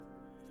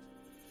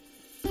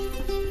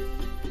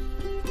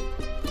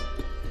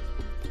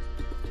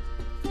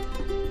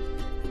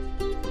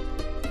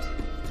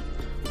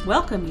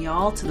Welcome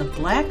y'all to the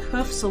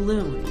Blackhoof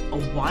Saloon,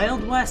 a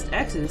Wild West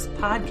Exodus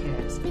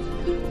podcast.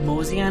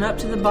 Mosey on up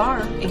to the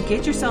bar and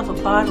get yourself a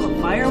bottle of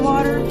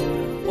firewater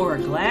or a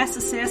glass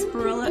of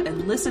sarsaparilla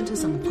and listen to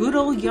some good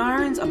old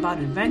yarns about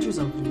adventures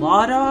of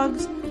law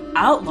dogs,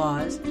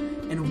 outlaws,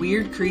 and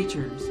weird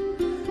creatures.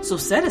 So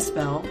set a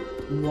spell,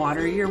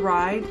 water your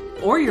ride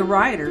or your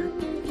rider,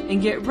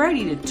 and get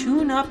ready to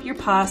tune up your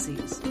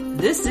posses.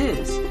 This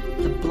is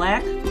the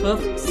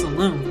Blackhoof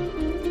Saloon.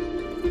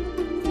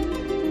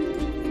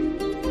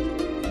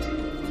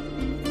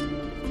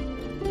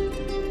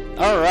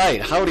 All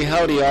right,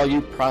 howdy all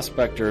you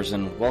prospectors,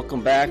 and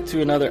welcome back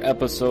to another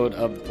episode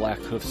of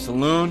Blackhoof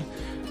Saloon.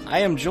 I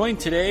am joined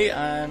today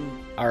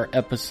on our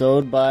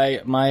episode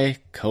by my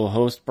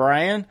co-host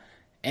Brian,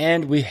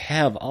 and we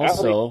have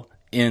also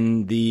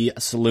in the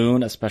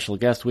saloon a special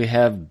guest. We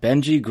have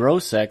Benji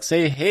Grosek.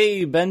 Say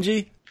hey,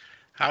 Benji.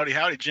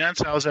 Howdy,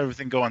 gents. How's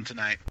everything going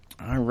tonight?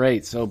 All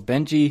right, so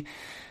Benji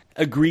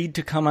agreed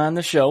to come on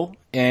the show,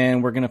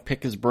 and we're going to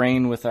pick his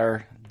brain with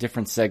our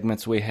different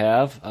segments we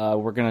have.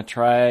 We're going to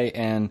try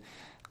and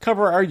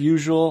cover our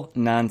usual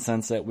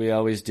nonsense that we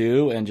always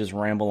do and just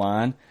ramble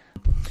on.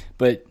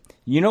 But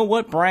you know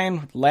what,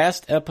 Brian?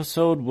 Last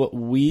episode, what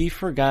we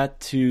forgot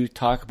to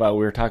talk about,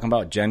 we were talking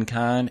about Gen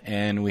Con,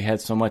 and we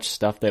had so much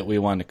stuff that we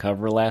wanted to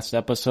cover last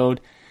episode.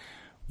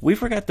 We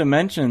forgot to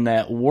mention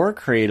that War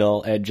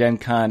Cradle at Gen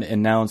Con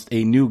announced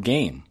a new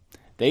game.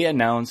 They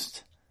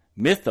announced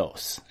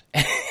Mythos.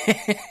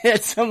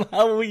 And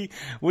somehow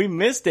we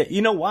missed it.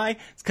 You know why?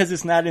 It's because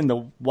it's not in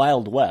the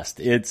Wild West.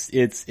 It's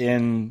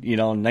in,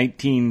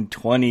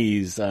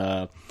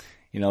 1920s,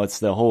 it's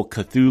the whole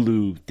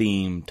Cthulhu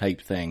theme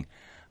type thing.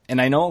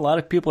 And I know a lot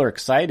of people are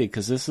excited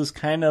because this is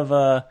kind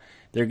of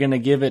they're going to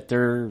give it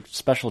their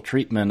special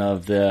treatment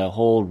of the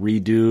whole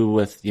redo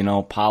with,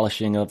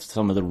 polishing of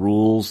some of the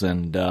rules.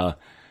 And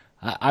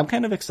I'm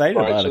kind of excited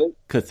about a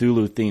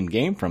Cthulhu themed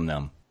game from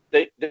them.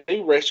 They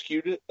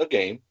rescued a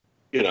game,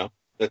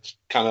 That's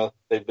kind of,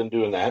 they've been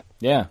doing that.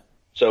 Yeah.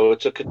 So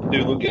it's a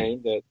Cthulhu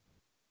game that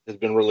has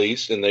been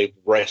released, and they've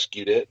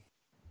rescued it.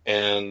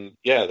 And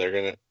yeah,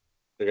 they're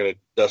gonna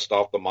dust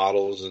off the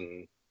models,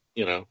 and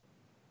their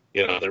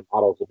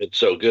models have been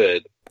so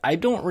good. I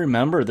don't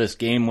remember this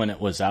game when it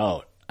was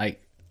out. I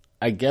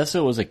guess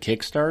it was a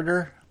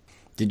Kickstarter.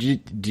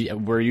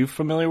 Were you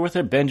familiar with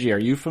it, Benji? Are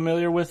you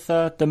familiar with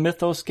the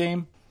Mythos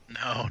game?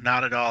 No,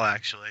 not at all,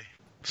 actually.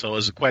 So it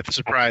was quite the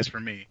surprise for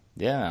me.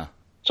 Yeah.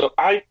 So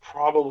I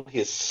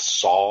probably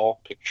saw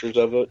pictures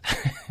of it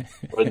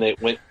when they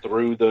went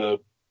through the,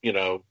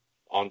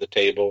 on the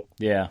table.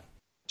 Yeah.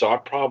 So I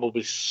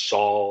probably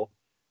saw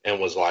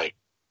and was like,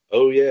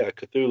 oh yeah,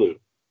 Cthulhu.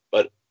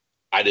 But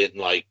I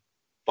didn't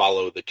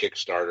follow the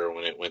Kickstarter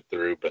when it went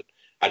through, but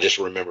I just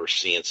remember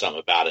seeing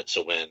something about it.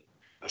 So when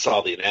I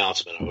saw the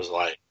announcement, I was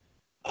like,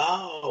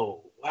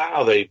 oh,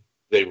 wow, they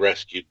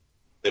must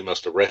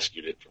have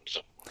rescued it from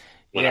somewhere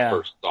when I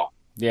first saw it.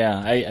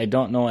 Yeah, I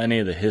don't know any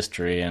of the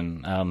history,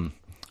 and I'll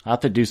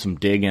have to do some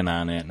digging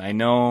on it. And I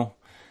know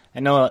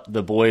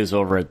the boys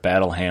over at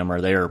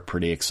Battlehammer, they are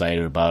pretty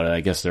excited about it.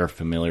 I guess they're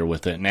familiar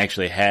with it and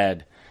actually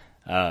had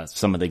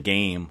some of the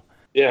game.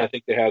 Yeah, I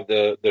think they had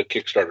the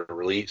Kickstarter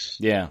release.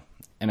 Yeah,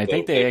 and I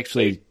think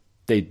they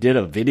did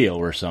a video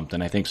or something.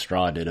 I think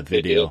Straw did a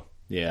video.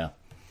 Yeah.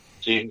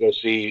 So you can go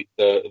see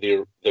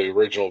the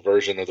original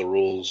version of the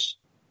rules.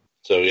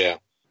 So yeah,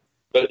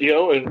 but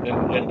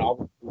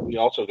and we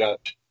also got.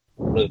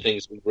 One of the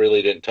things we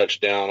really didn't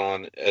touch down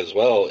on as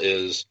well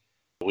is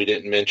we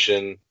didn't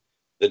mention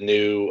the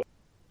new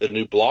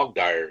blog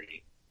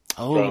diary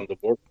from the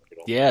board.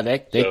 Yeah,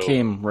 that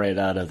came right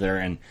out of there.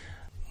 And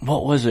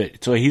what was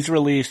it? So he's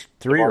released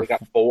 3 or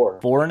got 4.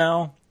 4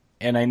 now?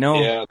 And I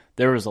know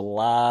there was a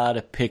lot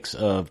of pics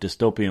of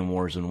Dystopian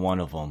Wars in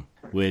one of them,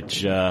 which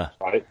still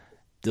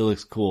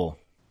looks cool.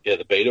 Yeah,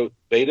 the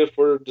beta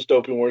for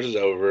Dystopian Wars is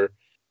over.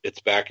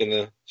 It's back in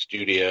the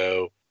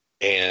studio,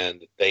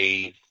 and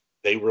they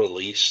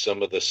released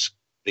some of the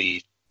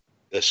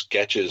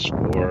sketches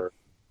for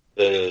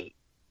the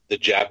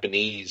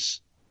Japanese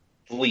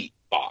fleet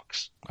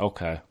box.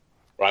 Okay.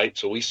 Right?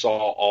 So we saw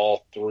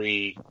all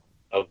 3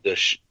 of the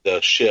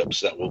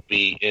ships that will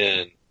be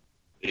in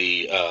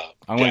the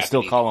I'm going to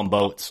still call them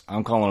boats.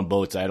 I'm calling them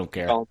boats. I don't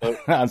care.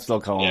 I'm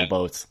still calling them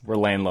boats. We're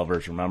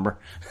landlubbers, remember?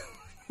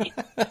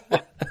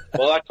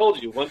 Well, I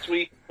told you, once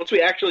we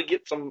actually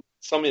get some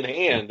in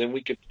hand, then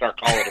we could start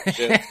calling them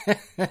ships.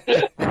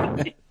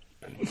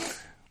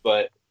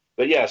 But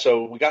yeah,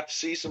 so we got to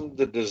see some of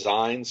the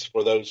designs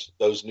for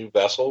those new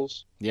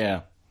vessels.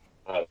 Yeah.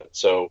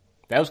 So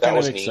that was kind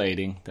of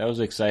exciting. Neat. That was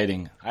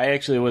exciting. I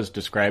actually was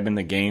describing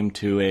the game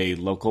to a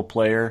local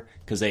player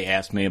because they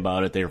asked me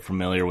about it. They were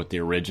familiar with the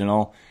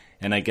original,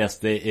 and I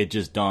guess it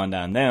just dawned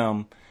on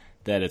them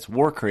that it's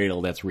War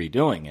Cradle that's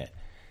redoing it.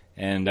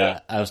 And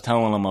I was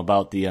telling them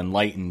about the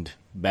Enlightened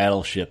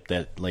battleship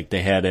that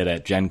they had it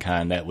at Gen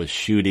Con that was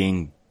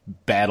shooting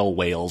battle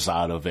whales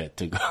out of it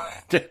to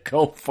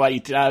go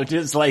fight. I was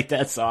just like,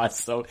 that's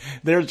awesome. So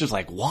they're just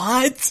like,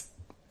 what?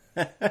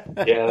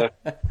 Yeah.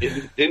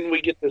 Didn't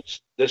we get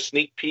the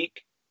sneak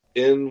peek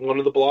in one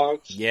of the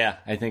blogs? Yeah,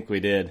 I think we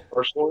did.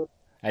 First one?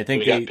 I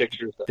think got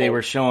pictures they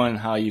were showing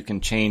how you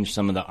can change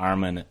some of the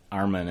armament,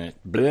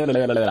 blah, blah,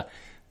 blah, blah,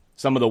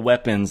 some of the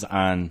weapons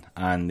on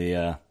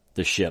the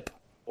ship.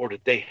 Or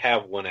did they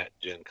have one at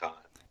Gen Con?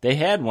 They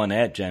had one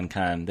at Gen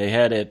Con. They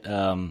had it,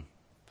 if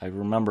I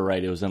remember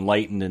right, it was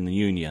Enlightened and the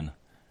Union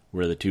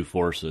were the two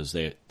forces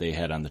they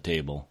had on the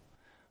table.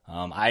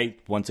 I,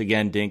 once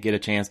again, didn't get a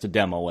chance to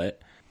demo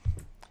it.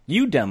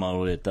 You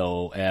demoed it,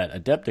 though, at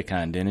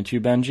Adepticon, didn't you,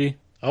 Benji?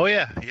 Oh,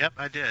 yeah. Yep,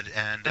 I did.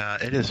 And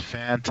it is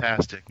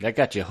fantastic. That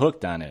got you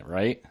hooked on it,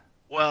 right?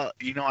 Well,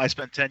 I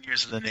spent 10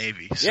 years in the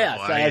Navy. So yeah,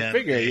 so I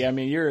figured. I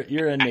mean,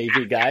 you're a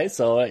Navy guy,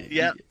 so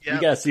you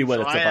got to see what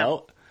it's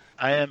about.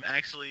 I am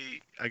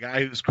actually a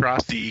guy who's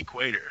crossed the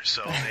equator,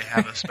 so they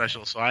have a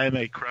special. So I am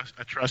a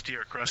trusty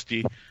or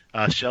crusty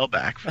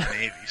shellback for the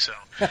Navy. So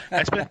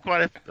I spent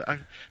quite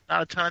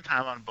not a ton of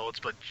time on boats,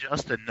 but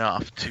just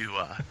enough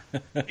to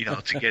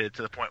to get it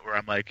to the point where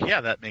I'm like,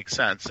 yeah, that makes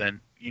sense. And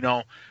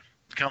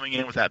coming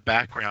in with that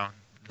background,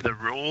 the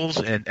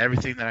rules and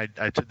everything that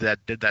I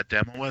did that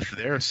demo with,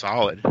 they're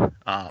solid.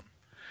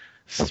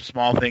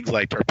 Small things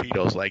like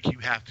torpedoes, like you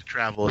have to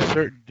travel a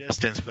certain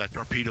distance for that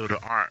torpedo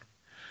to arm.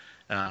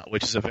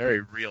 Which is a very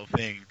real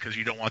thing because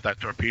you don't want that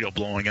torpedo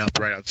blowing up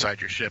right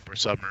outside your ship or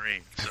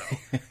submarine. So,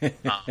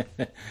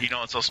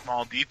 it's those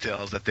small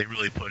details that they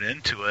really put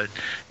into it,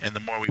 and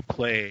the more we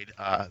played,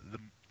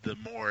 the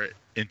more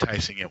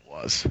enticing it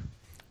was.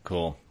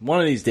 Cool. One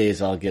of these days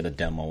I'll get a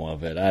demo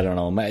of it. I don't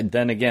know.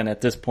 Then again,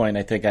 at this point,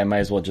 I think I might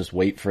as well just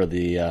wait for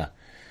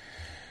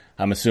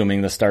I'm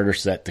assuming the starter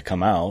set to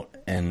come out,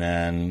 and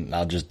then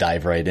I'll just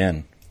dive right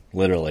in.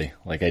 Literally,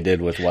 like I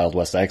did with Wild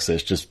West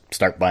Exodus, just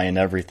start buying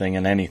everything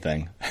and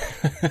anything.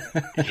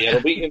 Yeah,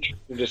 it'll be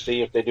interesting to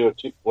see if they do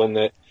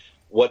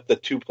what the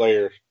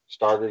 2-player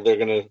starter they're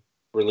going to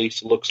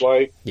release looks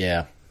like.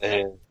 Yeah,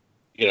 and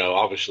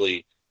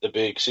obviously the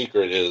big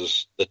secret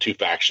is the 2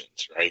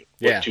 factions, right?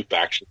 Yeah. What 2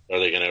 factions are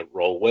they going to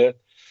roll with?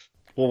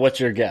 Well, what's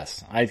your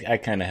guess? I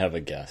kind of have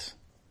a guess.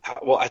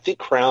 Well, I think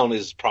Crown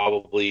is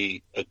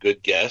probably a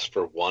good guess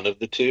for one of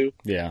the 2.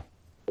 Yeah,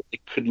 it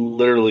could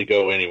literally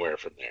go anywhere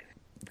from there.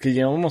 Because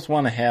you almost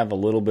want to have a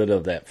little bit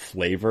of that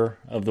flavor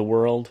of the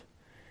world,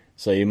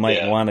 so you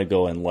might want to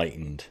go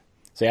Enlightened.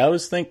 See, I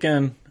was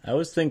thinking,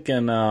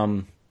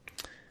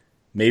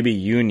 maybe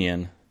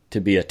Union to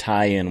be a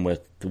tie-in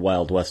with the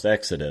Wild West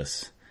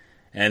Exodus,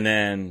 and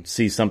then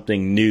see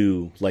something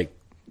new like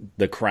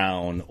the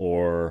Crown,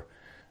 or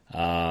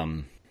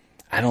I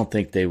don't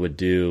think they would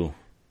do.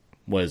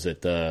 Was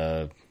it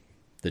the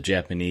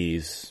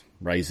Japanese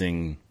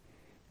Rising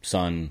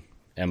Sun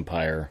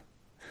Empire?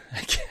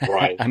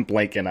 Right. I'm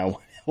blanking on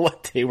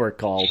what they were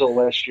called.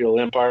 Celestial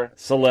Empire.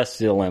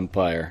 Celestial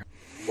Empire.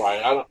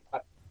 Right.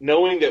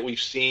 Knowing that we've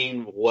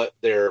seen what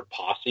their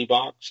posse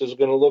box is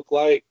going to look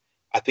like,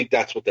 I think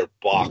that's what their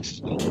box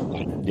is going to look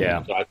like.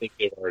 Yeah. So I think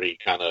they've already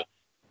kind of,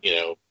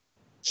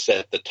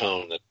 set the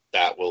tone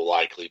that will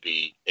likely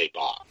be a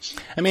box.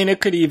 I mean, it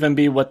could even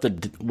be what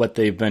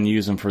they've been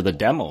using for the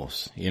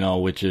demos,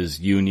 which is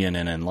Union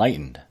and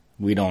Enlightened.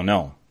 We don't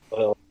know.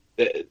 Well,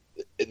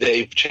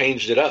 they've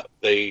changed it up.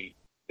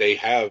 They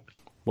have.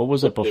 What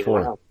was it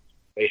before?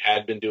 They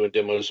had been doing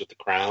demos with the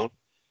Crown.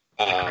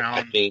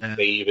 I think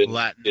they even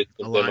did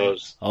some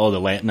demos. Oh, the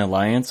Latin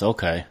Alliance?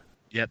 Okay.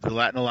 Yep, the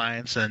Latin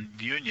Alliance and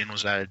Union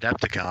was at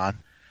Adepticon.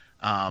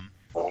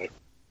 Right.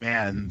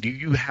 Man,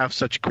 you have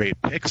such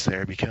great picks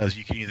there because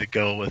you can either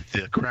go with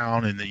the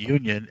Crown and the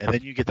Union, and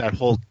then you get that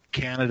whole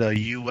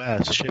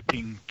Canada-U.S.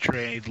 shipping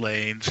trade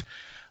lanes,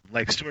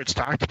 like Stuart's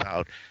talked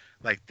about.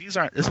 Like, this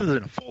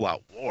isn't a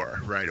full-out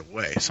war right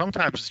away.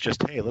 Sometimes it's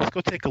just, hey, let's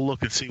go take a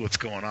look and see what's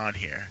going on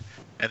here.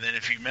 And then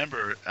if you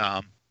remember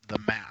the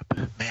map,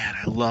 man,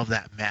 I love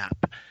that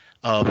map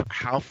of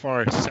how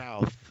far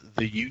south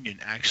the Union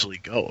actually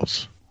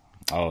goes.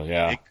 Oh,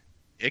 yeah.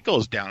 It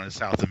goes down in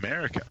South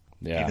America.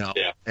 Yeah.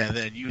 Yeah. And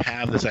then you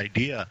have this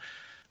idea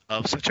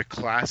of such a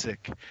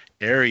classic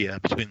area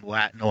between the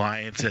Latin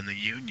Alliance and the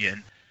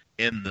Union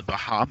in the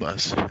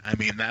Bahamas. I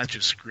mean, that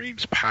just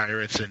screams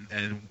pirates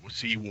and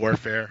sea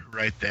warfare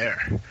right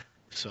there.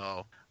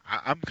 So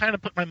I'm kind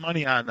of putting my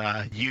money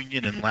on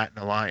Union and Latin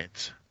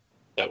Alliance.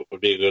 That would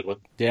be a good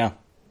one. Yeah.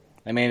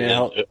 I mean,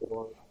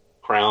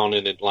 Crown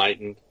and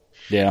Enlightened.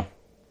 Yeah.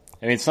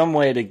 I mean, some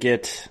way to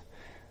get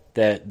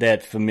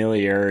that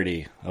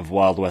familiarity of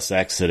Wild West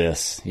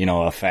Exodus,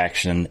 a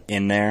faction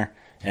in there,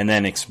 and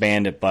then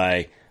expand it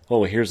by,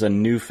 oh, here's a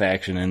new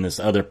faction in this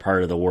other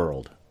part of the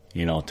world,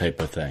 type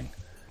of thing.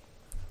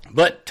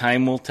 But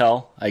time will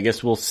tell. I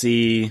guess we'll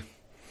see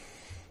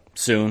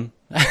soon.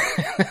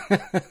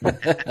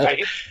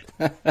 Any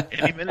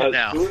minute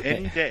now.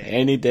 Any day.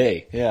 Any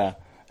day, yeah.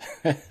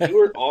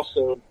 Stuart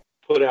also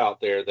put out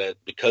there that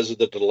because of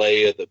the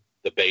delay of the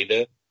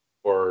beta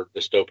for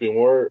Dystopian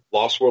War,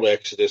 Lost World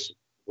Exodus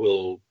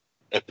will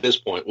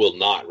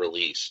not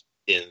release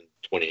in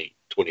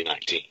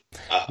 2019.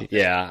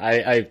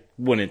 I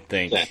wouldn't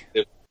think.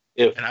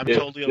 If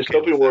totally okay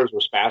Dystopian Wars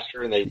was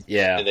faster and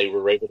they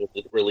were able to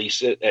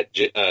release it at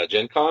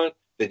Gen Con,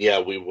 then yeah,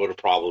 we would have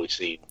probably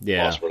seen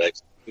Yeah. Lost World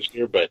X this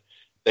year. But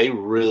they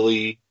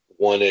really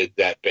wanted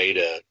that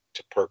beta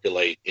to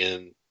percolate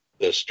in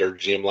the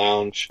Sturgium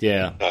Lounge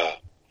Yeah.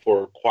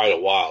 For quite a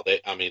while.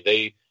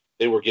 They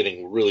were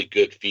getting really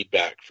good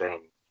feedback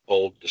from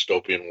old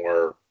Dystopian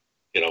War,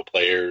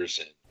 players.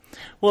 And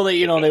Well,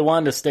 they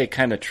wanted to stay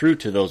kind of true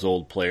to those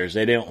old players.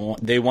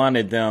 They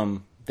wanted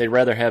them. They'd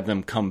rather have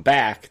them come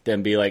back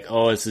than be like,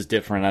 oh, this is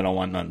different. I don't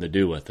want nothing to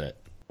do with it.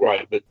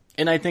 right, but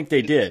And I think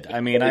they did.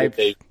 I mean,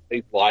 they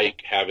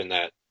like having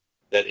that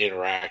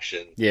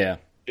interaction. Yeah.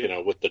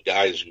 With the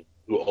guys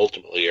who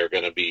ultimately are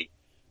going to be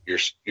your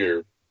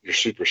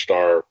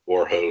superstar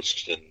war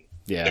host and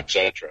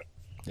etc.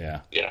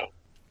 Yeah.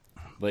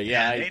 But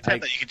yeah, anytime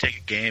that you can take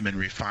a game and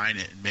refine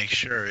it and make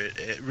sure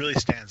it really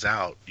stands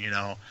out,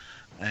 and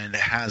it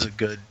has a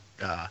good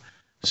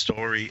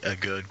story, a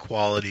good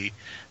quality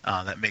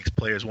that makes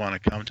players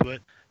want to come to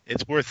it,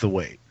 it's worth the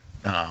wait.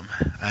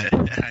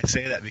 I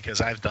say that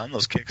because I've done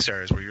those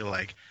Kickstarters where you're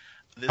like,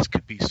 this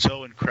could be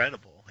so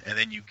incredible, and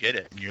then you get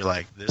it, and you're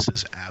like, this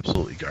is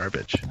absolutely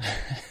garbage.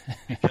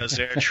 Because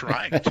they're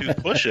trying to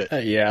push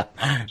it. Yeah.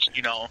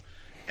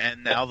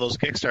 And now those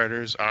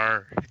Kickstarters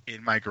are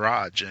in my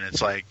garage, and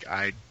it's like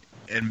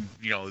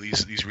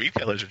these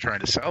retailers are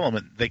trying to sell them,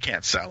 and they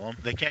can't sell them.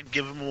 They can't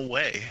give them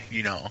away.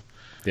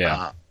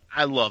 Yeah.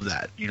 I love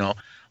that.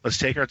 Let's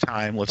take our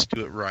time. Let's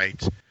do it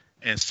right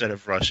instead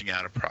of rushing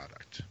out a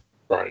product.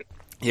 Right.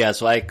 Yeah.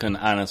 So I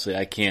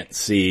can't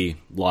see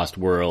Lost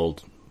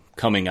World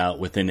coming out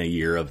within a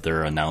year of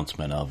their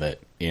announcement of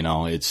it.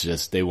 It's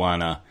just they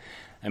want to.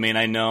 I mean,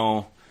 I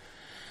know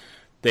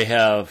they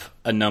have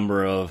a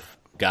number of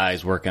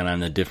guys working on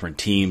the different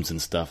teams and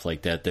stuff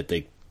like that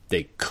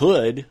they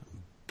could,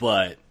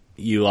 but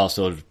you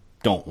also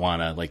don't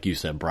want to, like you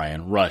said,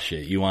 Brian, rush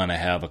it. You want to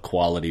have a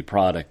quality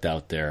product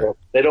out there. Well,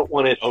 they don't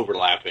want it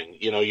overlapping.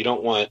 You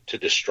don't want to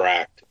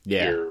distract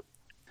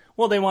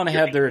Well, they want to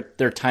have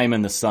their time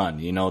in the sun,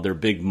 their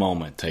big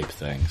moment type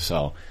thing.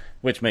 So,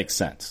 which makes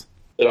sense.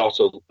 It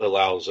also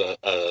allows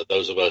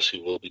those of us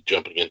who will be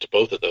jumping into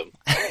both of them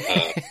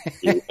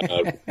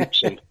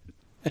to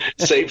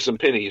save some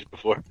pennies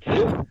before.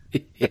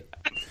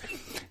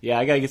 Yeah,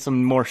 I gotta get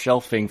some more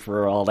shelving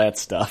for all that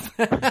stuff.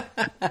 I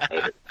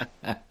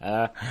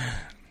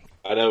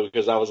know,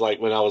 because I was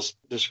like, when I was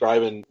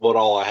describing what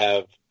all I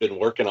have been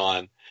working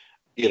on,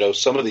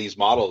 some of these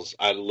models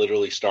I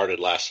literally started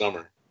last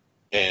summer,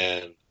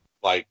 and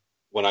like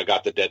when I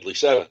got the Deadly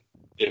 7,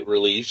 it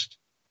released,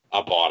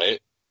 I bought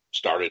it,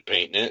 started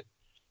painting it,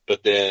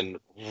 but then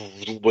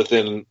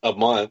within a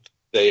month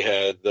they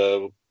had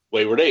the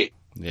Wayward 8.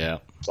 Yeah.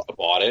 So I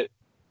bought it.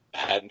 I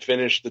hadn't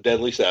finished the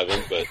Deadly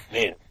 7, but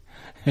man,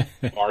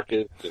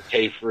 Marcus and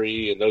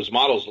K-Free and those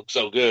models look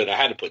so good. I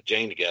had to put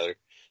Jane together.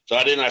 So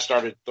I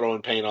started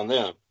throwing paint on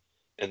them.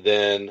 And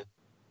then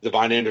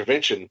Divine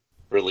Intervention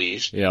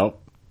released. Yep.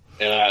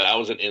 And that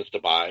was an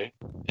insta-buy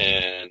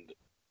and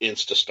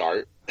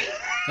insta-start.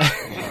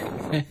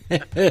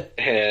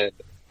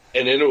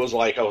 and then it was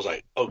like, I was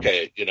like,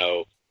 okay,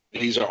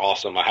 these are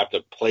awesome. I have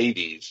to play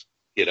these,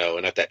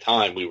 and at that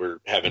time we were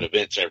having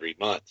events every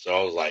month. So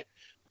I was like,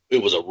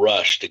 it was a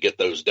rush to get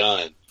those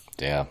done.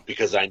 Yeah.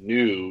 Because I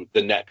knew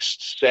the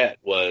next set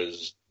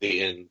was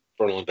the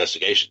Infernal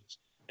Investigations.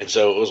 And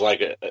so it was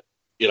like, I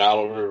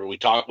don't remember,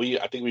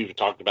 I think we even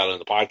talked about it in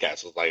the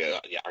podcast. It was like,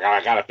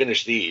 I got to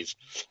finish these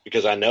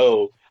because I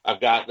know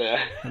I've got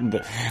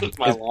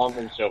my long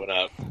one showing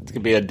up. It's going to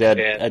be a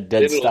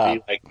dead stop.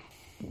 Be like,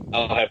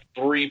 I'll have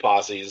 3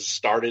 posses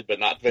started but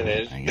not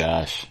finished. Oh my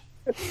gosh.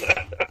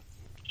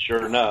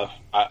 Sure enough,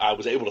 I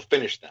was able to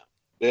finish them.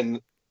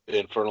 Then the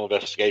Infernal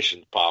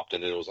Investigation popped,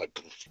 and it was like,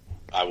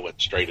 I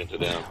went straight into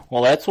them.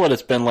 Well, that's what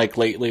it's been like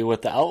lately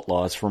with the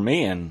Outlaws for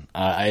me, and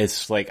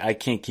it's like I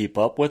can't keep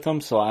up with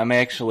them, so I'm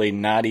actually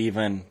not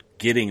even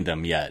getting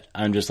them yet.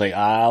 I'm just like,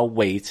 I'll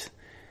wait.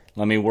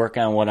 Let me work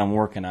on what I'm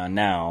working on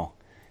now,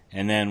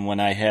 and then when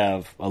I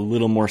have a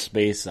little more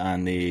space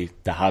on the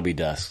hobby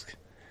desk,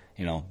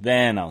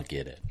 then I'll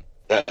get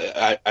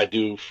it. I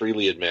do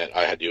freely admit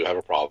I do have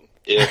a problem.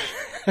 If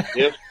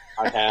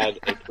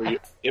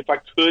if I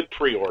could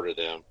pre-order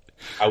them,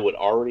 I would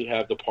already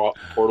have the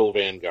Portal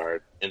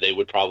Vanguard, and they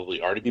would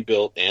probably already be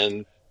built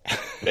and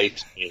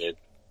base painted,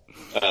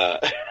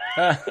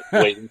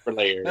 waiting for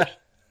layers.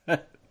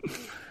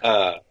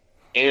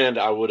 And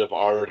I would have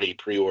already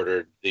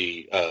pre-ordered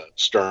the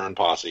Stern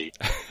posse.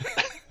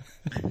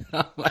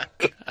 Oh my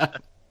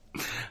God.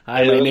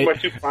 Hi, those are my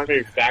 2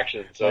 primary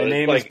factions. So my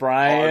name is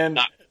Brian.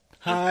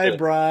 Hi,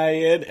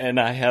 Brian, and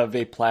I have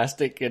a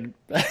plastic and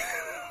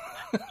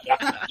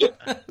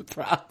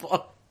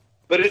problem.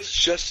 But it's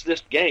just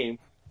this game.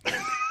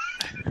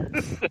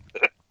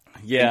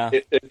 Yeah.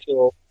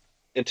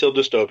 Until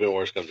Dystopian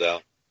Wars comes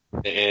out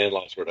and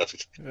Lost World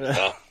X comes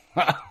out.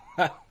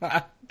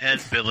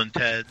 And Bill and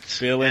Ted's.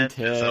 Bill and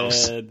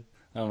Ted.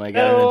 Oh my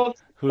God.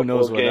 Who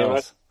knows what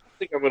else? I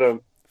think I'm going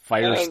to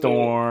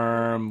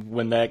Firestorm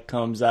when that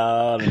comes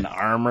out, and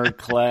Armored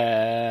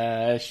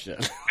Clash.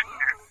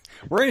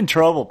 We're in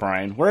trouble,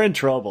 Brian. We're in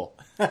trouble.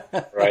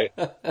 Right.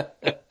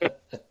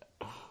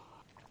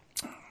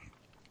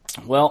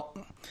 Well,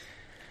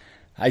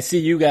 I see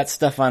you got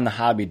stuff on the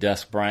hobby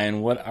desk,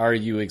 Brian. What are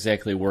you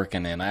exactly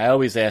working in? I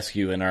always ask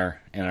you in our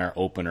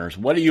openers,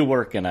 what are you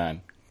working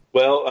on?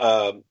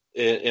 Well,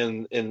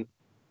 in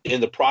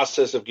the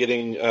process of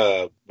getting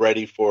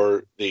ready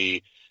for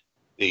the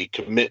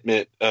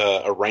commitment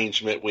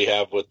arrangement we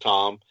have with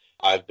Tom,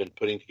 I've been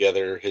putting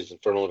together his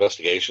Infernal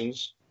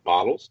Investigations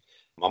models.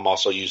 I'm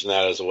also using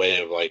that as a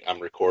way of, like, I'm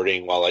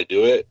recording while I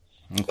do it.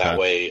 Okay. That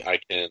way I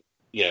can,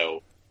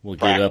 we'll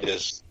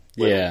practice.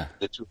 Yeah.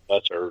 The two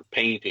of us are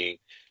painting.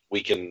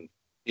 We can,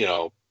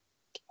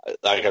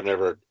 like, I've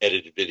never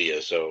edited video,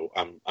 so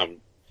I'm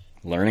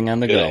learning on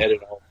the go.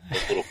 Edit all the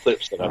little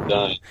clips that I've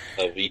done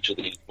of each of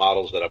these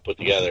models that I put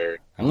together.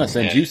 I'm going to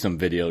send you some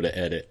video to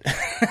edit.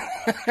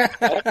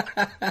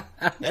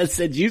 I'll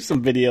send you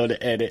some video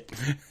to edit.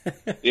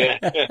 Yeah.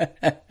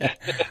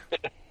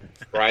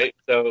 Right.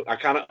 So I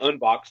kind of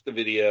unboxed the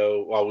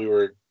video while we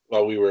were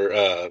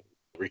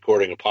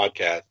recording a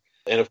podcast,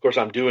 and of course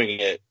I'm doing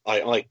it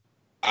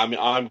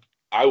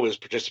I was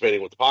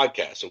participating with the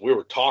podcast, so we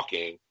were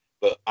talking,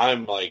 but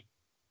I'm like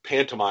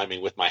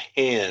pantomiming with my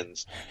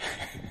hands,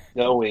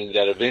 knowing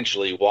that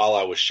eventually, while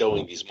I was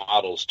showing these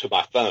models to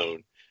my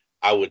phone,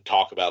 I would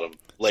talk about them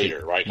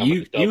later, right?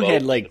 You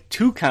had like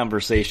two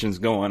conversations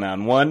going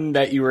on, one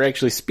that you were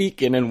actually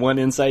speaking and one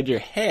inside your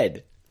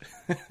head.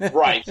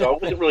 Right. So I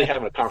wasn't really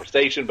having a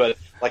conversation, but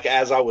like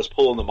as I was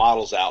pulling the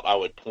models out, I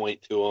would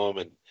point to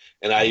them,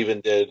 and I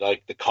even did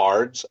like the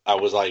cards. I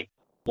was like,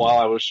 while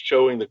I was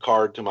showing the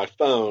card to my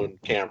phone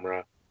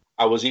camera,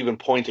 I was even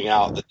pointing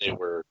out that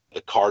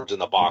the cards in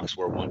the box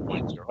were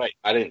 1.08.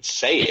 I didn't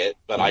say it,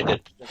 but I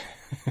did.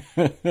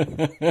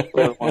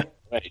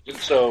 And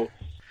so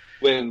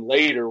when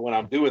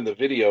I'm doing the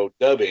video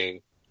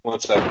dubbing,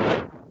 once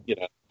I've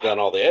done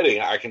all the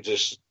editing, I can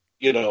just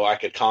I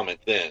could comment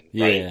then.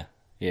 Right?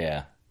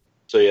 Yeah.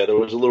 So yeah, there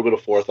was a little bit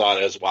of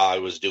forethought as while I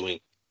was doing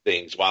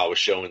things while I was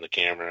showing the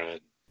camera.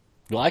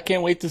 Well, I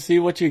can't wait to see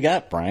what you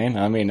got, Brian.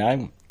 I mean,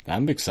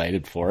 I'm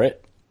excited for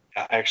it.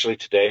 Actually,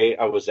 today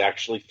I was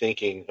actually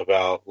thinking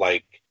about an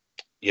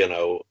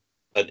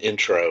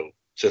intro,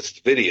 since it's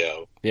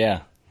video.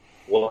 Yeah.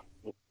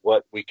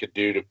 What we could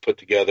do to put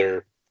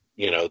together,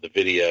 the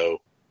video,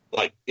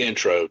 like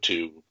intro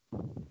to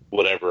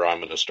whatever I'm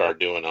going to start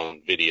doing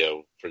on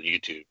video for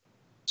YouTube.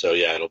 So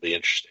yeah, it'll be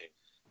interesting.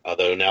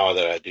 Although now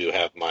that I do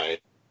have my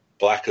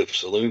Blackhoof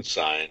Saloon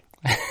sign,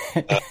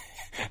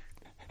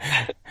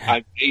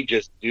 I may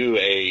just do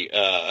a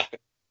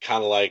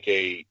kind of like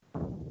a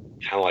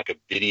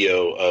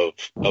video of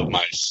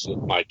my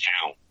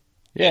town.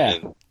 Yeah.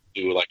 And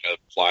do like a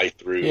fly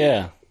through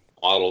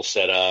model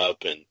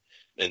setup and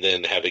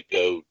then have it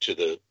go to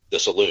the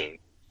saloon.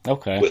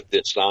 Okay. With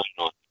this sign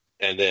on,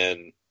 and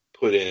then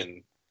put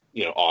in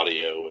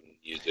audio and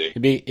music.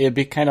 It'd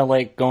be kind of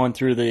like going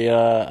through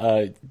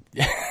the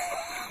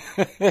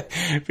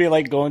it'd be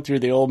like going through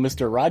the old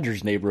Mr.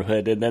 Rogers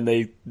neighborhood, and then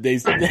they they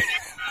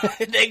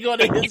go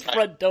to his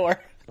front door.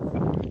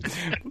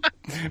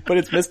 But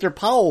it's Mr.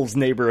 Powell's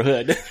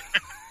neighborhood.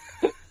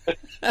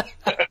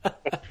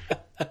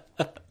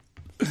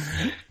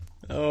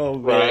 Oh,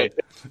 man.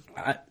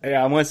 Right.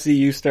 I want to see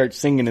you start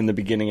singing in the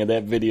beginning of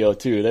that video,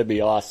 too. That'd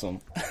be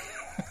awesome.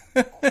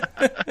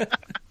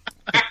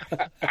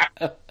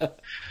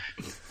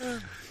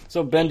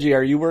 So, Benji,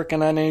 are you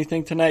working on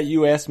anything tonight?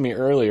 You asked me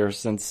earlier,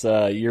 since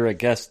you're a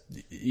guest,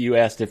 you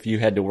asked if you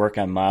had to work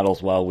on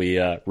models while we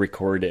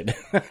recorded.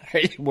 Are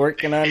you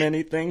working on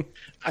anything?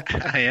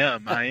 I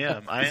am.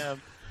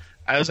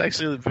 I was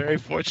actually very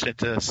fortunate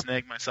to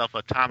snag myself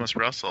a Thomas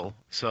Russell,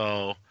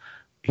 so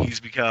he's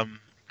become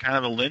kind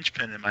of a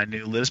linchpin in my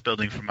new list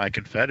building for my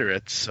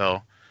Confederates,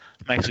 so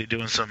I'm actually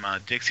doing some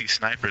Dixie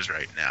snipers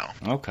right now.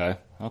 Okay.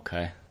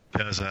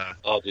 Because,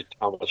 dude,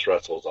 Thomas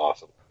Russell's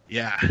awesome.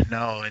 Yeah,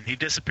 no, and he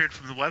disappeared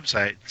from the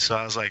website, so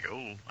I was like,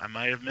 oh, I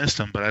might have missed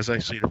him, but I was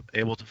actually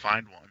able to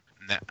find one.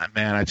 And that,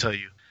 man, I tell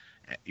you,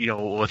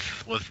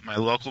 with my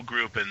local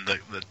group and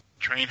the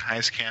Train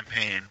Heist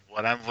campaign,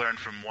 what I've learned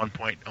from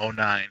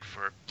 1.09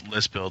 for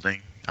list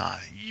building,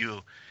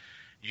 you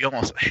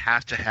almost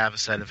have to have a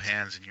set of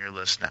hands in your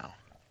list now.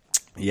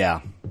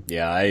 Yeah.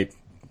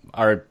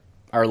 Our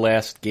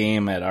last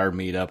game at our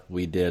meetup,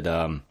 we did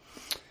of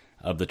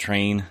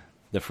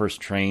the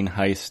first train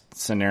heist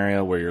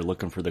scenario where you're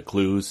looking for the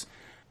clues.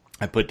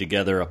 I put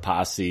together a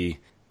posse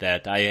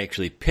that I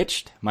actually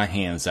pitched my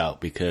hands out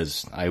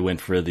because I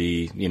went for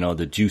the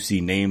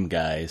juicy name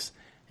guys.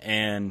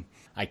 And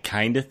I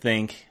kind of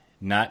think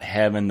not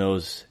having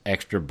those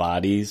extra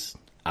bodies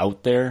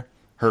out there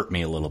hurt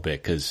me a little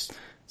bit, because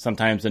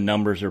sometimes the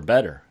numbers are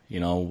better,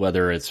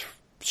 whether it's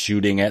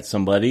shooting at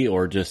somebody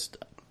or just,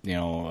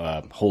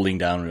 holding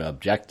down an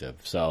objective.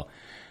 So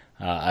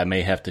I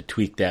may have to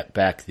tweak that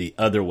back the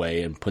other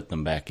way and put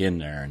them back in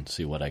there and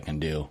see what I can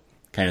do.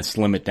 Kind of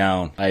slim it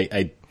down.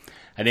 I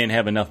didn't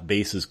have enough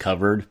bases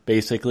covered,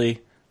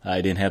 basically.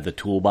 I didn't have the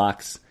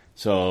toolbox,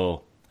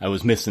 so I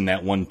was missing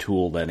that one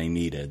tool that I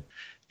needed.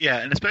 Yeah,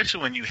 and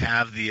especially when you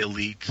have the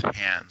elite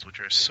hands,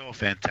 which are so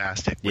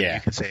fantastic. When you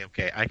can say,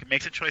 okay, I can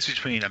make the choice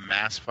between a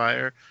mass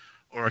fire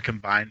or a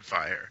combined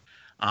fire.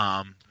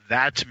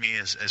 That to me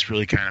is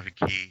really kind of a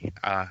key.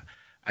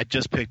 I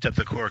just picked up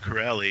the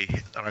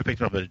Corcorelli, or I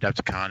picked him up at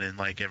Adepticon, and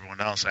like everyone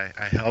else, I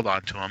held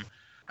on to him.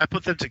 I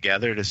put them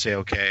together to say,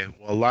 okay,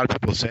 well, a lot of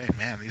people say,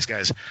 man, these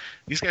guys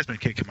been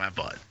kicking my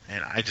butt,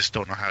 and I just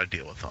don't know how to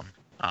deal with them.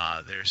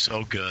 They're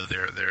so good.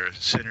 Their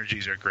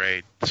synergies are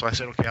great. So I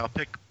said, okay, I'll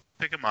pick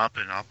them up,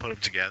 and I'll put them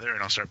together,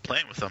 and I'll start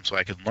playing with them so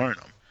I can learn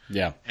them.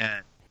 Yeah.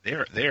 And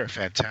they are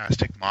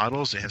fantastic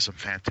models. They have some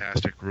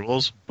fantastic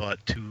rules,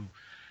 but to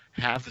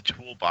have the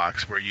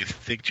toolbox where you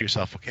think to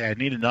yourself, okay, I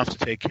need enough to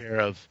take care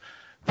of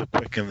the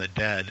quick and the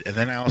dead, and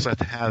then I also have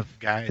to have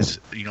guys,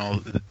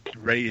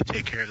 ready to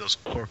take care of those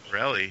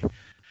Corporelli.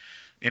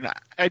 And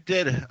I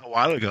did a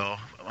while ago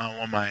on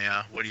one of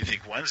my What Do You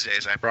Think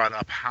Wednesdays, I brought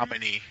up how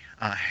many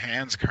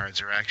hands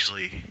cards are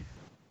actually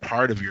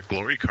part of your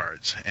glory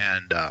cards.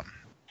 And,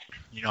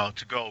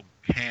 to go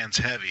hands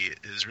heavy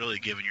is really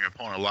giving your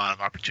opponent a lot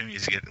of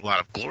opportunities to get a lot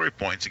of glory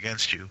points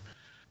against you.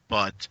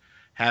 But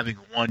having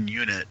one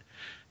unit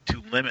to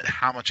limit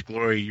how much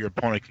glory your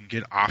opponent can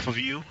get off of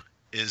you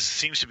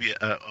seems to be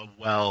a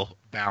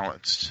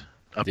well-balanced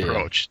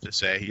approach to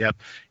say, yep,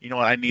 you know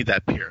what, I need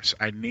that Pierce.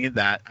 I need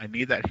that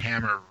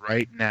hammer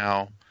right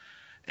now.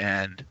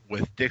 And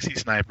with Dixie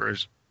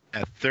snipers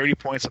at 30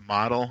 points a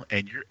model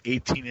and you're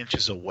 18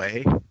 inches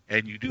away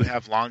and you do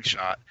have long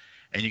shot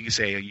and you can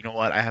say, you know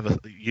what, I have a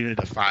unit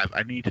of 5.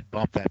 I need to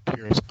bump that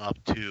Pierce up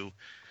to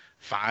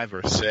 5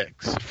 or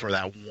 6 for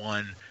that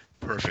one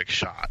perfect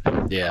shot.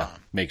 Yeah,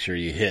 make sure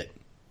you hit,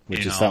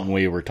 which is something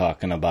we were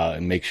talking about,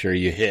 and make sure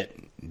you hit.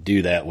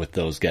 Do that with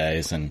those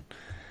guys, and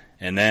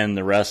then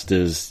the rest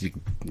is,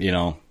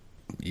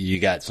 you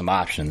got some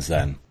options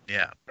then.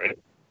 Yeah, right.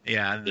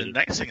 Yeah, and the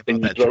next thing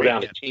about that, you throw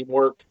down a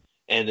teamwork,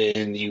 and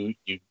then you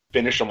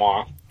finish them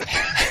off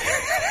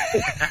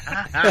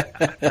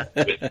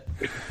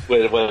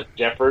with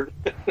Jefford.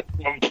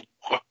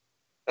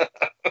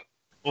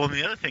 Well, and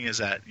the other thing is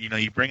that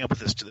you bring up with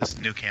this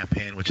new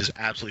campaign, which is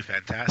absolutely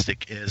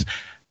fantastic, is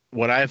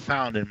what I've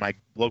found in my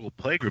local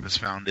play group has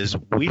found is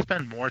we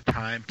spend more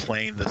time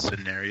playing the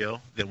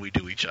scenario than we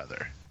do each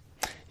other.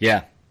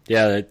 Yeah.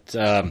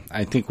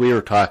 I think we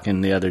were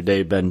talking the other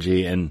day,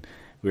 Benji, and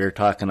we were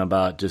talking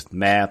about just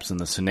maps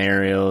and the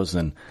scenarios,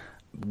 and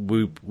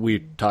we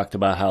talked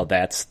about how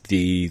that's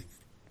the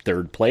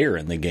third player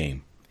in the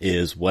game,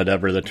 is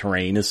whatever the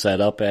terrain is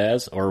set up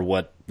as or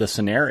what the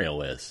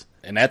scenario is.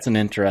 And that's an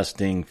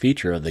interesting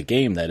feature of the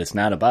game, that it's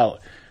not about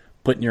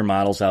putting your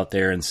models out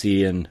there and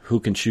seeing who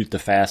can shoot the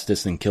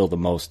fastest and kill the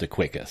most the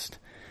quickest.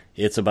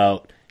 It's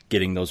about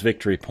getting those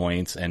victory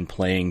points and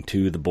playing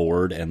to the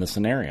board and the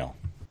scenario.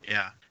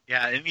 Yeah,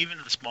 and even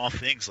the small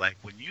things, like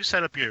when you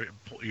set up your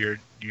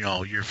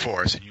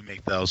force and you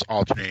make those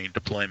alternating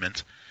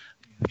deployments,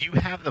 you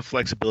have the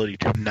flexibility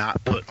to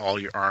not put all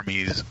your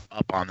armies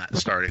up on that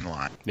starting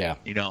line. Yeah.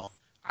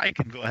 I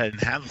can go ahead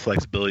and have the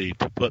flexibility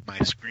to put my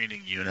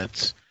screening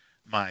units,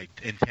 my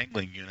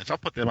entangling units, I'll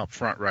put them up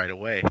front right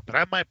away. But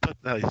I might put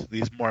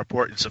these more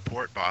important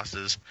support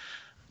bosses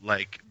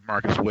like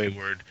Marcus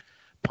Wayward,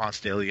 Ponce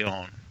de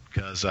Leon,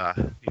 because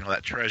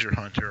that treasure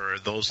hunter or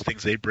those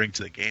things they bring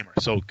to the game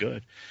are so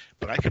good.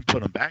 But I can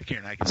put them back here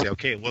and I can say,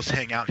 okay, let's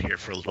hang out here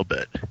for a little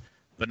bit,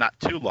 but not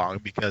too long,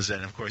 because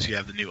then of course you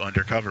have the new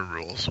undercover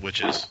rules,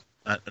 which is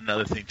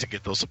another thing to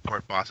get those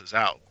support bosses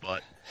out.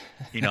 But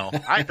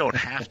I don't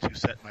have to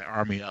set my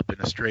army up in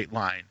a straight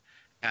line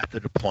at the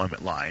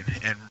deployment line.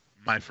 And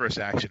my first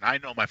action is going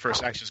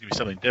to be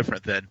something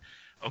different than,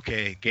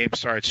 okay, game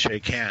starts,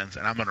 shake hands,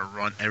 and I'm going to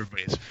run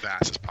everybody as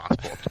fast as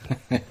possible.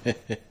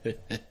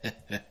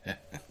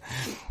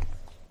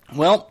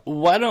 Well,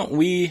 why don't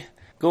we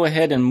go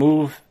ahead and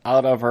move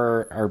out of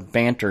our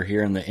banter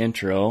here in the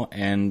intro,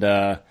 and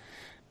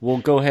we'll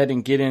go ahead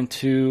and get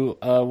into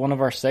one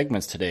of our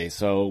segments today.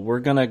 So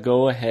we're going to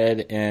go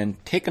ahead and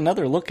take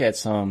another look at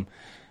some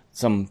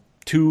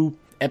two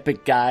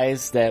epic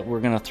guys that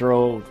we're going to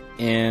throw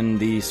in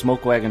the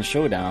Smoke Wagon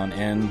Showdown,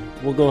 and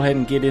we'll go ahead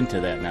and get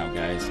into that now,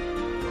 guys.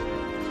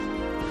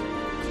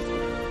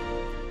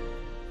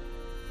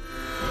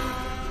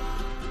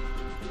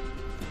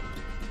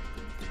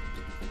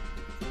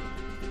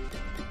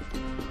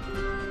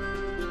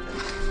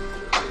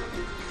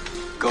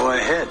 Go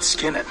ahead,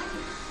 skin it.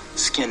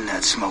 Skin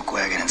that smoke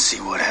wagon and see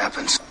what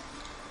happens.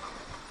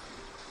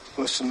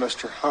 Listen,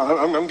 mister,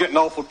 I'm getting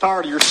awful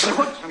tired of your...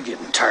 I'm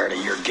getting tired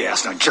of your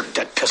gas. Now jerk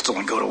that pistol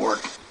and go to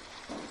work.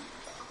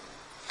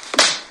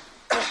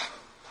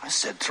 I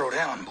said throw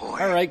down, boy.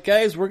 All right,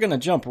 guys, we're going to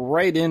jump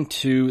right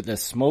into the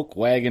Smoke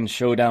Wagon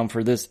Showdown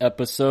for this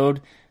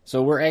episode.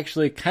 So we're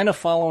actually kind of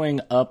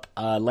following up.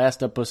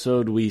 Last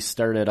episode, we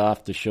started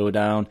off the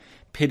showdown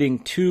pitting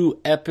two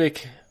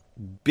epic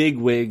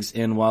bigwigs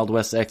in Wild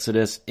West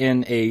Exodus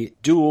in a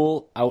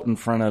duel out in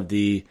front of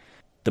the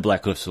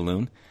Blackhoof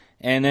Saloon.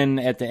 And then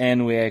at the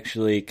end, we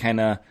actually kind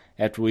of,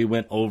 after we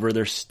went over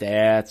their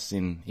stats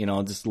and,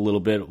 just a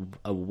little bit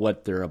of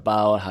what they're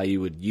about, how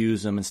you would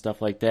use them and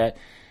stuff like that,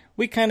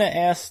 we kind of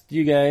asked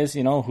you guys,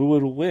 who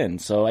would win.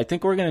 So I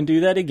think we're going to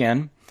do that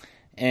again.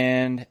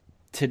 And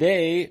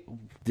today,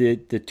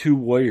 the two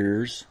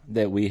warriors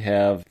that we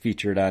have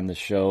featured on the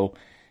show,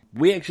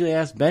 we actually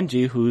asked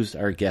Benji, who's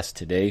our guest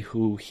today,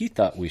 who he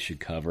thought we should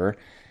cover.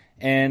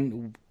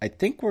 And I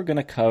think we're going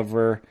to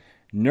cover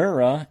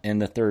Nura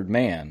and the Third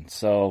Man.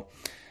 So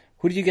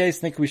who do you guys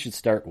think we should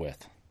start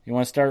with? You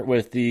want to start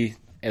with the,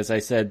 as I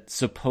said,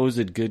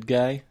 supposed good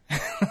guy? I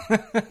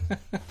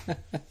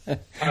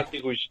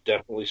think we should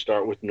definitely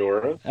start with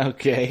Nura.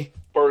 Okay.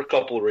 For a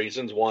couple of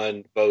reasons.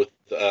 One, both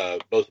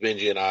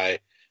Benji and I,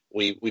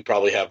 we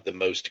probably have the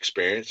most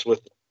experience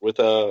with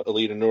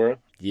Alita Nura.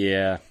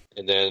 Yeah.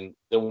 And then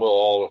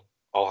we'll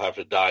all have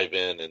to dive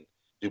in and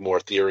do more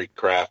theory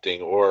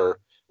crafting or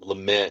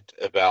lament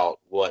about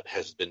what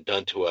has been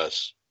done to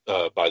us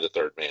by the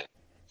Third Man.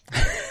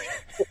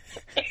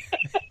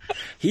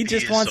 He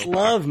just wants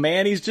love,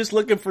 man. He's just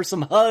looking for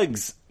some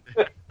hugs.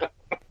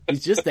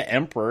 He's just the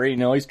emperor,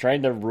 he's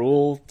trying to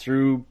rule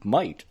through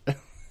might.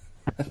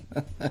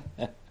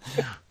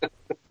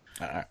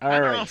 I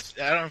don't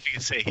know if you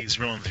can say he's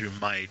ruling through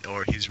might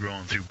or he's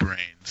ruling through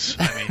brains.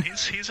 I mean,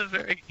 he's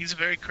a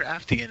very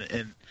crafty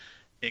and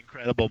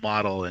incredible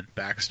model and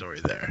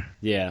backstory there.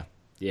 Yeah.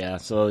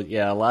 So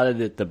a lot of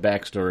the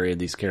backstory of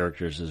these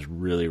characters is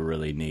really,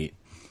 really neat.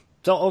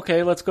 So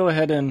okay, let's go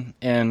ahead and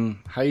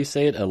how you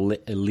say it,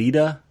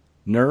 Alita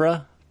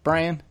Nura,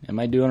 Brian? Am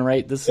I doing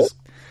right? This is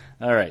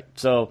all right.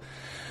 So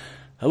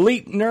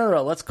Elite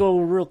Nura, let's go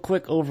real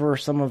quick over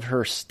some of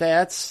her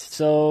stats.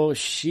 So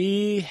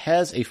she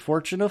has a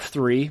fortune of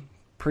 3,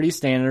 pretty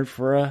standard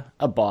for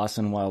a boss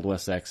in Wild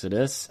West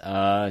Exodus.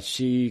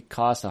 She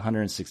costs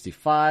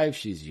 165.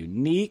 She's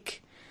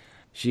unique.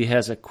 She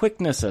has a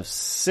quickness of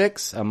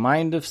 6, a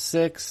mind of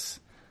 6.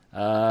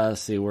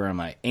 Let's see, where am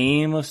I?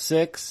 Aim of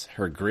 6.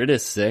 Her grit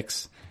is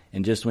 6.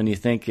 And just when you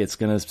think it's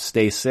going to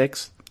stay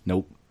 6,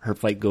 nope, her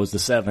fight goes to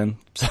 7.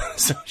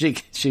 So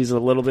she's a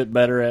little bit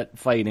better at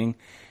fighting.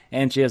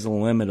 And she has a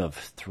limit of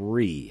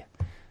 3.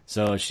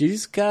 So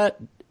she's got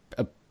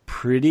a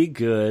pretty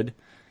good,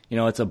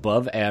 it's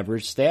above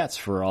average stats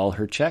for all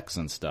her checks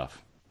and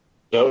stuff.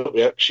 No,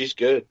 yeah, she's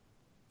good.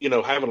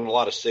 Having a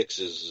lot of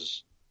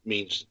 6s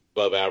means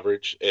above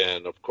average.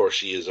 And of course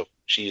she is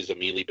a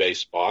melee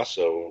based boss.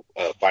 So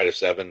a fight of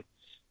 7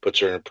 puts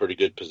her in a pretty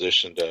good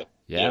position to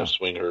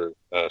swing her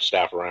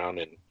staff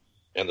around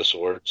and the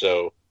sword.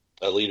 So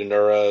Alita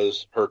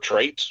Nura's, her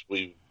traits,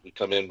 we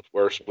come in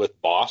first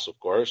with boss, of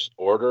course,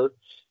 order,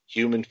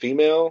 human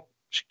female.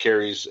 She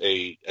carries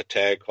a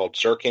tag called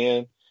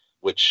Sirkan,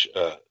 which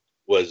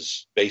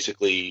was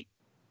basically,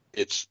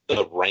 it's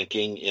the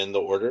ranking in the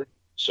order.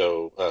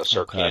 So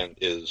Sirkan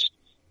is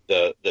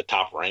the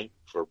top rank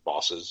for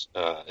bosses.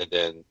 And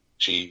then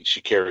she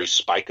carries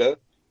Spica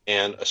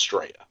and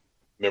Estrella.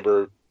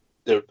 Remember,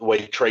 the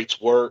way traits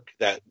work,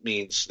 that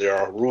means there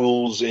are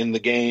rules in the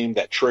game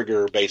that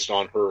trigger based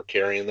on her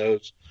carrying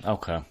those.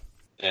 Okay.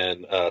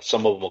 And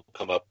some of them will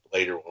come up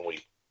later when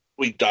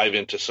we dive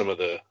into some of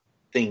the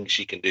things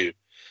she can do.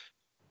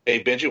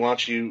 Hey, Benji, why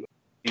don't you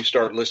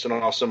start listing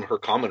off some of her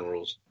common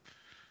rules?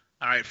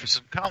 All right, for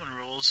some common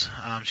rules,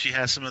 she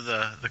has some of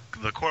the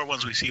core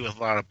ones we see with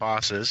a lot of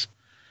bosses.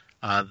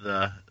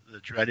 The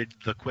dreaded,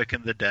 the quick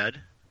and the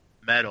dead,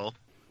 metal,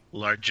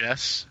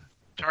 largesse,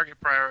 target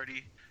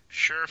priority,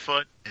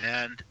 surefoot,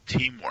 and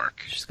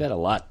teamwork. She's got a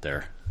lot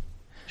there.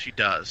 She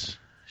does,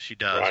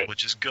 right.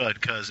 Which is good,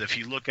 because if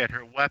you look at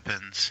her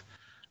weapons,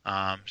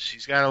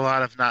 she's got a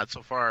lot of not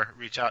so far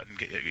reach out and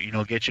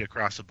get you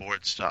across the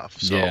board stuff.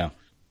 So yeah.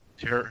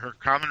 Her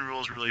common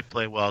rules really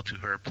play well to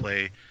her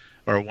play,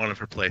 or one of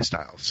her play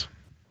styles.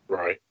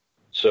 Right.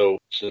 So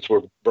since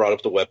we're brought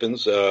up the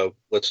weapons,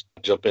 let's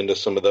jump into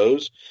some of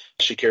those.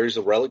 She carries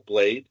the Relic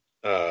Blade,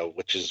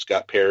 which has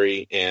got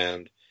parry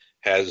and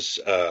has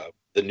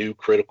the new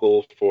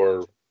critical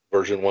for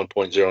version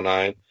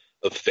 1.09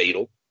 of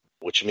Fatal,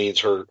 which means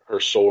her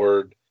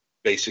sword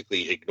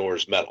basically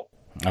ignores metal.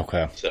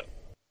 Okay. So,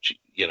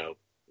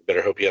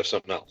 better hope you have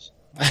something else.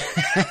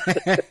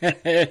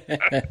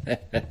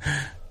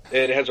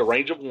 It has a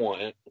range of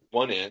 1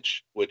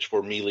 inch, which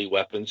for melee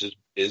weapons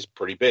is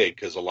pretty big,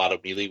 because a lot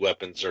of melee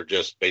weapons are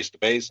just base to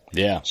base.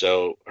 Yeah.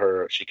 So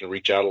she can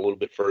reach out a little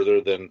bit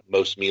further than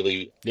most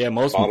melee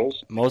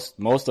models.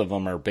 Most of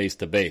them are base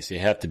to base. You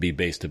have to be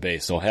base to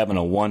base. So having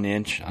a 1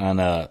 inch on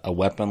a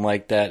weapon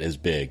like that is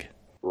big.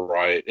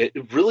 Right.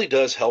 It really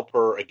does help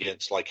her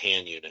against like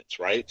hand units,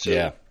 right? So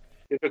yeah.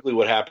 Typically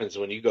what happens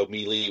when you go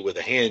melee with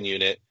a hand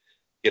unit,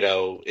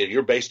 if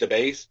you're base to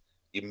base,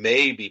 you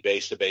may be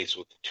base to base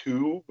with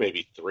 2,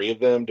 maybe 3 of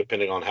them,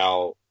 depending on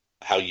how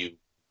you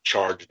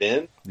charged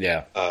in.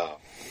 Yeah.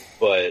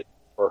 But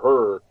for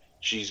her,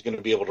 she's going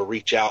to be able to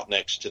reach out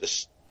next to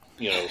some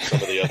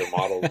of the other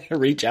models.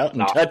 Reach out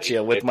and touch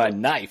you with my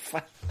knife.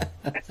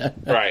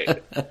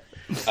 Right.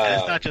 It's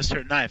not just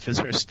her knife; it's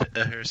her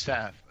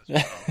staff.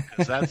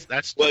 As well,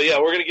 that's. Well, yeah,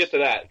 we're going to get to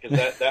that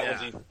because that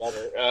was even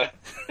better.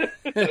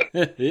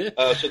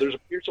 So there's a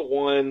pierce of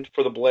 1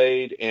 for the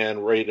blade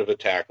and rate of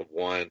attack of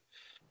 1.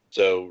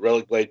 So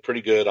Relic Blade,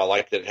 pretty good. I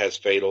like that it has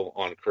Fatal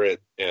on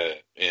crit, and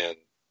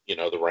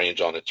the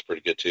range on it's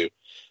pretty good too.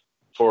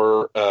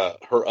 For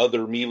her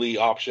other melee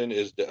option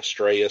is the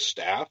Estrella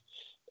staff.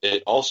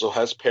 It also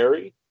has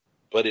parry,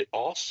 but it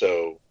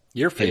also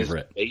Your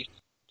favorite. base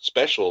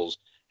specials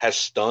has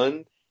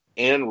stun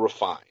and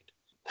refined.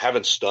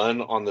 Having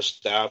stun on the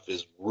staff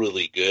is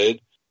really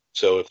good.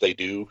 So if they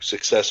do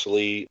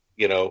successfully,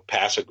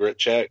 pass a grit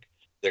check,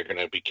 they're going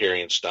to be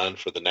carrying stun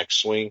for the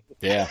next swing.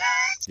 Yeah.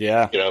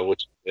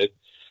 Which is good.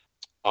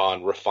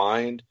 On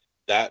refined,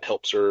 that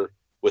helps her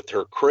with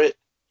her crit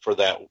for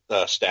that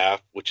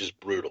staff, which is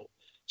brutal.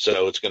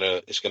 So it's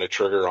gonna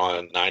trigger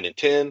on 9 and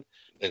 10,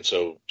 and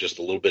so just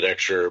a little bit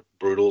extra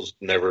brutal's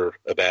never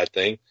a bad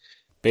thing.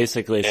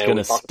 Basically, it's going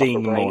to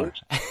sting more.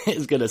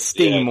 It's going to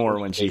sting more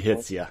when she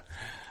hits you.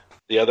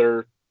 The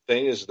other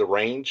thing is the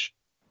range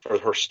for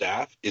her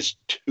staff is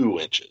 2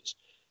 inches.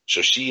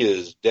 So she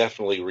is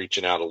definitely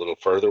reaching out a little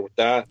further with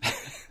that.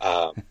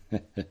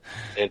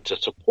 And to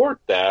support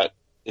that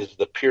is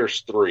the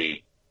Pierce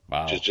 3,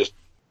 which is just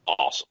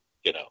awesome.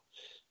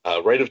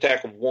 Rate of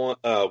attack of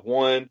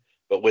one,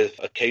 but with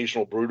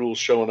occasional brutals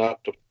showing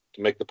up to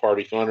make the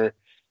party funner.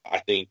 I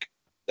think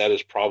that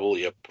is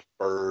probably a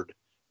preferred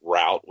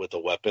route with a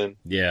weapon.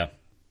 Yeah.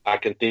 I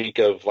can think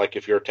of, like,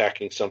 if you're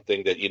attacking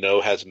something that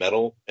has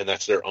metal and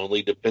that's their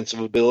only defensive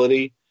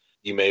ability,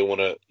 you may want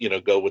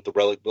to, go with the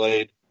Relic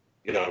Blade,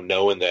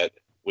 knowing that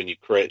when you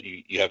crit,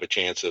 you have a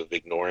chance of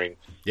ignoring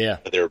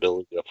their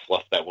ability to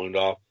fluff that wound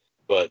off.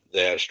 But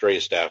the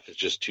Estrella staff is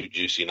just too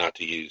juicy not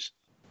to use.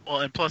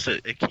 Well, and plus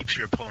it keeps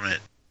your opponent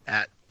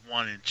at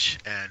 1 inch,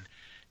 and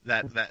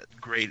that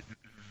great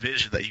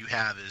vision that you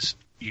have is,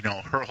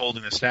 her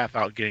holding the staff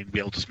out, getting to be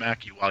able to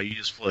smack you while you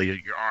just flail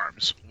your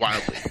arms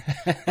wildly.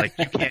 Like,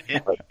 you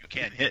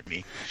can't hit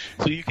me.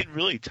 So you can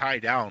really tie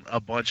down a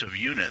bunch of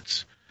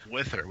units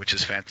with her, which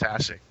is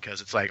fantastic,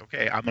 because it's like,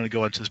 okay, I'm going to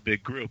go into this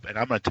big group, and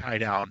I'm going to tie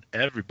down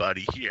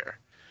everybody here.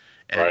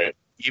 And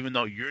even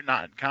though you're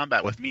not in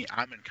combat with me,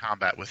 I'm in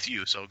combat with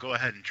you, so go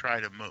ahead and try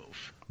to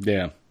move.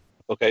 Yeah.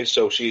 Okay,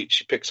 so she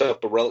picks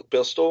up a Relic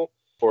Pistol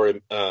for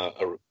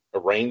a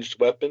ranged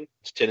weapon.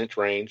 It's 10-inch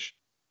range.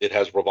 It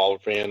has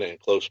revolver fan and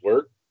close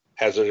work.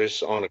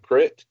 Hazardous on a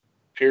crit.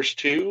 Pierce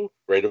 2,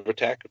 rate of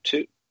attack of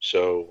 2.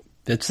 So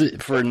that's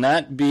it. For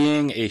not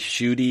being a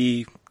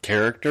shooty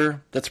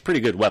character, that's a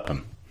pretty good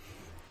weapon.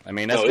 I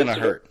mean, that's going to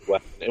hurt.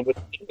 And with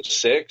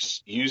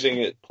 6, using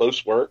it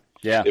close work,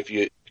 if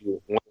you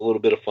want a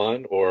little bit of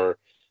fun, or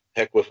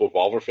heck with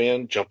revolver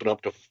fan, jumping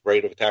up to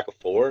rate of attack of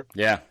 4.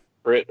 Yeah.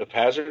 Crit of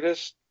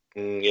hazardous,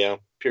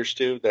 Pierce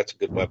 2, that's a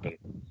good weapon.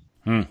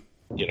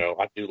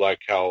 I do like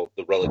how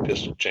the Relic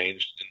Pistol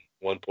changed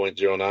in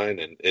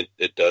 1.09, and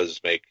it does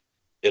make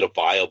it a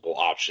viable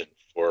option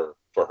for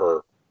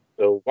her.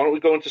 So why don't we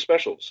go into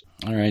specials?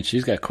 All right,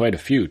 she's got quite a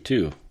few,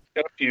 too.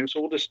 Got a few,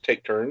 so we'll just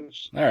take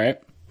turns. All right.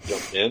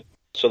 Jump in.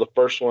 So the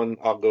first one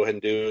I'll go ahead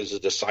and do is a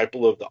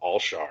Disciple of the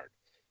All-Shard.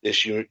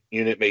 This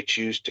unit may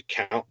choose to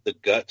count the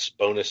guts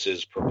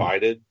bonuses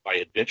provided by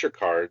adventure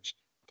cards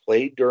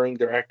played during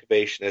their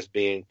activation as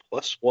being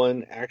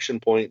 +1 action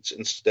points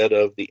instead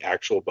of the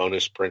actual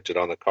bonus printed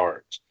on the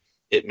cards.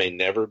 It may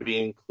never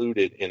be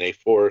included in a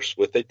force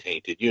with a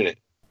tainted unit.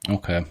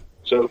 Okay.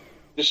 So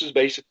this is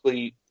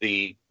basically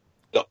the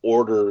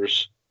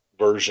Order's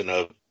version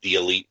of the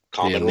Elite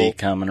Common Rule. The Elite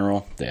Common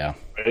Rule, yeah.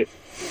 Right?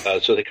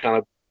 So they kind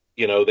of,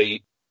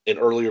 they in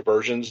earlier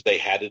versions, they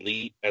had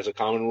Elite as a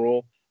common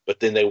rule, but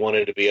then they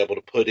wanted to be able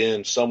to put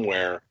in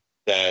somewhere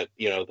that,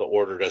 the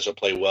Order doesn't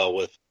play well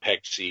with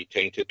Hexy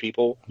tainted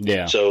people.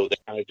 Yeah. So they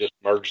kind of just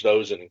merged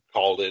those and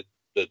called it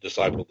the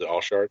Disciple of the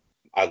All-Shard.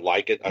 I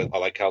like it. I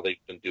like how they've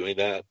been doing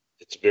that.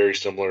 It's very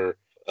similar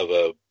of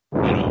a,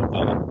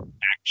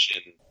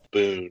 action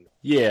boon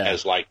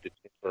as like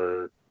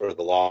for the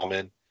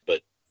lawmen,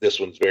 but this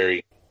one's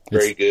very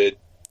good.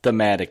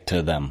 Thematic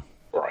to them.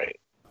 Right.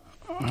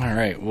 All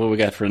right. What we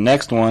got for the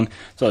next one?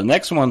 So the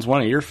next one's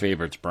one of your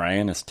favorites,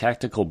 Brian, is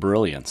Tactical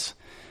Brilliance.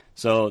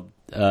 So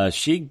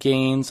she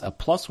gains a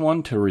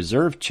 +1 to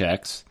reserve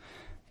checks,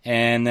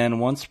 and then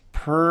once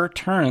per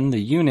turn, the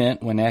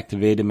unit, when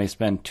activated, may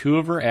spend 2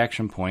 of her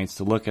action points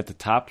to look at the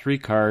top 3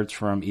 cards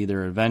from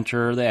either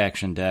Adventure or the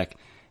Action deck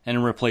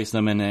and replace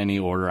them in any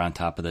order on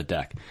top of the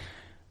deck.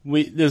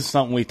 This is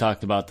something we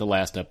talked about the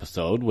last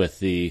episode with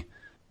the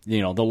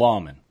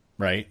lawman,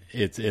 right?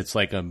 It's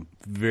like a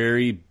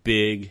very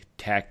big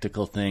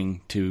tactical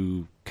thing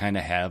to kind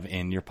of have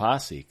in your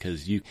posse,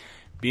 because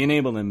being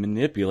able to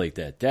manipulate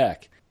that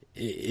deck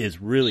is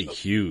really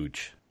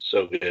huge.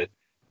 So good.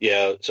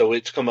 Yeah, so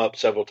it's come up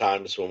several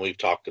times when we've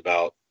talked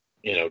about,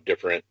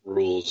 different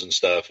rules and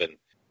stuff, and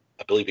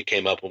I believe it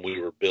came up when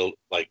we were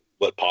like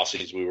what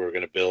posses we were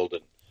going to build,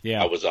 and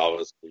I was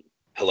obviously,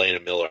 Helena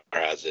Miller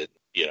has it,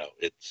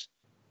 it's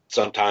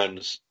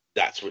sometimes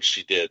that's what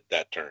she did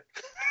that turn.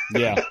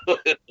 Yeah.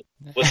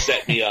 Was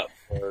set me up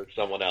for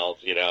someone else,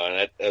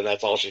 and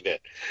that's all she did.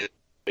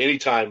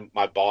 Anytime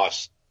my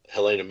boss,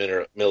 Helena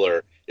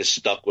Miller, is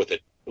stuck with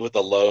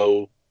a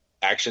low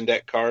action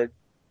deck card,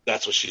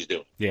 that's what she's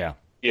doing. Yeah.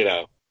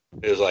 It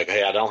was like,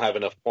 hey, I don't have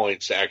enough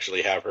points to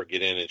actually have her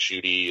get in and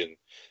shooty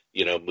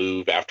and,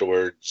 move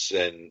afterwards.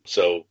 And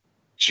so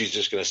she's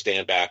just going to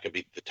stand back and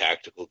be the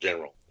tactical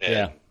general.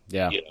 And,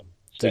 yeah.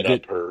 Set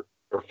up her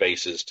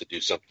faces to do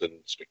something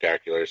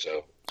spectacular.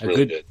 So it's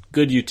really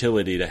good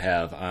utility to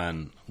have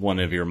on one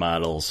of your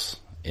models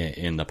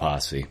in the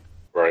posse.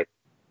 Right.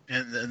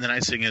 And the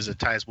nice thing is it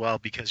ties well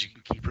because you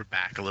can keep her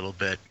back a little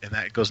bit, and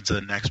that goes into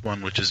the next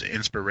one, which is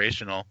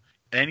inspirational.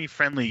 Any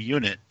friendly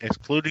unit,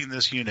 excluding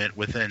this unit,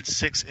 within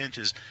 6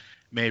 inches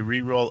may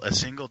re-roll a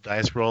single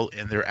dice roll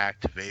in their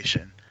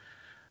activation.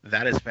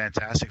 That is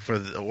fantastic for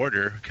the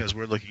order because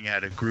we're looking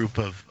at a group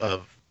of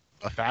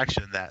a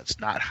faction that's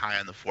not high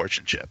on the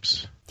fortune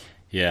chips.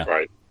 Yeah,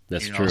 right.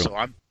 That's true. So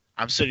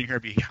I'm sitting here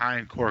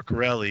behind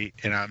Corcorelli,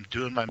 and I'm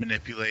doing my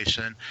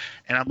manipulation,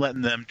 and I'm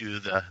letting them do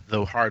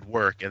the hard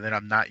work, and then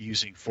I'm not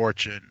using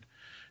fortune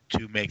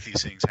to make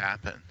these things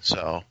happen.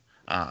 So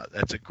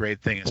that's a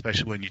great thing,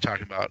 especially when you're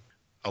talking about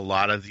a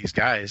lot of these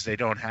guys. They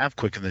don't have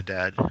Quick and the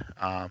Dead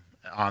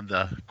on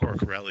the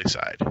Corcorelli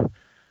side.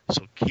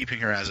 So keeping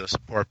her as a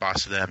support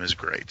boss to them is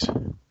great.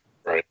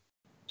 Right.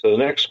 So the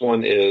next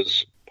one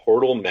is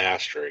Portal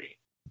Mastery.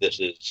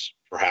 This is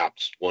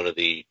perhaps one of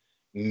the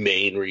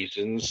main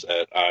reasons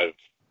that I've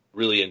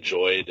really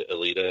enjoyed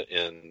Alita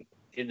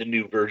in the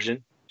new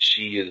version.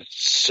 She is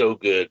so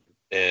good,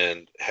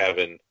 and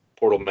having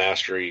Portal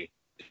Mastery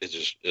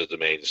is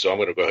amazing. So I'm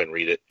going to go ahead and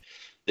read it.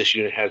 This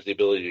unit has the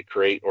ability to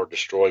create or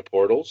destroy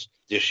portals.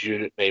 This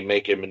unit may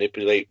make and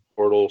manipulate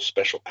portal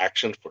special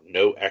action for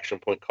no action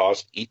point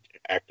cost each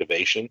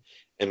activation,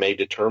 and may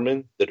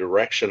determine the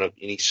direction of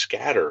any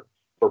scatter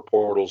for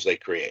portals they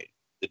create.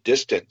 The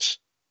distance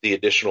the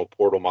additional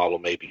portal model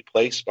may be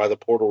placed by the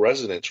portal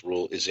resonance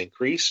rule is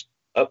increased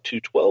up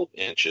to 12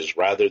 inches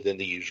rather than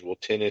the usual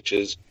 10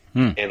 inches,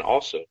 and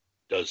also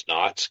does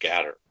not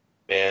scatter.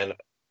 Man,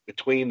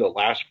 between the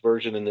last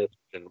version and this,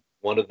 and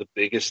one of the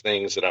biggest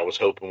things that I was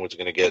hoping was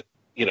going to get,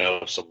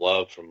 some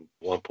love from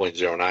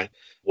 1.09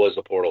 was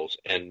the portals.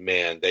 And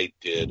man, they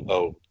did.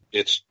 Oh,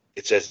 it's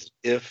as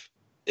if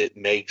it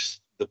makes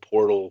the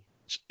portal,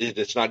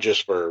 it's not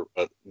just for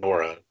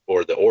Nora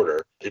or the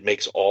Order. It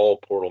makes all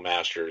portal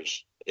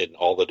masters in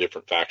all the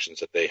different factions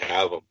that they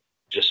have them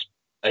just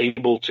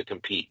able to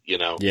compete,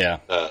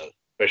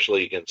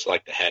 especially against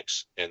like the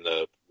Hex and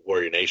the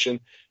Warrior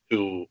Nation,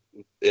 who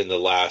in the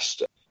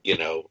last,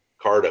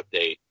 card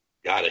update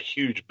got a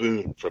huge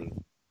boon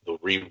from the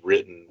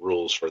rewritten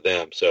rules for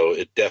them. So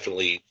it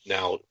definitely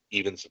now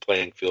evens the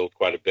playing field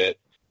quite a bit.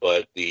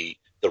 But the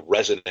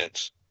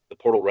resonance, the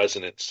portal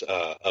resonance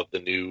of the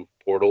new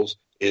portals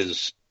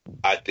is,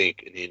 I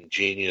think, an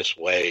ingenious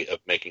way of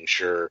making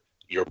sure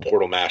your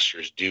portal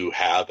masters do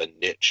have a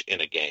niche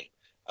in a game,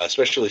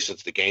 especially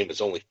since the game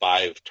is only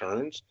 5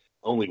 turns.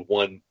 Only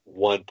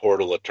one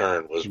portal a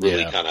turn was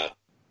really kind of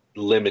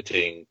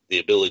limiting the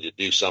ability to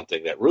do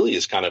something that really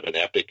is kind of an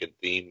epic and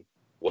theme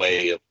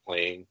way of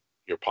playing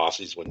your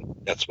posses when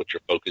that's what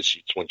your focus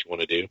is, what you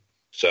want to do.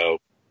 So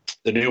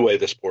the new way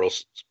this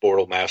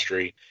portal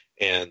mastery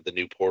and the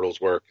new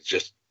portals work is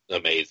just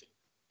amazing.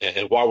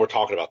 And while we're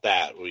talking about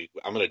that,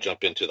 I'm going to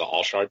jump into the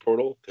All-Shard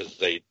portal because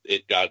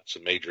it got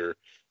some major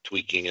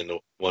tweaking in the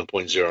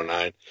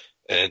 1.09.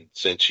 And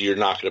since you're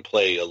not going to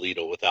play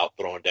Alita without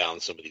throwing down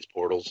some of these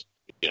portals,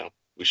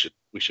 we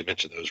should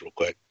mention those real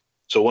quick.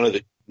 So one of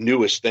the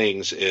newest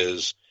things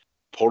is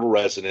portal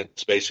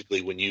resonance.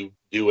 Basically, when you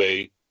do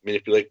a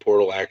manipulate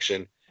portal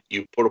action,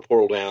 you put a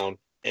portal down,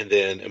 and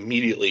then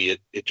immediately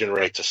it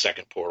generates a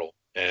second portal.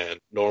 And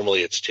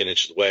normally it's 10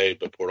 inches away,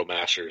 but portal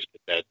masters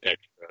get that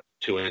extra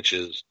 2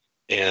 inches.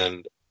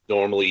 And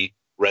normally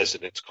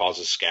resonance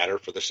causes scatter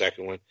for the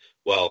second one.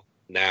 Well,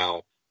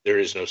 now there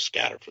is no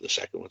scatter for the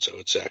second one, so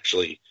it's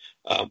actually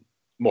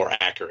more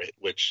accurate,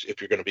 which if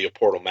you're going to be a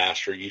portal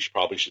master, you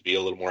probably should be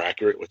a little more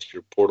accurate with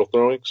your portal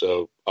throwing.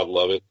 So I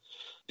love it.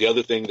 The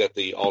other thing that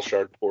the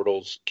All-Shard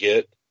portals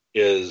get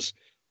is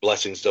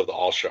Blessings of the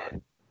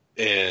All-Shard.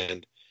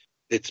 And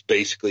it's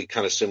basically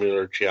kind of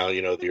similar to how,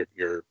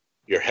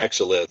 your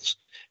hexaliths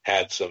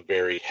had some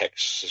very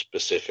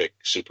hex-specific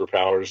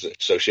superpowers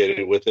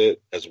associated with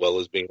it, as well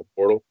as being a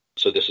portal.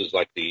 So this is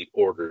like the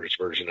Order's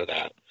version of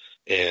that.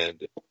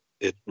 And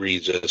it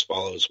reads as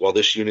follows. While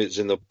this unit is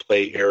in the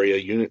play area,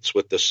 units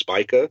with the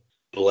Spica,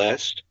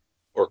 Blessed,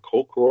 or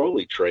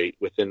Colcoroli trait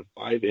within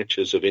 5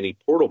 inches of any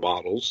portal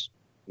models,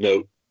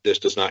 note this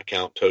does not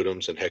count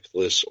totems and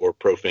hexaliths or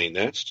profane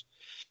nests.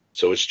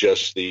 So it's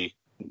just the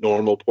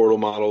normal portal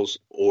models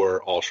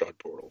or all-shard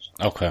portals.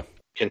 Okay.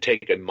 Can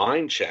take a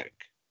mind check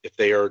if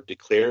they are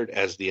declared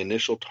as the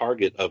initial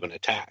target of an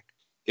attack.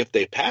 If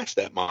they pass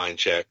that mind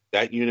check,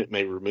 that unit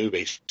may remove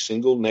a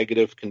single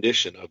negative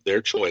condition of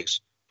their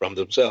choice from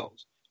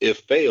themselves. If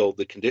failed,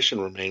 the condition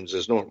remains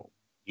as normal.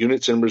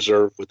 Units in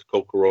reserve with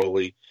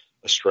Colcoroli,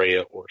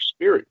 Estrella, or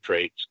Spirit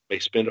traits may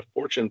spend a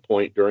fortune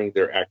point during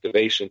their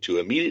activation to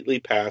immediately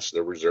pass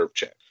the reserve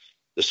check.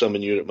 The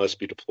summon unit must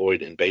be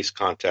deployed in base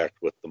contact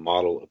with the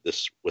model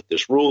with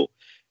this rule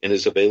and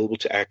is available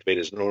to activate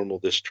as normal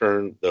this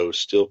turn, though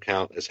still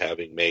count as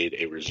having made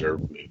a reserve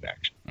move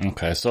action.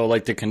 Okay, so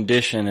like the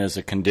condition is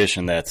a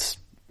condition that's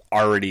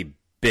already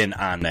been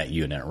on that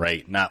unit,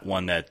 right? Not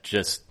one that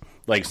just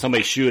Like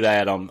somebody shoot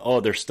at them,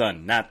 oh, they're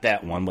stunned. Not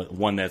that one, but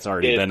one that's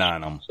already been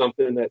on them.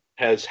 Something that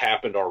has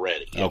happened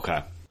already.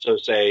 Okay. So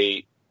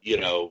say,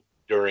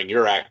 during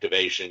your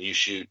activation, you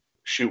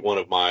shoot one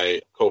of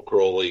my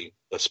Kokroli,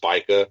 a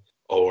Spica,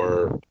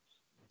 or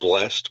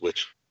Blessed,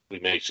 which we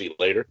may see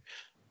later.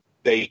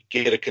 They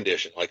get a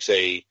condition. Like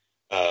say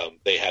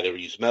they had to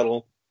use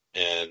metal,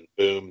 and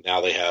boom,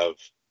 now they have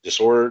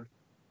Disordered.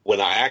 When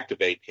I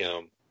activate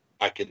him,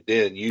 I can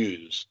then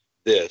use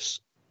this.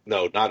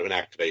 No, not an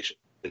activation.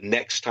 The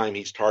next time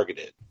he's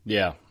targeted.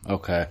 Yeah,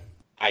 okay.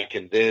 I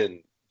can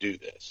then do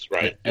this,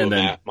 right? And do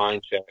then a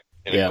mind check.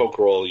 And a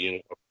Kokroli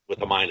unit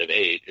with a mind of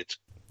 8, it's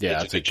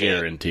a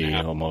guarantee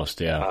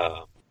almost,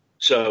 yeah.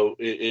 So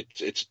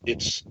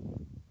it's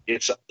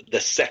the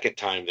second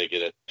time they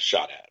get a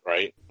shot at,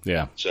 right?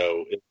 Yeah.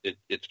 So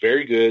it's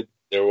very good.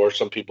 There were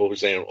some people who were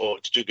saying, "Oh,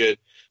 it's too good."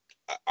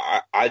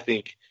 I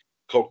think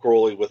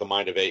Kokroli with a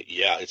mind of 8,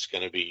 yeah, it's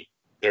going to be.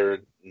 They're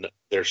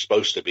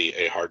supposed to be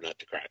a hard nut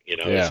to crack,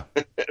 Yeah.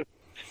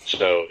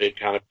 So it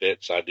kind of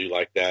fits. I do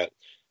like that.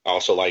 I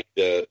also like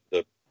the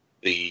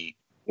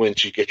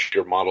once you get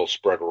your model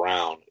spread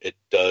around, it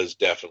does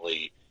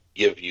definitely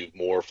give you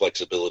more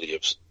flexibility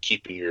of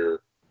keeping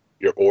your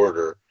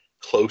order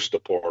close to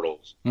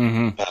portals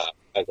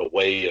as a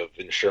way of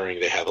ensuring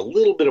they have a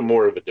little bit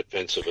more of a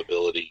defensive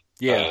ability.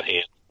 Yeah.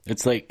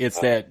 It's like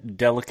that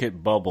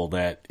delicate bubble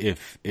that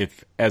if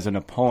as an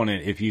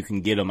opponent, if you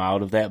can get them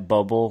out of that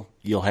bubble,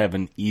 you'll have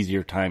an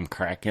easier time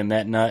cracking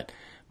that nut.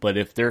 But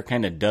if they're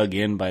kind of dug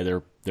in by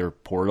their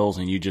portals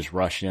and you just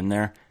rush in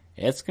there,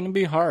 it's going to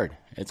be hard.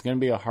 It's going to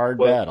be a hard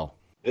battle.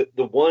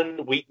 The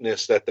one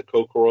weakness that the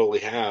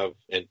Kokroli have,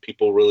 and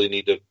people really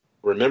need to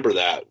remember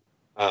that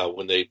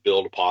when they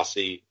build a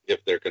posse,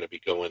 if they're going to be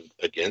going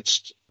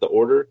against the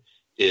order,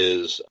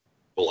 is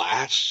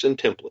blasts and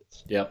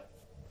templates. Yep.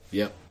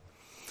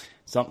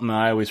 Something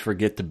I always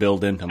forget to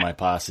build into my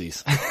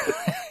posses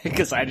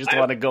because I just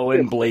want to go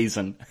in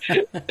blazing.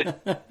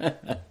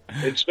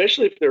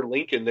 Especially if they're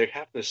linking, they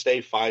have to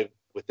stay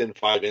within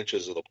 5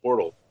 inches of the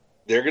portal.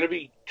 They're going to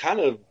be kind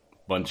of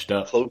bunched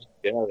up close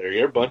together.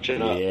 You're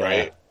bunching up,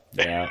 right?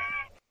 Yeah.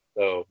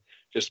 So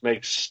just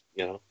makes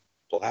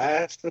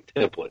blast and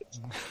templates.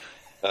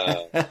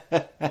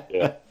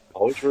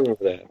 Always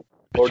remember that.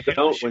 Or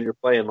don't when you're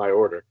playing my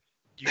order.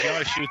 You can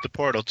always shoot the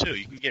portal too.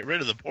 You can get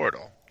rid of the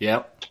portal.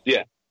 Yep.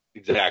 Yeah.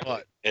 Exactly.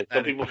 But and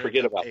some people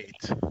forget about 8.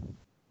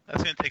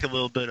 That's going to take a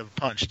little bit of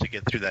punch to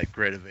get through that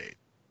grid of 8.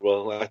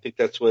 Well, I think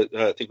that's what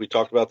I think we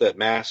talked about, that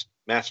mass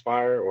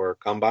fire or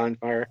combined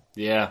fire.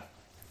 Yeah.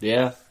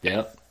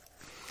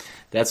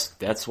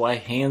 That's why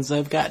hands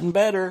have gotten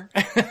better.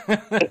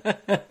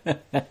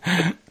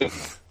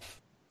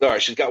 All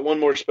right, she's got one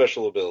more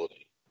special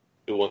ability.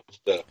 Who wants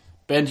to?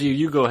 Benji,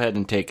 you go ahead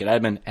and take it. I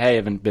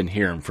haven't been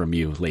hearing from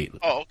you lately.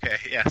 Oh, okay.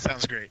 Yeah,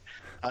 sounds great.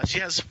 She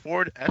has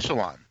Forward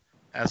Echelon.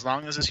 As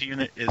long as this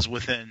unit is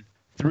within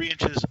 3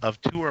 inches of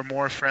 2 or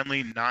more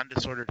friendly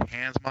non-disordered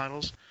hands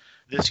models,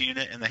 this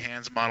unit and the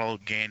hands model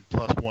gain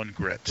 +1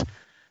 grit.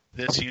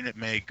 This unit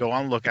may go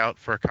on lookout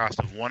for a cost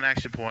of 1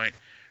 action point,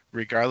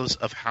 regardless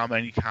of how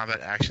many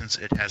combat actions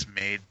it has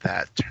made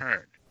that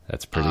turn.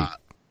 That's pretty.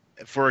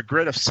 For a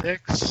grit of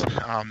 6,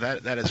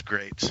 that is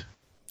great.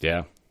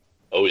 Yeah.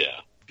 Oh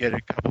yeah. Get a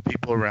couple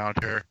people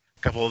around her,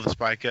 a couple of the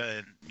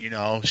Spica,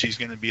 and she's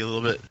going to be a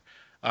little bit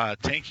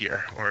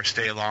tankier or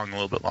stay along a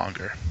little bit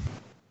longer.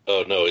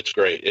 Oh no, it's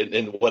great.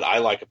 And what I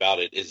like about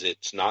it is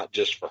it's not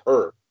just for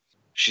her.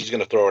 She's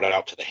going to throw it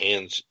out to the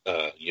hands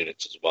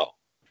units as well.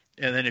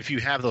 And then if you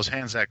have those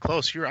hands that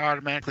close, you're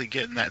automatically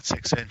getting that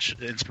 6-inch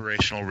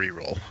inspirational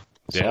reroll.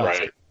 So yeah,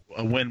 right.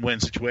 A win-win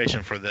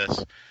situation for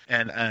this.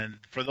 And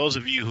for those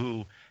of you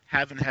who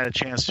haven't had a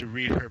chance to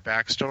read her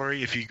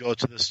backstory, if you go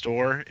to the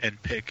store and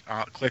click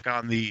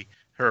on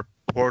her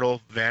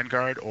Portal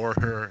Vanguard or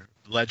her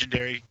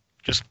Legendary,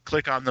 just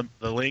click on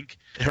the link.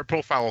 Her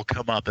profile will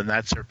come up, and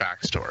that's her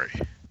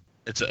backstory.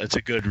 It's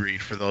a good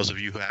read for those of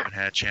you who haven't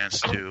had a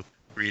chance to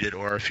read it,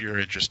 or if you're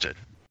interested.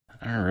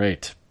 All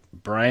right,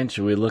 Brian,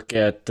 should we look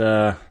at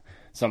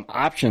some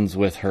options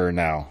with her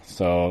now?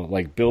 So,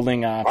 like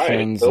building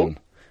options, right, and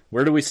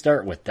where do we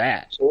start with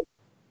that? So,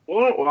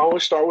 well, we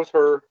start with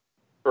her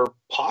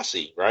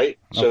posse, right?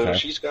 So Okay.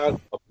 she's got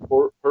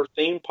her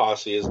theme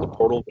posse is the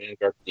Portal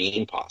Vanguard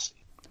theme posse.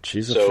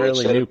 She's a So fairly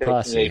instead new of taking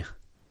posse.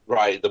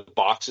 Right, the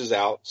box is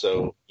out,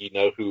 so you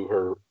know who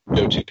her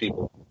go-to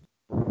people.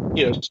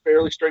 It's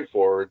fairly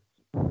straightforward.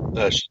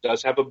 She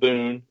does have a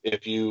boon.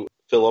 If you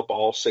fill up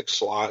all 6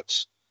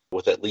 slots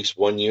with at least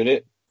 1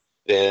 unit,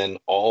 then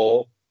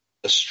all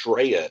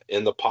Estrella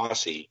in the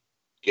posse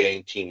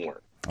gain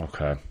teamwork.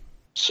 Okay.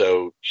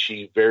 So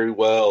she very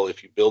well,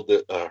 if you build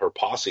her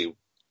posse,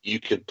 you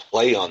can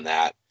play on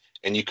that,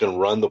 and you can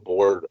run the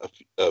board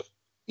of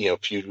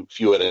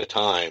few at a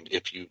time.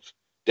 If you've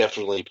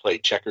definitely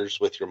played checkers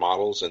with your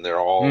models, and they're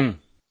all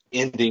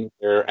ending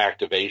their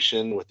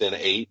activation within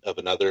 8 of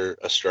another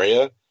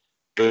Estrella,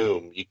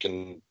 boom, you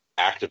can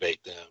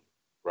activate them,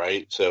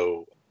 right?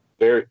 So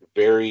very,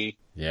 very,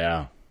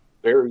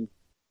 very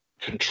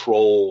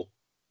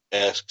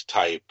control-esque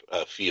type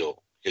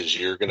feel. because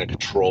you're going to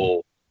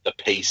control the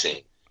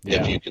pacing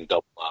Yeah. if you can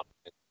double up,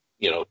 and,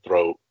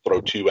 throw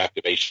 2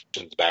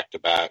 activations back to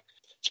back,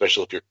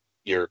 especially if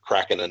you're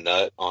cracking a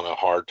nut on a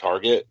hard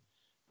target,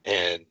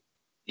 and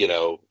you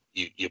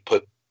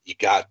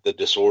got the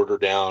disorder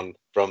down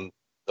from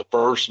the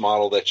first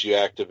model that you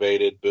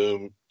activated.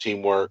 Boom,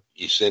 teamwork.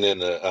 You sent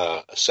in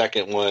a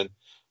second one.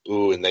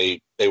 Ooh, and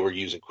they were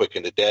using Quick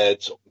and the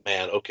Dead. So,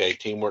 man, okay,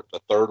 teamwork. The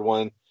third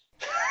one.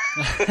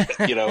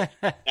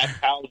 That's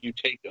how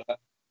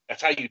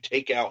you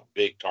take out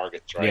big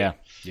targets, right?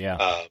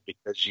 Yeah.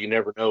 Because you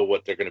never know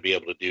what they're going to be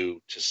able to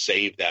do to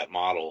save that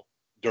model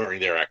during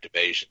their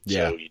activation.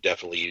 Yeah. So you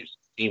definitely use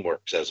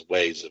teamworks as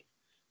ways of,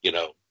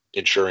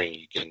 ensuring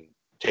you can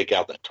take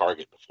out that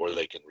target before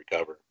they can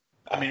recover.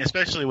 I mean,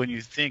 especially when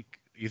you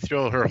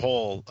throw her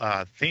whole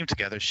theme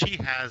together, she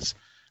has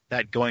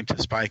that going to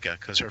Spica,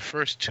 because her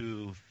first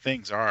 2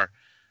 things are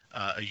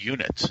a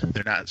unit.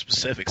 They're not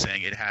specific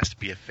saying it has to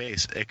be a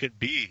face. It could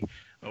be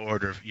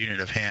an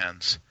unit of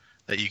hands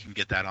that you can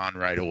get that on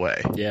right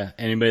away. Yeah,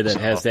 anybody that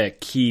has that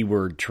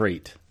keyword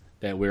trait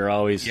that we're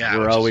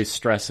always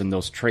stressing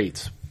those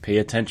traits. Pay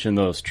attention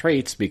to those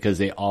traits because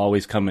they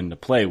always come into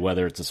play,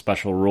 whether it's a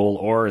special role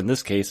or, in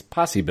this case,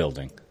 posse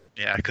building.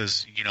 Yeah,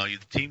 because the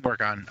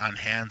teamwork on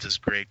hands is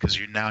great because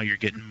you're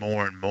getting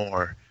more and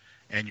more,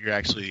 and you're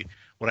actually.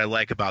 What I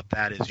like about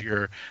that is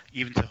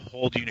even to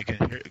hold unit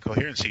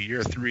coherency,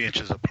 you're 3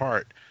 inches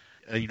apart.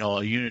 A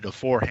unit of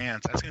 4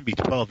 hands, that's going to be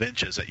 12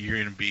 inches that you're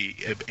going to be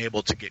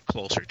able to get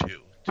closer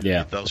to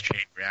get those chain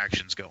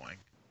reactions going.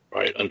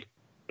 Right.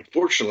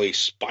 Unfortunately,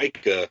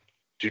 Spica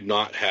do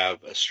not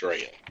have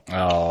Estrella.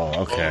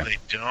 Oh, okay. Oh, they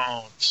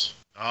don't.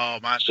 Oh,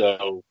 my.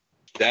 So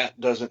that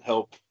doesn't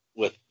help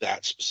with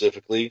that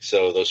specifically.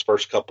 So those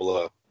first couple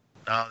of...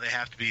 No, they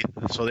have to be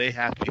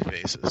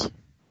faces.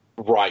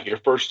 Right. Your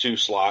first 2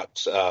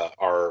 slots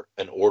are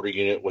an order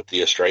unit with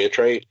the Estrella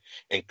trait,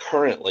 and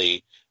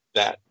currently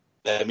that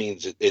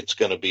means it's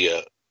going to be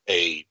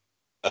a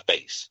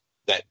face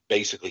that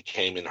basically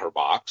came in her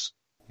box.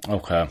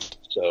 Okay.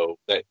 So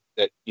that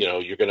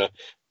you're going to...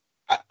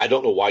 I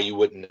don't know why you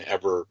wouldn't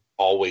ever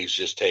always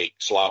just take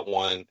slot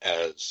 1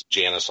 as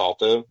Janice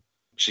Salto.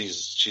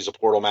 She's a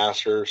portal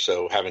master,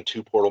 so having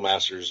 2 portal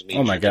masters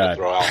means you're going to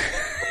throw out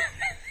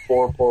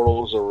 4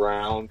 portals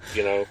around,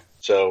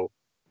 so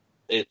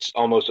it's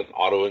almost an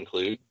auto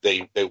include.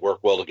 They work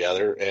well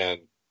together,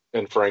 and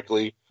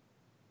frankly,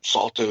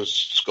 Salto's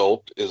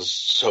sculpt is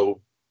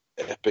so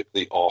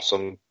epically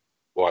awesome.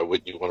 Why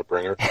wouldn't you want to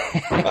bring her?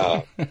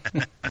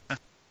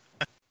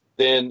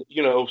 Then,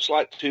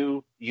 slot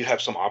 2, you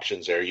have some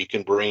options there. You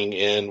can bring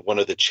in one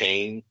of the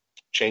chain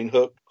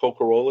hook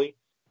Cocoroli.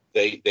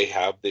 They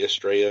have the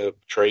Estrella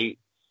trait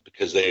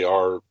because they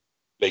are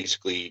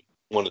basically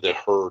one of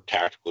her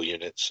tactical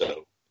units.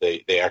 So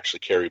they actually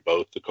carry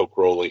both the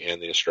Cocoroli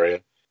and the Estrella.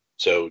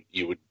 So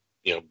you would,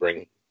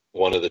 bring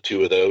one of the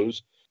 2 of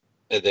those.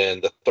 And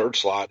then the third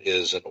slot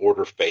is an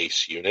order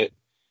face unit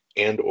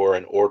and or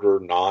an order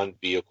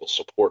non-vehicle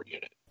support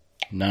unit.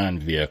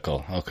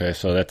 Non-vehicle. Okay,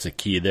 so that's a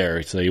key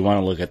there. So you want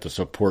to look at the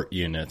support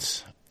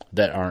units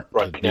that aren't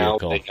right the now.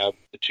 vehicle. They have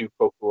the 2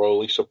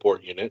 Cocoroli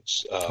support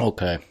units.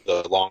 Okay.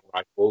 The long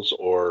rifles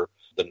or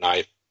the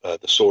knife, the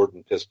sword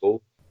and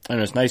pistol.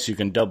 And it's nice you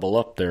can double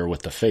up there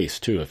with the face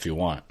too if you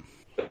want.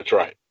 That's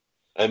right.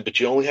 But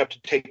you only have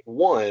to take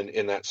 1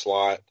 in that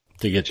slot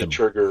to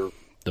trigger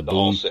the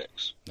all boom.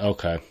 6.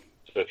 Okay.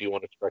 So if you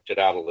want to stretch it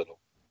out a little,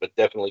 but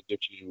definitely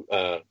gives you.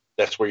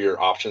 That's where your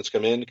options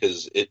come in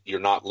because you're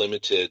not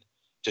limited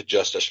to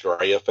just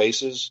Estrella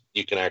faces.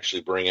 You can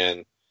actually bring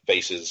in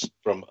faces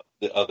from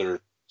the other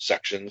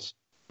sections.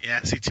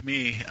 Yeah, see, to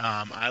me,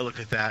 I look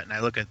at that, and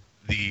I look at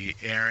the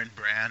Aaron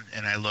brand,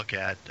 and I look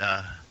at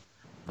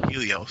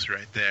Helios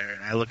right there,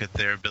 and I look at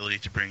their ability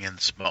to bring in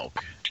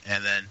smoke.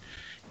 And then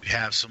you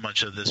have so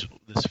much of this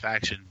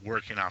faction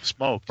working off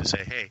smoke to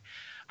say, hey,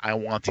 I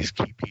want these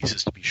key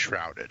pieces to be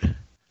shrouded.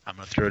 I'm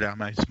going to throw down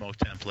my smoke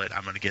template.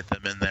 I'm going to get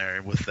them in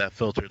there with that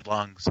filtered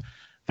lungs.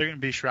 They're going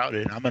to be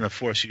shrouded, and I'm going to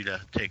force you to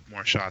take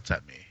more shots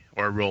at me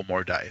or roll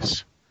more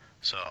dice.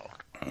 So,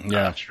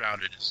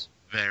 shrouded is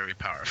very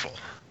powerful.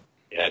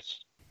 Yes.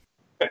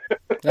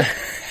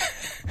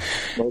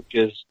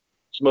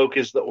 Smoke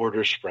is the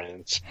order's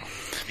friends.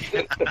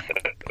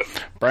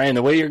 Brian,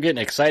 the way you're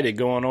getting excited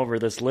going over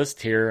this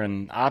list here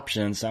and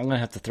options, I'm going to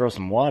have to throw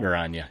some water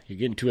on you. You're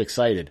getting too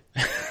excited.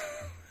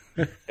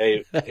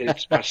 Hey,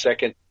 it's my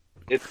second.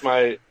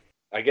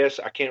 I guess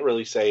I can't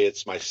really say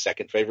it's my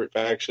second favorite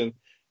faction.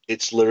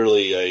 It's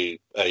literally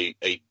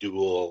a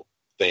dual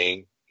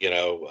thing,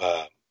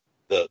 the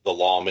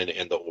lawman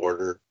and the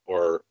order,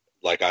 or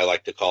like I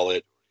like to call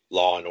it,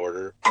 law and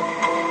order.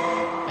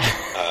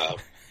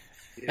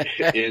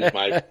 It is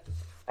my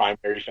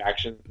primary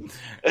faction.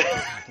 I'm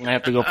going to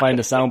have to go find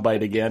a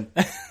soundbite again.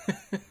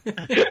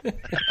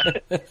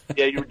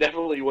 Yeah, you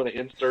definitely want to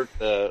insert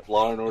the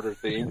Law and Order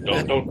theme.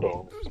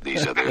 Don't.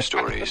 These are their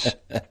stories.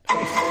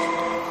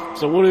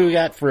 So what do we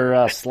got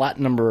for slot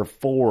number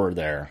 4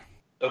 there?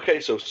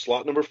 Okay, so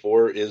slot number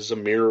 4 is a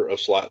mirror of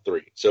slot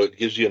 3. So it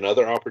gives you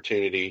another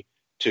opportunity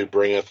to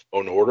bring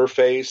an order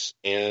face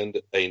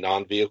and a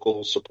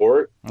non-vehicle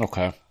support.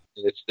 Okay.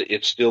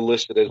 It's still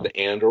listed as the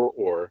and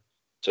or.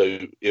 So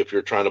if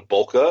you're trying to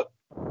bulk up,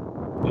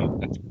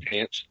 that's a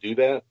chance to do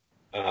that.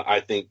 I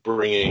think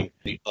bringing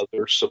the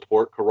other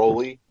support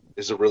Caroli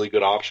is a really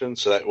good option.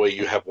 So that way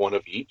you have one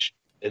of each.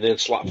 And then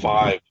slot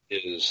 5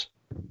 is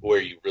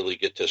where you really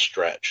get to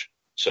stretch.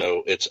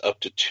 So it's up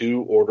to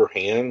 2 order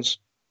hands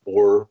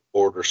or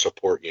order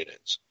support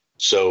units.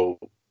 So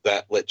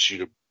that lets you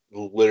to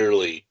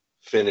literally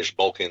finish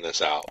bulking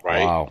this out,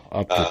 right? Wow,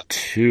 up to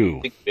 2.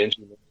 I think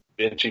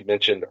Benji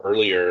mentioned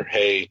earlier,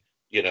 hey,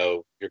 you're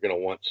going to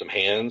want some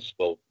hands.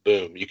 Well,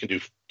 boom, you can do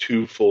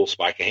 2 full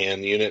spike of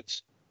hand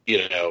units.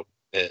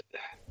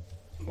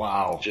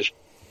 Wow, just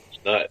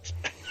nuts.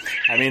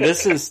 I mean,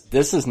 this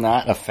is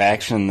not a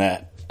faction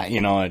that,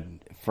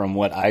 from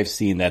what I've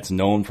seen, that's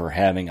known for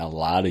having a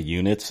lot of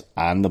units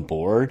on the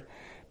board.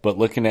 But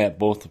looking at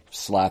both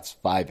slots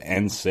 5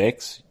 and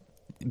 6,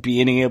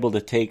 being able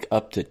to take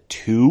up to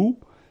 2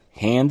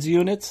 hands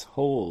units,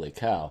 holy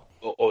cow!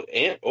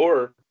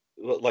 Or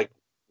like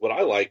what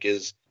I like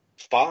is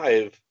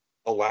 5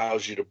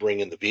 allows you to bring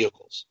in the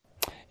vehicles.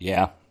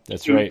 Yeah,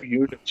 that's 2 right.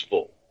 Units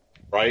full,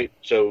 right?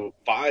 So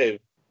 5,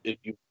 if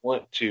you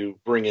want to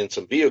bring in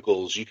some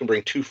vehicles, you can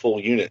bring 2 full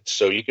units.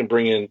 So you can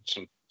bring in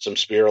some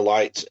Spira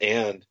lights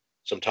and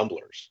some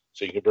tumblers.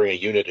 So you can bring a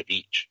unit of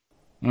each.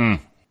 Mm.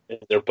 And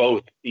they're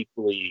both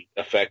equally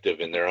effective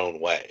in their own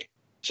way.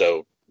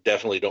 So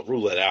definitely don't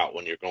rule it out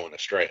when you're going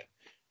astray.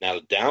 Now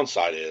the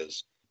downside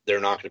is they're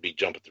not going to be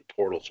jumping through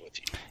portals with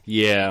you.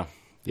 Yeah,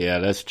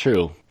 that's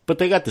true. But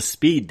they got the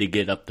speed to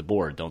get up the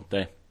board, don't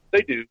they?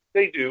 They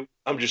do.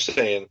 I'm just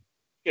saying,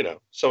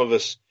 some of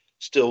us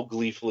still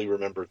gleefully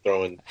remember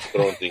throwing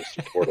things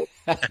to portals.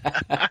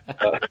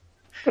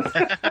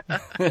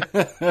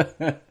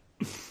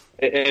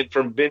 And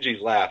from Benji's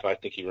laugh, I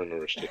think he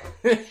remembers too.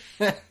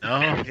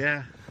 Oh,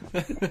 yeah.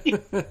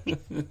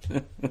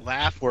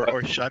 Laugh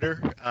or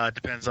shudder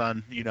depends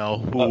on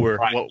what we're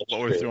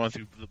throwing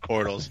through the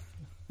portals.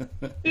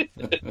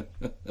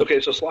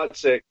 Okay, so slot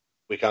 6,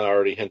 we kind of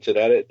already hinted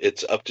at it.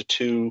 It's up to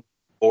 2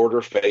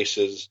 order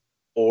faces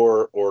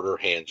or order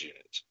hands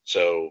units.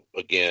 So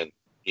again,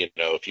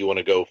 if you want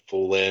to go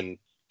full in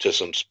to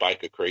some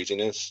spike of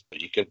craziness,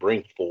 you can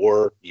bring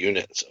 4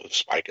 units of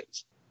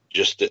spikas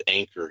just to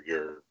anchor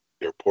your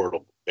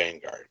portal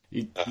vanguard.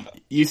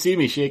 You see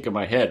me shaking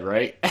my head,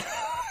 right?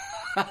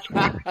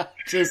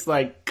 Just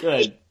like,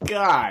 good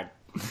God.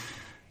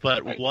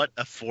 But what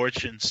a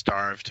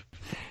fortune-starved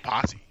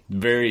posse.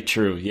 Very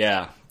true,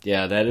 yeah.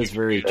 Yeah, that is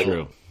very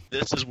true.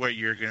 This is where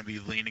you're going to be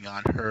leaning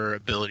on her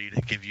ability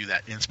to give you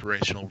that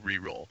inspirational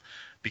reroll.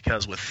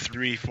 Because with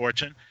 3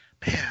 fortune,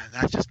 man,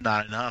 that's just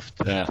not enough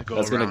to go around.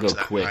 That's going to go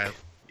quick.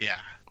 Yeah.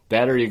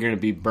 That or you're going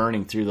to be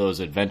burning through those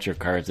adventure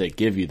cards that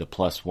give you the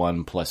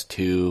 +1,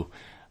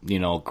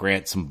 +2,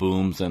 grant some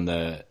booms and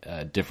the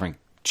different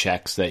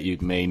checks that you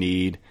may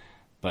need.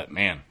 But,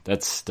 man,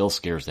 that still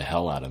scares the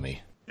hell out of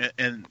me.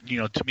 And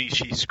to me,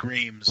 she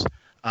screams,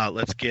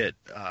 let's get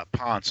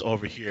Ponce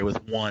over here with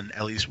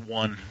at least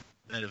one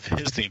of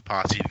his theme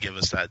posse to give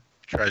us that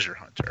treasure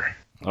hunter.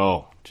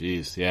 Oh,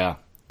 geez, yeah.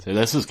 So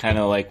this is kind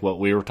of like what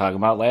we were talking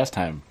about last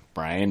time,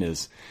 Brian,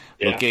 is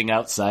looking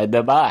outside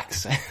the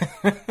box.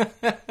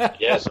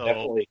 Yes,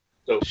 definitely.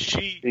 So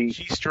she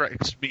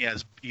strikes me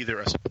as either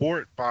a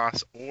support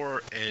boss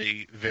or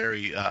a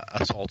very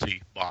a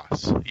salty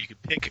boss. You can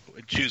pick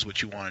and choose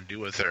what you want to do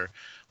with her,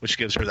 which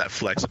gives her that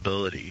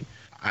flexibility.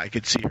 I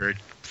could see her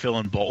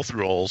filling both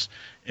roles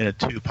in a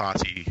 2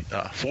 posse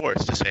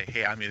force to say,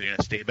 hey, I'm either going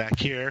to stay back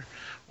here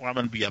or I'm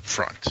going to be up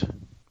front.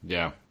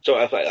 Yeah. So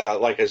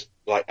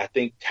I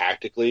think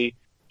tactically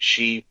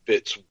she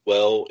fits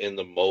well in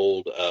the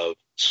mold of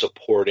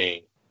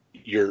supporting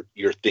your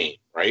theme,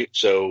 right?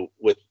 So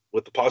with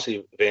the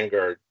posse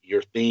vanguard,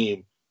 your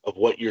theme of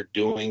what you're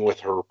doing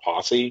with her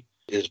posse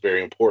is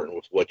very important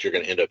with what you're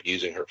going to end up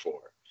using her for.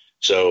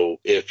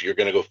 So if you're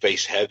going to go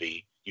face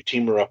heavy, you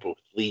team her up with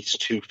at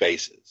least 2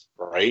 faces,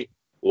 right?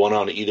 One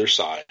on either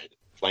side,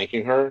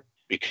 flanking her,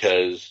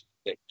 because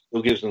it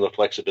still gives them the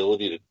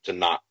flexibility to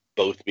not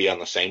both be on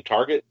the same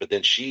target, but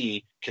then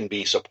she can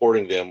be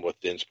supporting them with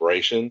the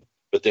inspiration,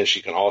 but then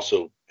she can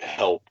also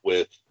help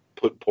with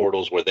put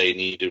portals where they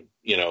need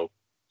to,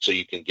 so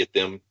you can get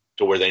them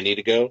to where they need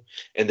to go.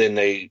 And then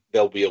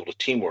they'll be able to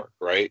teamwork,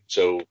 right?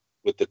 So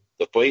with the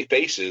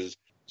faces,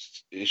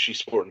 is she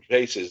supporting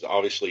faces?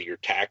 Obviously your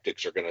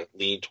tactics are going to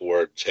lean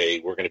towards, hey,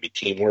 we're going to be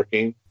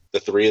teamworking, the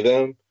 3 of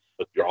them,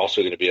 but you're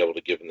also going to be able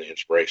to give them the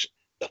inspiration.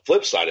 The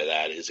flip side of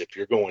that is if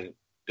you're going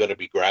to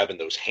be grabbing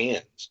those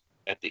hands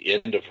at the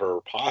end of her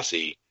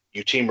posse,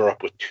 you team her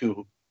up with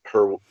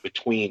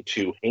between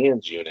 2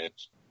 hands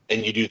units,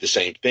 and you do the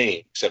same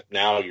thing, except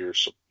now you're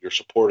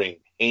supporting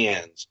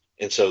hands,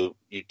 and so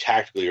you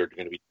tactically are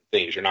going to be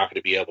things. You're not going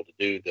to be able to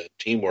do the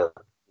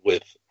teamwork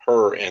with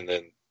her and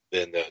then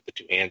the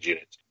 2 hands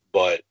units.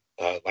 But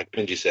like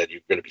Benji said,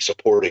 you're going to be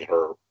supporting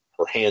her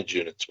hands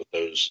units with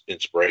those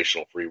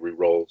inspirational free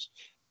rerolls.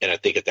 And I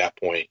think at that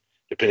point,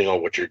 depending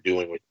on what you're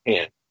doing with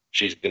hand,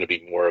 she's going to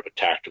be more of a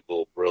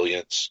tactical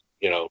brilliance,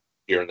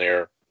 here and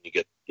there. You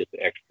get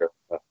the extra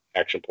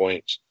action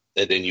points.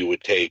 And then you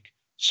would take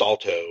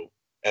Salto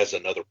as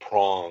another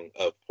prong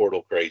of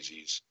Portal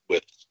Crazies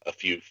with a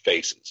few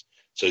faces.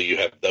 So you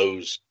have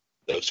those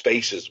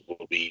faces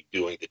will be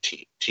doing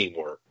the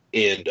teamwork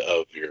end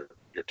of your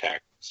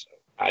tactics. So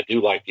I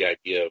do like the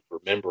idea of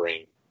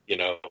remembering,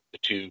 the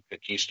two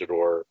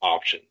conquistador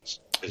options.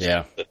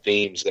 Yeah. The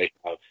themes they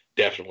have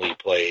definitely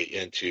play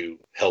into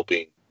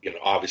helping.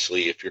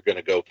 Obviously, if you're going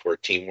to go for a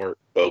teamwork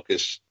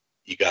focus,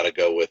 you got to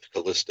go with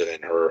Callista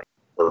and her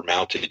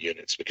mounted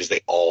units because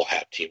they all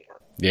have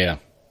teamwork. Yeah.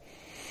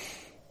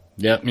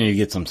 Yep, you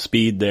get some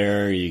speed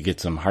there. You get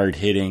some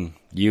hard-hitting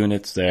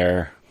units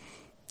there.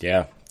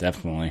 Yeah,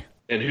 definitely.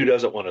 And who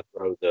doesn't want to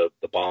throw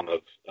the bomb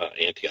of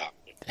Antioch?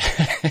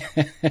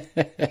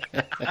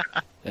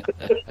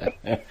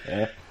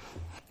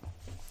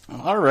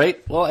 All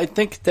right. Well, I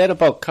think that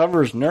about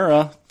covers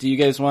Nura. Do you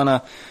guys want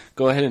to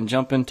go ahead and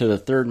jump into the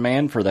third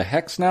man for the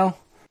Hex now?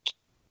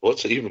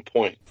 What's the even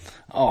point?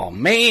 Oh,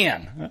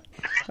 man.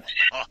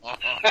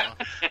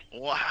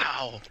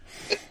 Wow.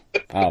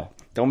 Wow.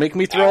 Don't make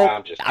me throw.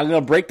 I'm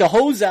going to break the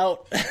hose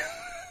out.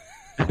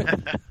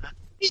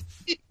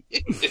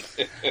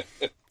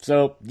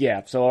 So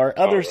our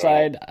other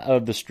side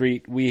of the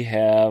street, we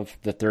have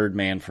the third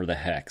man for the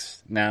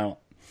Hex. Now,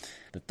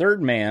 the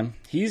third man,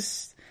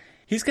 he's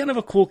kind of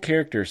a cool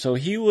character. So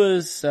he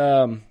was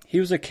a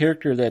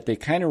character that they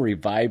kind of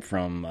revived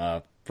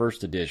from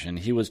first edition.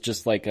 He was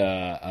just like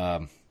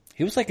an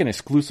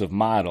exclusive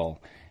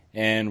model,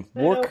 and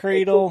War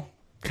Cradle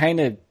kind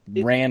of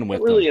ran with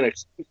really him. An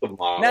exclusive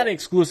model. Not an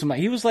exclusive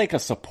model. He was like a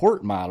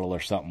support model or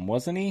something,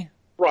 wasn't he?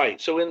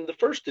 Right. So in the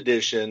first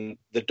edition,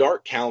 the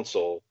Dark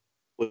Council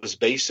was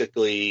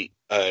basically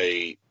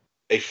a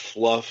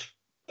fluff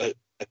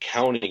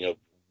accounting of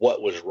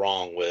what was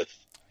wrong with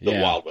the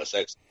Wild West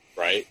X,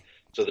 right?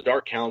 So the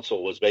Dark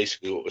Council was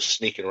basically what was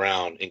sneaking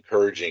around,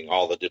 encouraging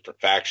all the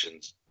different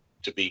factions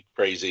to be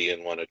crazy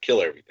and want to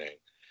kill everything.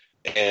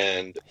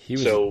 And he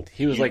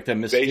was like the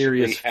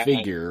mysterious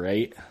figure,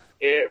 right?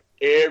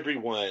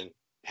 Everyone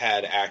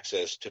had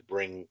access to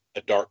bring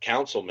a Dark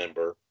Council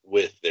member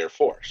with their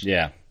force.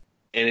 Yeah.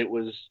 And it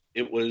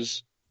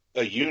was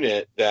a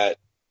unit that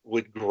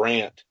would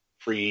grant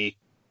free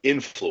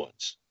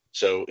influence.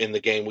 So in the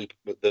game,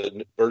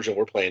 the version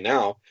we're playing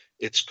now,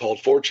 it's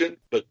called Fortune,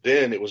 but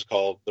then it was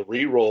called the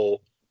reroll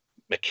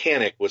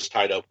mechanic was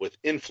tied up with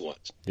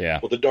influence. Yeah.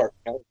 Well, the Dark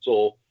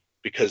Council,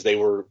 because they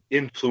were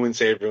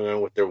influencing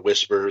everyone with their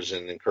whispers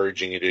and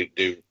encouraging you to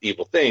do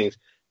evil things,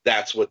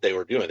 that's what they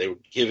were doing. They were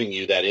giving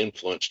you that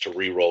influence to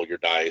reroll your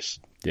dice.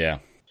 Yeah.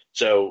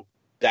 So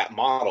that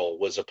model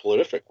was a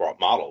prolific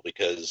model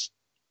because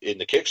in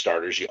the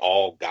Kickstarters, you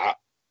all got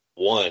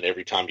one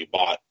every time you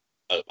bought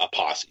a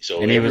posse.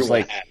 So and he was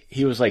like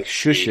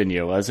shushing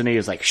you, wasn't he? He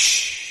was like,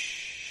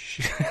 shh.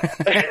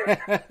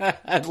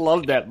 I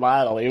love that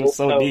model. He was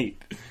so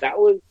neat. That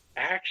was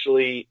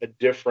actually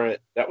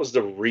that was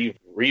the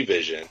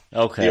revision.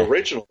 Okay. The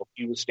original,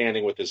 he was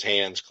standing with his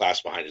hands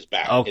clasped behind his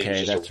back.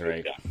 Okay, that's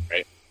right. Guy,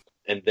 right.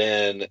 And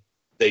then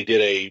they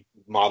did a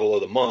model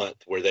of the month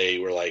where they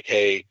were like,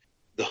 hey,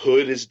 the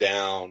hood is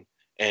down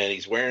and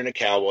he's wearing a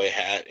cowboy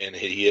hat and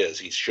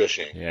he's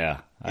shushing.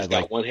 Yeah. He's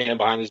got one hand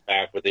behind his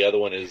back, but the other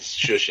one is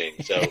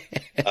shushing. So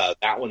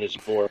that one is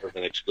more of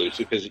an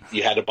exclusive because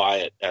you had to buy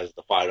it as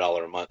the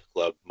 $5 a month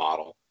club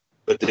model.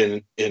 But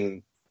then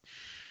in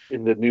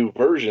the new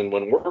version,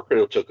 when War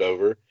Cradle took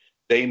over,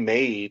 they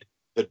made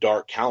the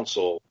Dark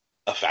Council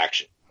a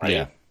faction. Right?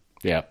 Yeah.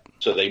 Yeah.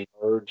 So they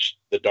merged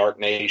the Dark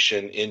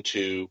Nation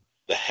into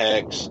the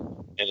Hex,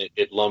 and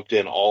it lumped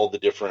in all the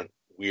different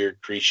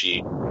weird,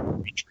 creepy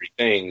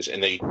things,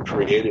 and they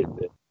created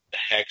the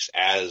Hex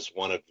as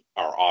one of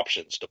our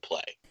options to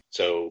play.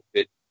 So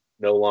it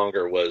no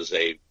longer was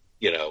a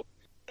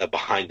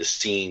behind the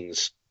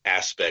scenes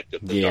aspect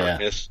of the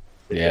darkness.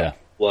 Yeah.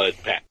 Blood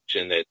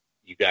faction that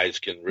you guys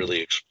can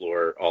really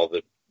explore all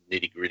the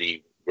nitty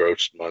gritty,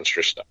 gross,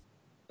 monstrous stuff.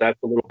 That's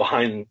a little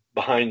behind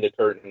the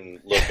curtain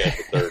look at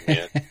the third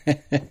man,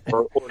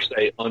 or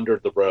say under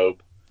the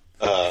robe.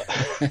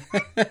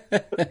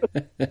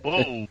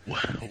 Whoa.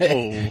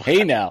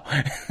 Hey now.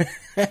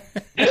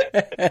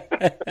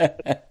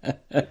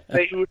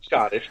 Hey, you were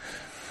Scottish.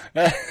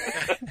 We're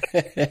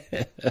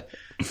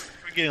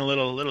getting a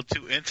little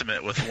too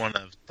intimate with one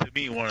of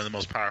the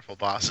most powerful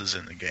bosses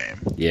in the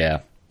game. Yeah.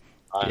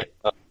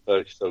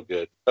 So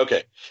good.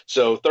 Okay,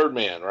 so third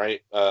man,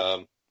 right?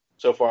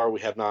 So far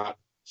we have not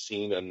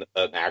seen an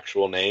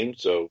actual name,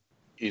 so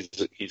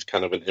he's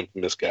kind of an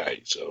infamous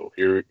guy. So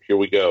here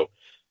we go.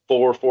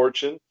 4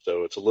 fortune,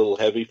 so it's a little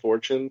heavy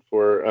fortune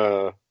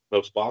for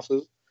most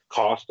bosses.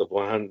 Cost of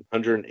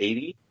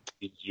 180.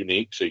 He's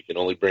unique, so you can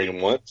only bring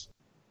him once.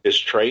 His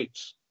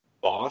traits: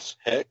 boss,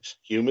 hex,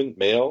 human,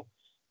 male,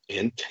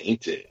 and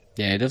tainted.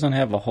 Yeah, it doesn't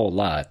have a whole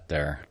lot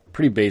there.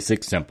 Pretty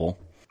basic, simple.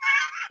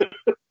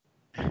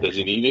 Does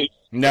he need it?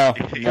 No,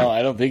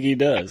 I don't think he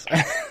does.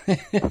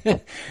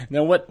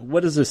 Now,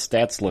 what does his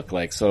stats look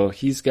like? So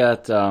he's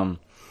got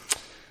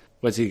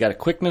He got a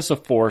quickness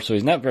of 4, so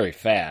he's not very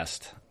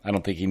fast. I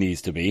don't think he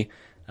needs to be.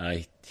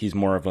 He's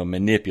more of a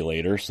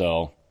manipulator,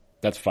 so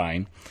that's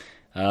fine.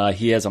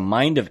 He has a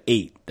mind of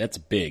 8. That's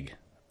big.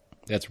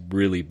 That's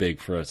really big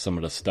for some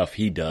of the stuff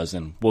he does,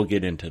 and we'll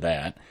get into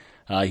that.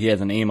 He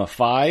has an aim of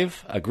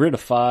 5, a grit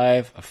of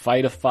 5, a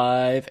fight of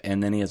 5,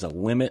 and then he has a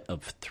limit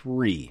of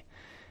 3.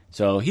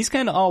 So he's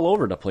kind of all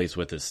over the place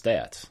with his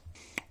stats.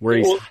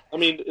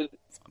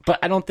 But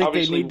I don't think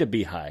they need to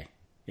be high,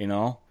 you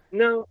know?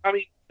 No, I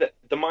mean,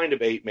 the mind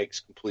of 8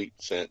 makes complete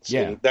sense.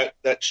 Yeah. And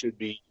that should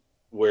be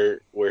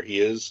where he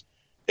is.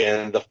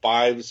 And the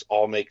 5s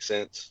all make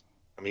sense.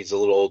 I mean, he's a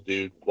little old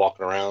dude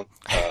walking around.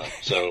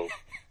 So,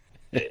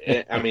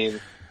 I mean,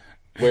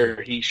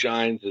 where he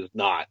shines is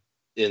not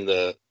in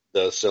the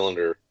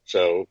cylinder.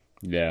 So,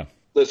 yeah.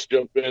 Let's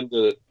jump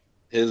into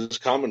his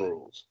common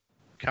rules.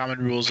 Common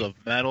rules of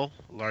metal,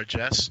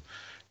 largesse,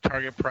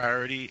 target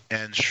priority,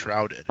 and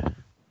shrouded.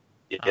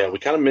 Yeah, we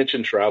kind of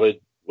mentioned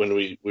shrouded when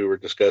we were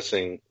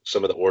discussing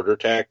some of the order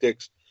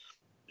tactics.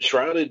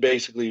 Shrouded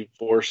basically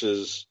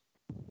forces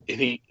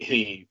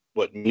any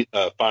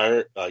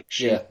fire, like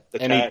shoot,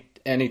 attack.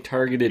 Any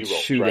targeted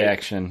reroll, shoot right?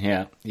 action,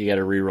 yeah, you got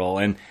to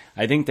reroll. And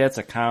I think that's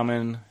a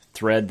common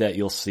thread that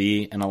you'll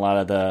see in a lot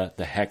of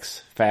the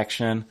Hex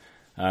faction.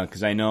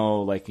 Because I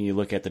know, like, you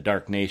look at the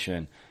Dark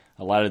Nation,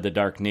 a lot of the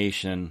Dark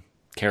Nation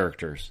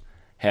characters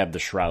have the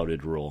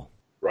shrouded rule.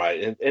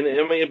 Right. And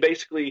I mean,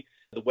 basically,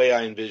 the way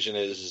I envision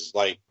it is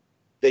like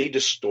they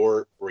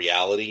distort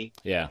reality.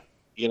 Yeah.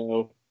 You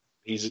know,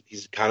 he's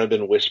kind of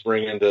been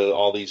whispering into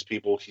all these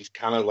people. He's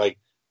kind of like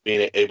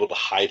being able to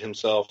hide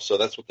himself. So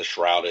that's what the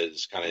shroud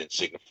is kind of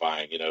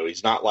signifying. You know,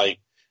 he's not like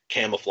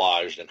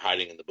camouflaged and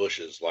hiding in the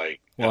bushes. Like,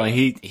 well,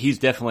 he's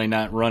definitely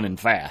not running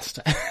fast.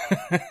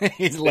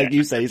 He's like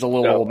you say, he's a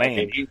little old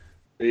man. I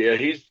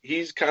mean,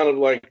 he's kind of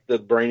like the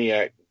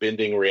Brainiac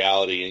bending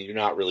reality, and you're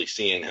not really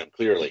seeing him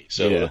clearly.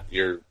 So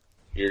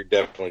you're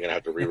definitely gonna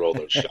have to reroll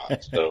those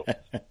shots.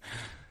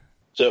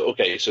 So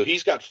okay, so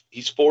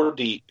he's 4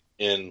 deep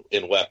in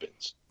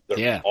weapons.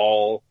 They're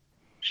all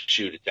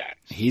shoot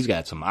attacks. He's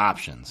got some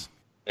options.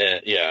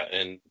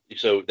 And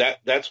so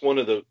that's one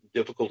of the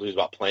difficulties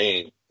about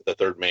playing the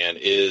third man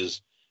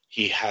is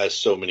he has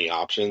so many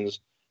options.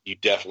 You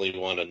definitely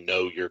want to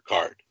know your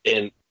card.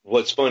 And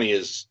what's funny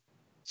is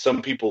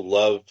some people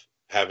love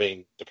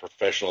having the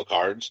professional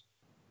cards,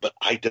 but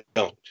I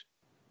don't.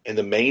 And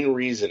the main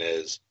reason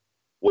is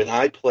when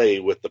I play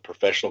with the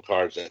professional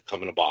cards that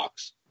come in a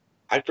box,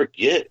 I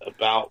forget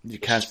about the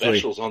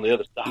specials on the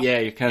other side. Yeah,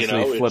 you're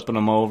constantly flipping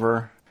them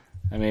over.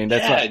 I mean,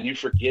 that's and you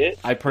forget.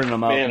 I print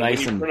them out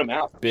nice and print them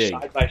out big,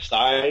 side by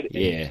side.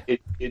 Yeah,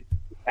 it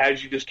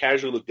as you just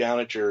casually look down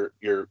at your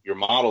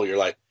model, you're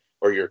like,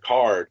 or your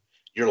card,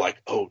 you're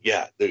like, oh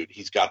yeah, dude,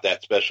 he's got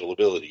that special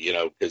ability, you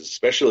know, because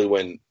especially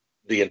when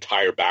the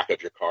entire back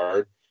of your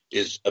card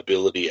is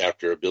ability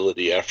after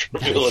ability after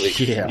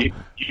ability,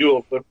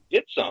 you'll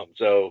forget some.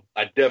 So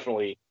I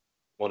definitely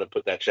want to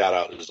put that shout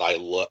out as I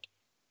look,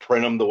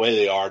 print them the way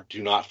they are,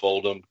 do not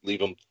fold them, leave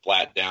them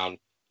flat down.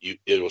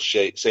 It'll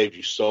save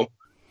you so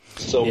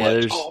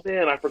much. Oh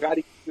man, I forgot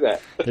he could do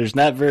that. There's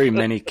not very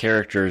many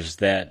characters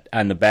that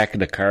on the back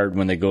of the card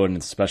when they go into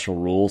special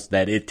rules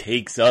that it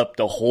takes up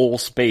the whole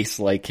space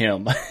like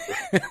him.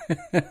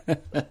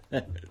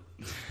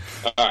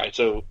 All right,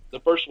 so the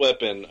first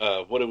weapon,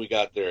 what do we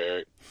got there,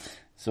 Eric?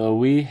 So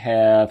we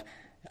have,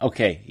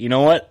 okay, you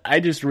know what? I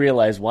just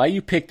realized why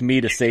you picked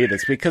me to say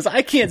this, because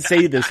I can't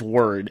say this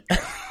word.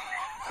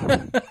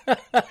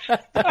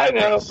 I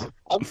know.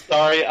 I'm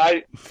sorry.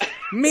 I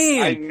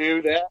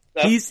knew that.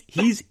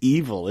 He's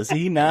evil, is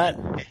he not?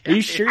 Are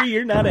you sure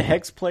you're not a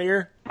Hex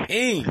player?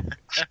 Hey.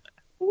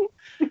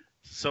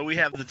 So we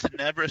have the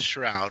Tenebrous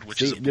Shroud,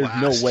 which is a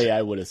blast. There's no way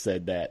I would have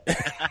said that.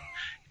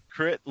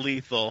 Crit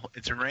lethal.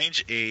 It's a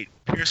range 8,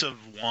 pierce of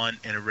 1,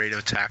 and a rate of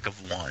attack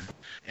of 1.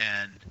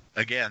 And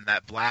again,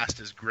 that blast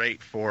is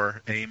great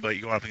for anybody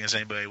going up against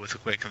anybody with a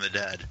Quick from the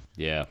Dead.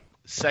 Yeah.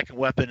 The second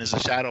weapon is a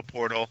Shadow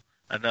Portal.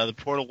 Another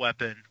portal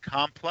weapon,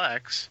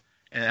 complex,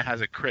 and it has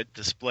a crit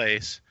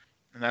displace.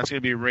 And that's going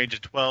to be a range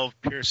of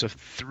 12, pierce of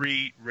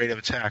 3, rate of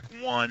attack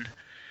 1.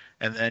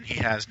 And then he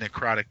has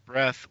Necrotic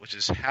Breath, which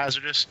is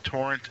hazardous,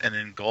 torrent, and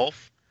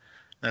engulf.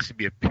 And that's going to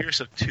be a pierce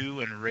of 2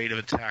 and rate of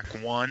attack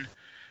 1.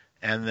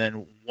 And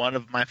then one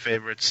of my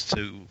favorites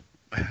to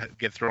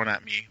get thrown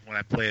at me when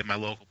I play my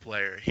local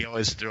player, he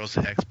always throws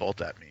the Hex Bolt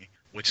at me,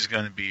 which is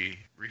going to be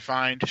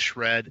refined,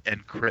 shred,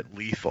 and crit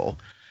lethal.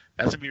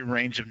 That's going to be a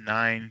range of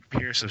 9,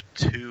 pierce of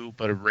 2,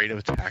 but a rate of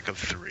attack of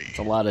 3. It's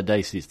a lot of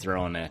dice he's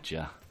throwing at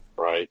you.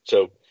 Right.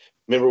 So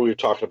remember we were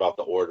talking about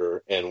the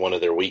Order, and one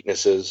of their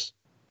weaknesses,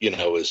 you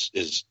know,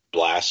 is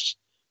blasts.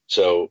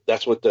 So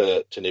that's what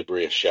the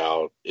Tenebrous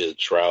Shroud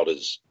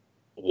is,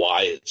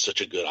 why it's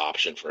such a good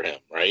option for him,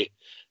 right?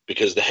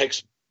 Because the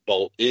Hex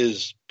Bolt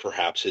is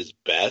perhaps his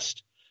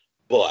best,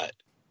 but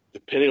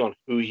depending on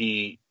who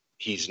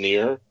he's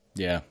near,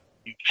 yeah,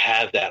 you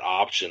have that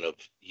option of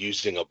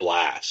using a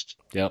blast.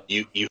 Yep.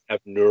 You have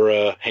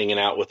Nura hanging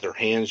out with her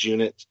hands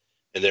units,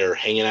 and they're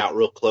hanging out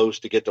real close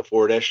to get to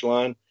forward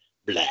echelon.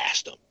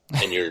 Blast them.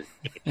 and you're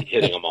going to be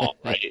hitting them all,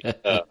 right?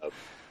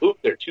 Oop,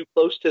 they're too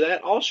close to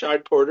that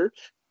all-shard porter.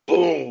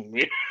 Boom!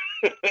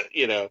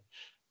 You know.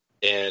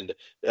 And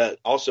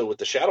also with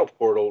the shadow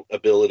portal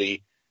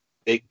ability,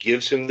 it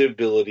gives him the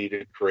ability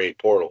to create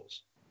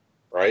portals,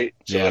 right?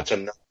 So that's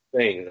another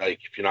thing. Like,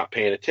 if you're not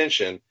paying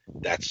attention,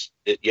 that's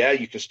it. Yeah,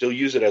 you can still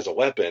use it as a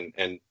weapon,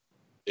 and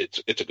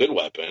it's a good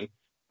weapon.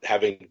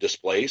 Having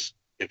displace,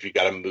 if you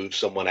got to move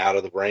someone out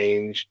of the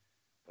range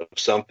of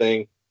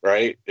something,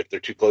 right? If they're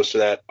too close to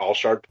that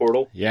all-shard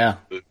portal. Yeah.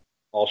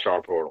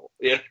 All-shard portal.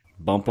 Yeah.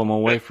 Bump them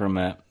away from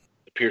that.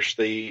 Pierce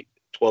the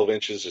 12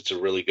 inches, it's a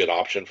really good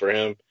option for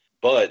him.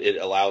 But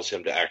it allows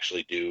him to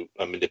actually do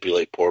a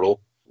manipulate portal,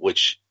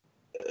 which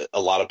a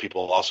lot of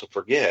people also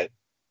forget.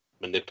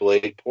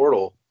 Manipulate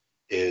portal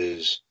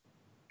is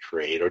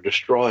create or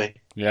destroy.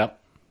 Yep.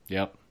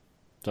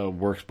 So it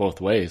works both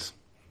ways.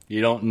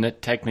 You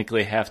don't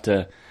technically have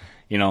to,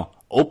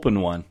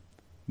 open one,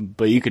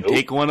 but you could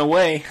take one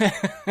away.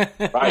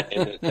 Right,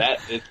 and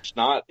it's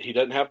not. He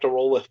doesn't have to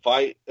roll a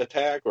fight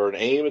attack or an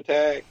aim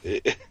attack.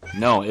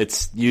 No,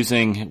 it's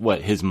using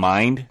his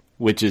mind,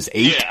 which is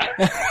 8.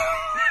 Yeah.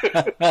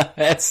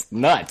 That's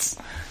nuts.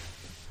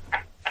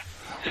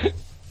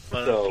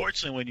 But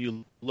unfortunately, when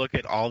you look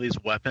at all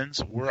these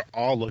weapons, we're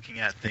all looking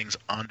at things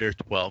under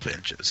 12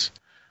 inches.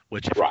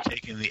 Which, if you're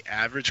taking the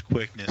average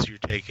quickness, you're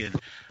taking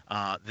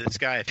this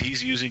guy, if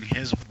he's using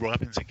his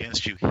weapons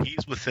against you,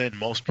 he's within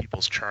most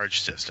people's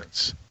charge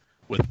distance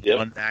with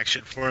one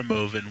action for a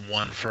move and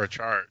one for a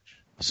charge.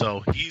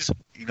 So he's,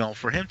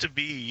 for him to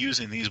be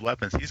using these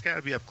weapons, he's got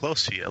to be up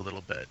close to you a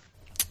little bit.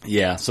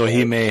 Yeah, so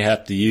he may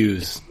have to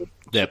use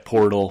that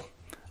portal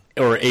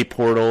or a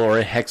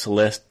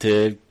hexalith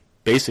to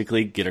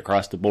basically get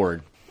across the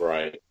board.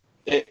 Right.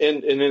 And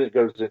then it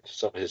goes into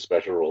some of his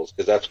special rules,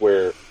 because that's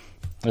where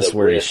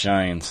he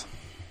shines.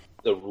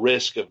 The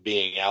risk of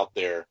being out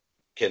there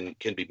can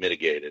be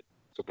mitigated.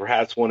 So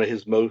perhaps one of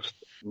his most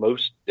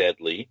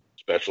deadly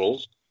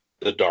specials,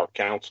 the Dark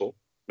Council.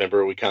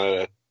 Remember, we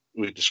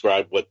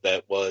described what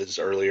that was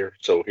earlier.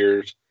 So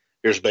here's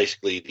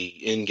basically the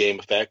in-game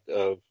effect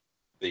of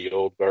the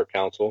old Dark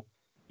Council.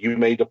 You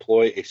may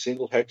deploy a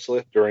single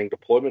hexalith during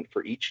deployment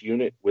for each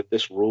unit with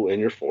this rule in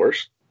your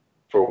force.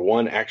 For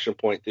one action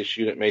point, this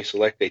unit may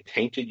select a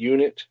tainted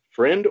unit,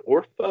 friend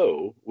or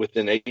foe,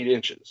 within 8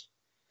 inches.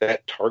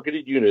 That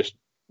targeted unit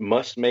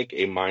must make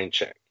a mind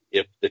check.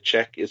 If the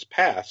check is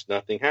passed,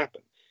 nothing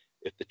happens.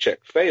 If the check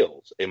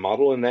fails, a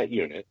model in that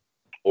unit,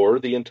 or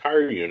the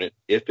entire unit,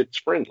 if it's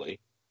friendly,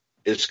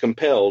 is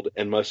compelled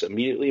and must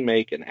immediately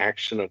make an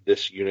action of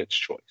this unit's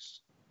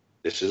choice.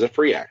 This is a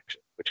free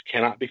action, which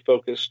cannot be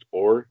focused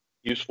or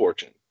use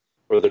fortune.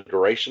 For the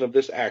duration of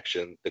this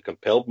action, the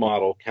compelled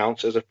model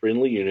counts as a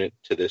friendly unit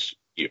to this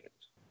unit.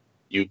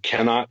 You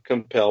cannot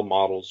compel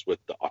models with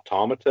the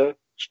automata,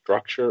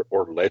 structure,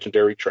 or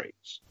legendary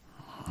traits.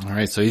 All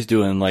right, so he's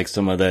doing like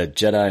some of the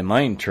Jedi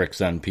mind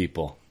tricks on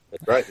people.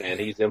 That's right, man.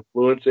 He's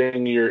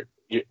influencing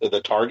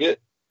the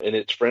target, and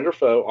it's friend or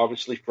foe.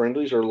 Obviously,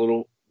 friendlies are a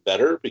little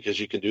better because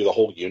you can do the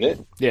whole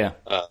unit. Yeah.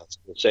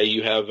 Say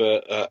you have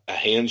a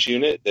hands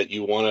unit that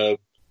you want a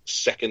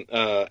second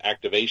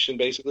activation,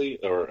 basically,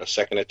 or a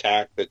second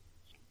attack that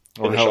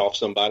finish off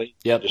somebody.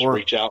 Yep. Just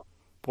reach out.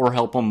 Or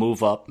help him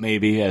move up,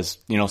 maybe, as,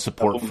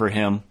 support for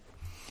him.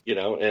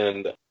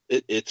 And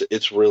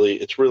it's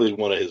really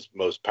one of his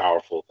most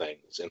powerful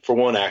things. And for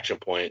one action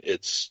point,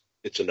 it's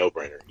a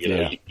no-brainer.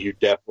 You're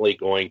definitely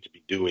going to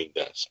be doing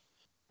this,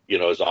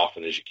 as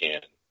often as you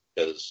can,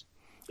 because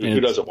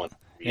who doesn't want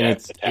to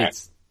attack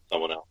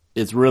someone else?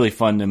 It's really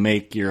fun to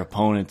make your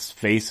opponent's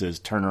faces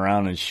turn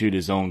around and shoot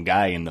his own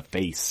guy in the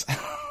face.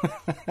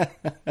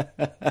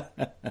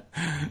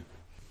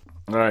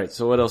 All right,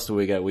 so what else do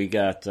we got? We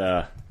got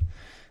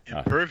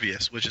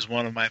Impervious, which is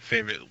one of my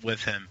favorite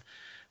with him.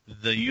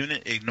 The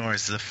unit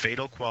ignores the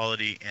fatal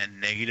quality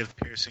and negative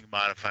piercing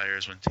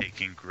modifiers when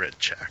taking grit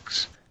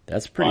checks.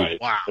 That's pretty.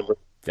 Wow.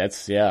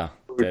 That's, yeah.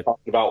 We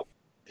talked about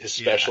his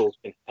specials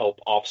can help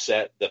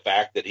offset the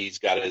fact that he's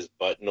got his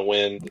butt in the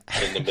wind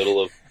in the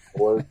middle of the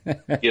board.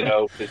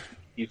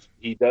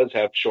 He does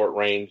have short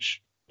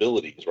range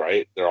abilities,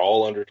 right? They're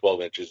all under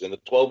 12 inches, and the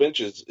 12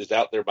 inches is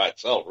out there by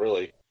itself,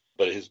 really.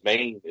 But his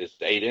main is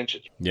 8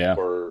 inches. Yeah.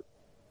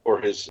 For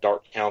his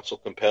Dark Council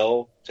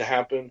compel to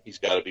happen, he's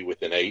got to be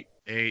within 8.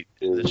 8.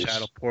 The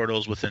Shadow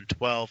Portal's within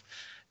 12.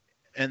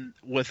 And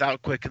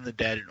without Quicken the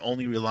Dead and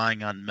only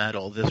relying on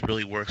metal, this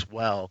really works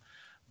well.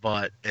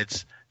 But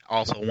it's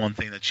also one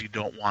thing that you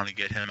don't want to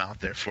get him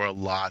out there for a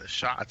lot of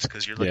shots,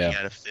 because you're looking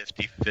at a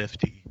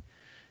 50-50.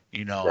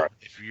 Right.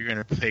 If you're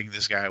going to take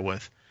this guy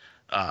with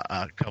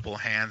a couple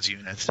of hands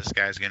units, this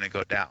guy's going to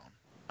go down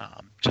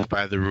just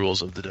by the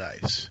rules of the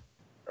dice.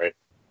 Right.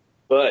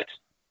 But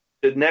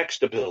the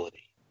next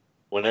ability,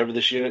 whenever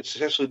this unit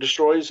successfully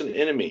destroys an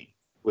enemy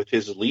with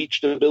his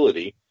leeched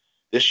ability,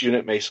 this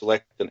unit may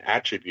select an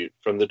attribute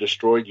from the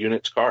destroyed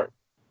unit's card.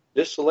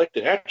 This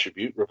selected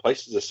attribute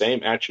replaces the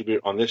same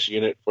attribute on this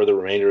unit for the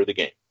remainder of the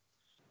game.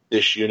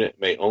 This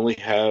unit may only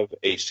have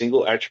a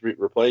single attribute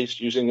replaced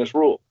using this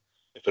rule.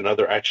 If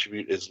another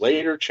attribute is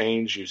later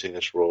changed using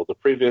this rule, the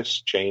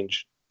previous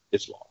change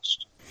is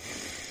lost.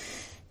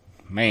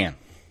 Man.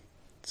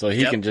 So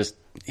he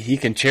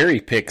can cherry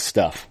pick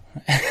stuff.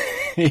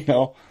 You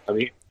know? I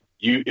mean,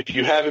 if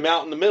you have him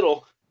out in the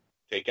middle,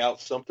 take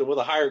out something with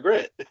a higher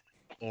grit.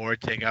 Or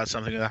take out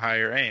something with a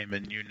higher aim,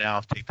 and you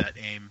now take that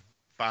aim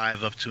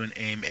 5 up to an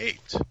aim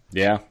 8.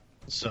 Yeah.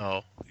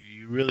 So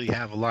you really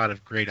have a lot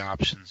of great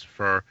options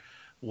for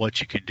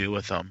what you can do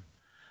with them.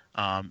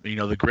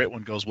 The grit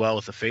one goes well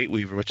with the Fate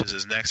Weaver, which is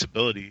his next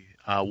ability.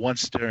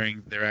 Once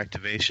during their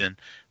activation,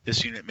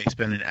 this unit may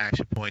spend an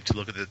action point to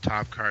look at the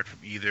top card from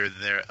either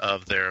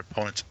of their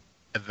opponent's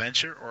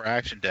adventure or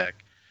action deck,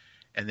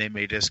 and they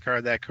may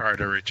discard that card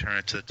or return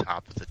it to the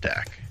top of the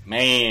deck.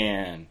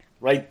 Man,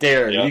 right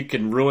there, you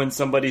can ruin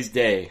somebody's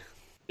day.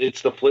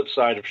 It's the flip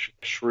side of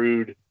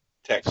shrewd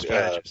tech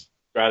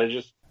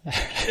strategist.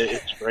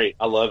 It's great.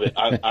 I love it.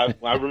 I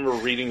remember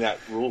reading that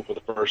rule for the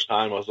first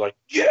time. I was like,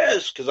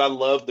 yes, because I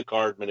love the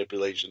card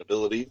manipulation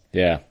abilities.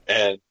 Yeah.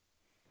 And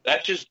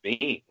that's just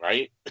me,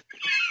 right?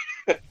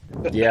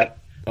 Yeah.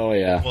 Oh,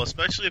 yeah. Well,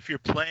 especially if you're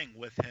playing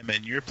with him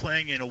and you're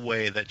playing in a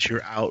way that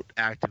you're out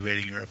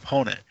activating your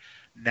opponent.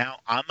 Now,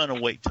 I'm going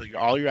to wait till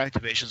all your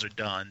activations are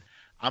done.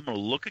 I'm going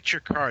to look at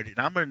your card, and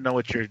I'm going to know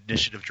what your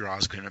initiative draw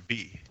is going to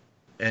be.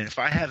 And if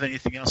I have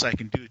anything else I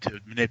can do to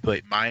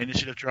manipulate my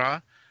initiative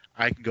draw,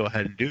 I can go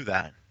ahead and do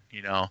that,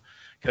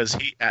 because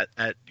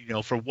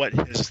for what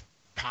his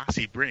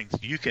posse brings,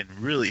 you can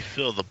really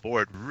fill the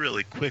board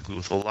really quickly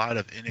with a lot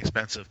of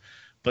inexpensive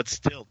but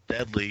still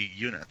deadly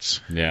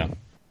units. Yeah.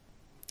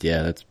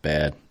 Yeah, that's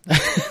bad.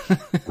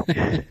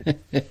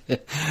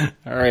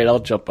 All right, I'll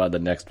jump on the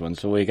next one.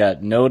 So we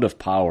got Node of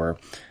Power.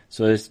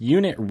 So this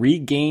unit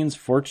regains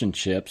fortune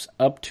chips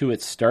up to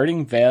its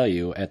starting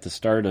value at the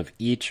start of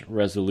each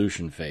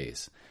resolution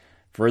phase.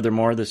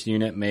 Furthermore, this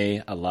unit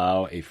may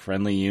allow a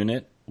friendly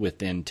unit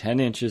within 10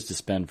 inches to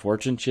spend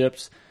fortune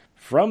chips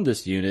from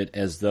this unit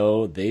as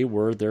though they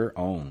were their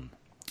own.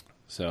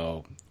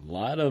 So a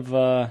lot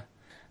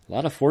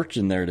of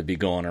fortune there to be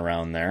going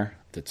around there.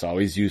 That's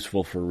always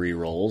useful for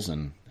rerolls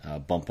and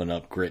bumping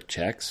up grit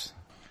checks.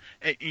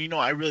 I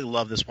really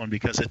love this one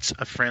because it's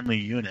a friendly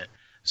unit.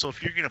 So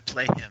if you're going to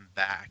play him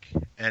back,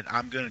 and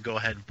I'm going to go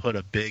ahead and put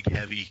a big,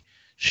 heavy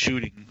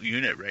shooting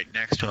unit right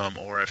next to him,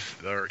 or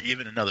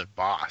even another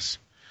boss,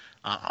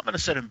 I'm going to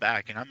set him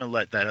back, and I'm going to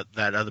let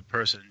that other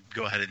person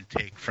go ahead and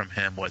take from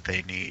him what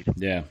they need.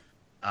 Yeah.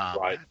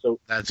 Right. So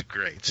that's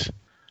great.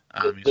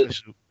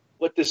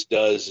 What this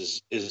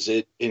does is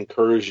it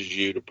encourages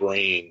you to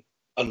bring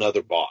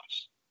another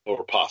boss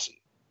or posse,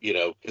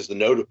 because the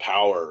Node of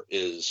Power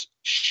is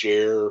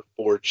share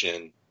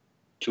fortune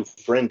to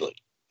friendly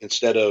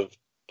instead of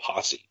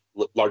posse.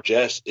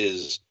 Largesse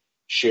is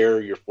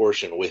share your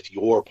fortune with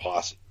your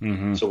posse.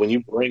 Mm-hmm. So when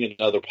you bring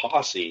another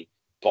posse,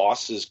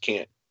 bosses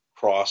can't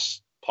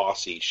cross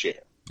posse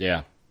share.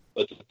 Yeah.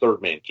 But the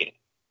third man can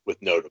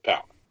with Node of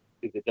Power.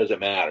 It doesn't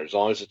matter as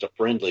long as it's a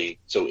friendly.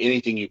 So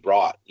anything you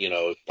brought,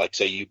 like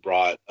say you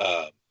brought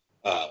like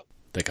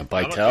a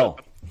Bytel.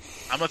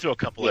 I'm gonna throw a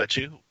couple at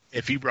you.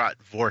 If you brought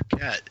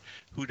Vorket,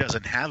 who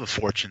doesn't have a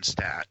fortune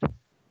stat,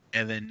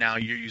 and then now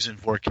you're using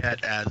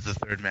Vorket as the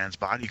third man's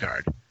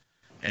bodyguard,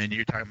 and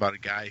you're talking about a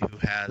guy who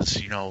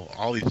has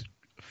all these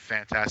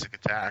fantastic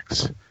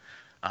attacks,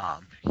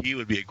 he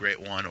would be a great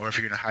one. Or if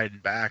you're gonna hide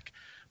him back,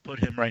 put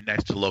him right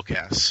next to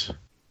Locas.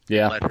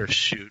 Yeah. Let her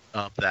shoot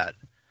up that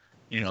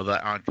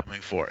that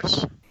oncoming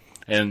force.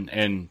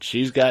 And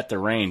she's got the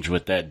range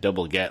with that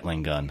double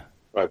Gatling gun.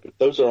 Right, but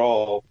those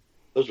are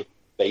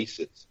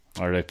faces.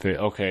 Are they?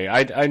 Okay,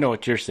 I know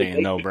what you're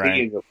saying, though, Brian.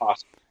 Be in your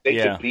posse. They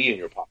could be in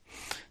your posse.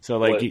 So,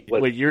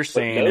 what you're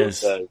saying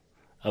is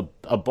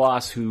a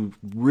boss who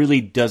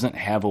really doesn't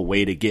have a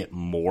way to get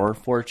more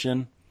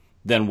fortune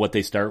than what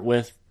they start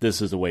with.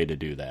 This is a way to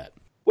do that.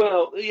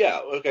 Well, yeah.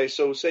 Okay,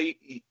 so say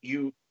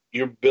you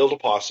build a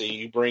posse,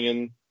 you bring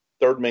in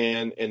third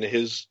man and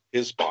his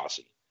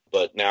posse,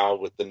 but now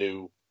with the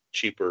new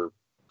cheaper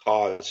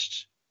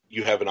cost,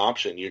 you have an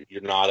option.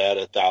 You're not at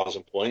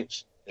 1,000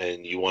 points,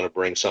 and you want to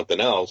bring something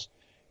else.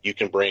 You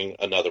can bring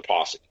another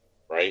posse,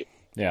 right?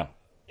 Yeah.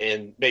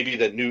 And maybe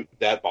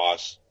that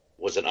boss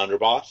was an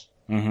underboss,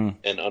 mm-hmm.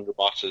 and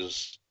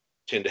underbosses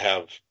tend to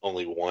have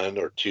only 1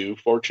 or 2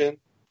 fortune.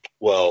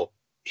 Well,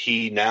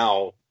 he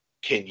now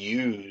can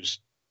use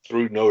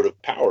through Node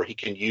of Power. He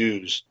can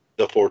use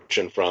the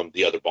fortune from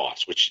the other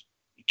boss, which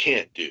you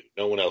can't do.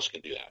 No one else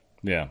can do that.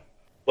 Yeah.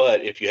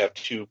 But if you have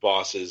 2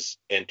 bosses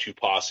and 2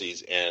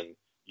 posses, and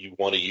you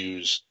want to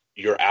use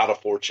your out of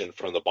fortune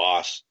from the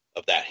boss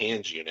of that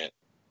hands unit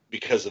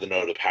because of the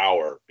Node of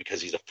Power,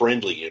 because he's a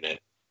friendly unit,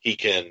 he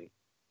can,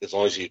 as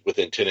long as he's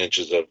within 10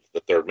 inches of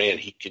the third man,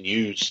 he can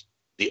use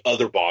the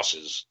other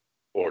boss's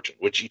fortune,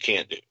 which you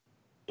can't do.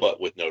 But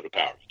with Node of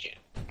Power, you can.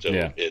 So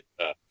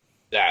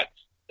that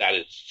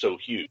is so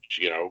huge,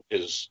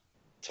 because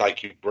it's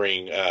like you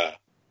bring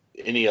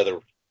any other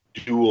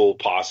dual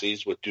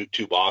posses with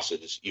 2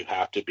 bosses, you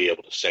have to be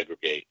able to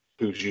segregate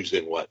who's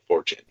using what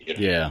fortune.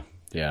 Yeah.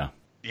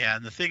 Yeah,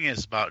 and the thing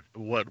is about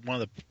one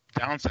of the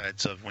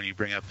downsides of when you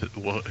bring up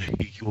what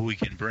we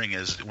can bring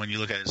is when you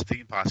look at his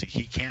theme posse,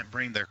 he can't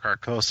bring their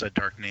Carcosa,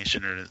 Dark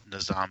Nation, or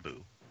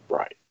Nzambu.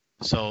 Right.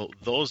 So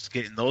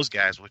getting those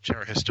guys, which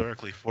are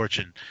historically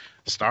fortune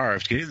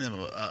starved, getting them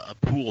a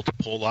pool to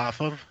pull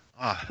off of,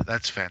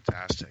 that's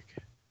fantastic.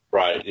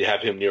 Right. You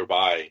have him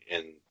nearby,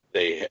 and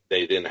they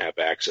didn't have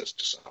access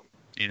to some.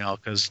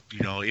 Because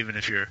even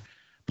if you're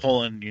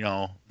pulling,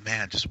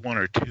 just one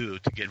or two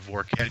to get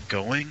Vorkhead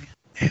going,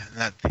 man,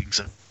 that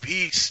thing's a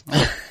beast.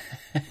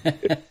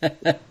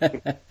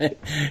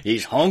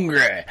 He's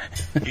hungry.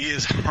 He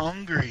is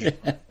hungry.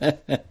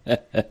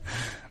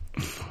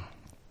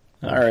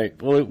 All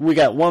right. Well, we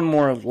got one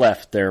more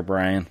left there,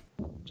 Brian.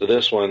 So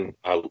this one,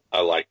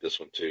 I like this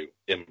one too.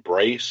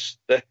 Embrace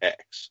the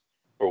Hex.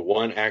 For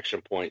one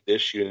action point,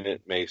 this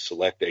unit may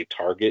select a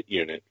target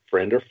unit,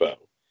 friend or foe,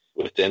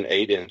 within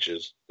 8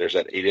 inches. There's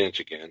that 8 inch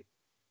again.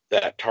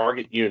 That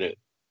target unit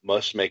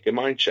must make a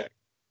mind check.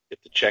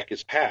 If the check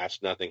is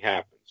passed, nothing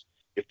happens.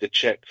 If the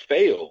check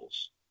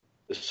fails,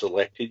 the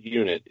selected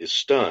unit is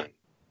stunned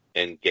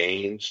and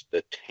gains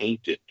the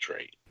tainted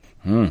trait.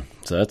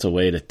 So that's a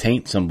way to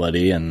taint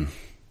somebody and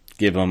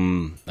give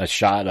them a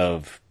shot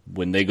of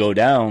when they go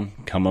down,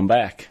 coming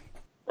back.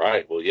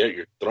 Right. Well, yeah,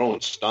 you're throwing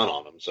stun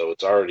on them, so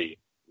it's already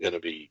going to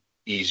be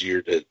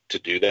easier to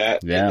do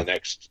that in the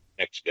next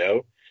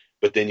go.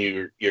 But then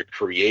you're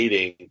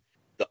creating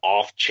the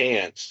off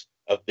chance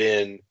of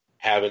then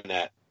having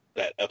that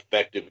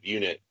effective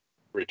unit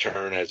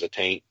return as a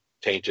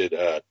tainted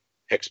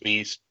hex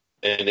beast,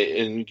 and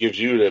it gives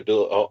you the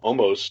ability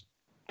almost.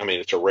 I mean,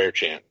 it's a rare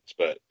chance,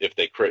 but if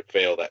they crit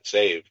fail that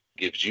save,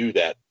 gives you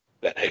that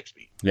hex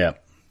beast.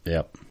 Yep.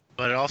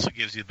 But it also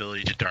gives you the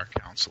ability to Dark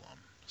Council them.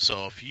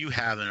 So if you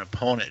have an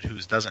opponent who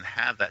doesn't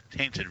have that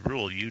tainted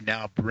rule, you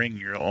now bring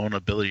your own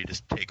ability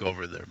to take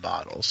over their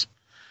models.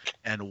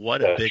 And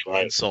what a big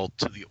insult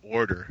to the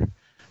order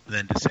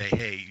than to say,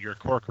 hey, you're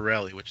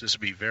Corcorelli, which this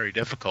would be very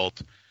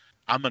difficult.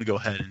 I'm going to go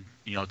ahead and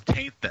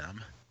taint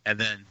them and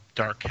then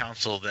Dark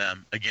Council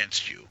them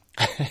against you.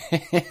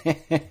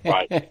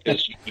 Right,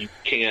 because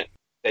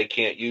they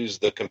can't use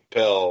the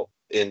compel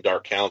in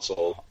Dark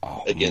Council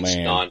against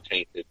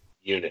non-tainted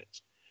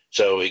units.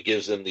 So it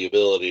gives them the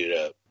ability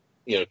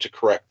to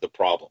correct the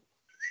problem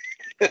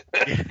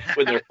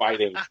when they're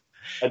fighting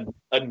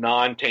a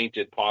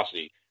non-tainted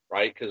posse,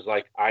 right? Because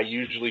I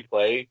usually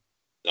play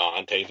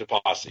non-tainted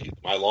posse.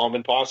 My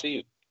lawman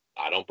posse,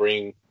 I don't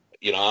bring,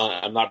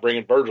 I'm not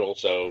bringing Virgil,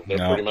 so they're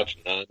pretty much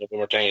none of them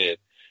are tainted.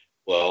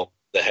 Well,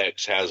 the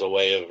Hex has a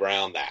way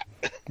around that.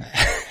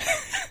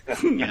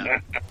 Yeah.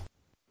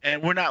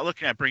 And we're not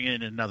looking at bringing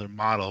in another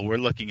model. We're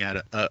looking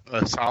at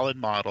a solid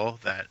model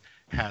that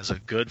has a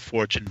good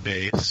fortune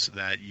base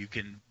that you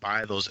can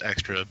buy those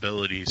extra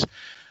abilities.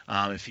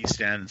 If he's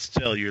standing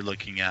still, you're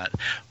looking at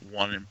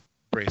 1,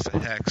 Embrace the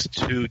Hex,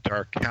 2,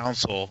 Dark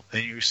Council,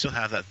 and you still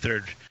have that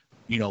third,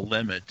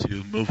 limit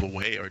to move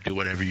away or do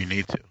whatever you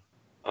need to.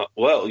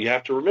 Well, you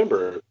have to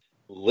remember,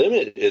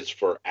 limit is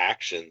for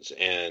actions,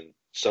 and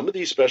some of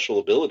these special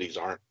abilities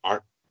aren't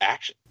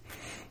action.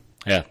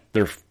 Yeah,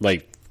 they're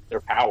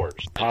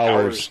powers.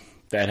 Powers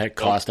that had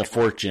cost a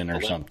fortune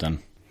or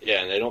something.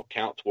 Yeah, and they don't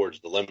count towards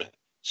the limit.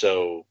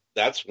 So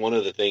that's one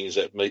of the things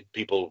that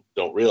people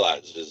don't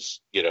realize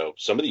is,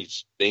 some of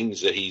these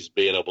things that he's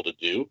being able to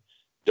do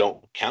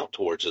don't count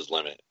towards his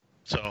limit.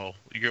 So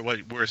what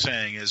we're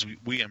saying is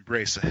we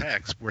embrace the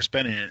Hex. We're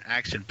spending an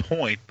action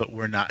point, but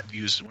we're not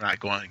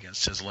going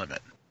against his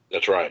limit.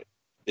 That's right.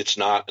 It's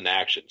not an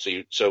action.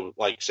 So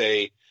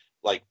say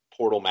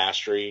Portal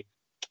Mastery,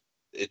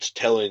 it's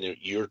telling you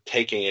you're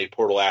taking a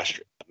Portal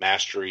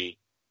Mastery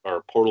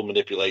or Portal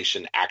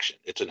Manipulation action.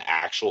 It's an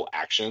actual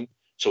action,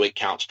 so it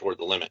counts toward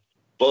the limit.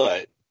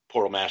 But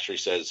Portal Mastery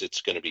says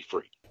it's going to be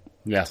free.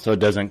 Yeah, so it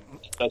doesn't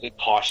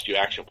cost you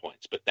action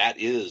points, but that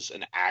is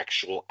an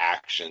actual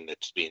action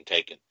that's being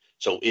taken.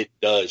 So it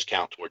does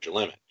count towards your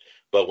limit.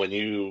 But when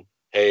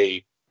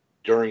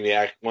during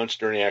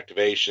the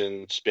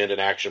activation, spend an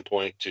action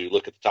point to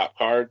look at the top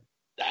card,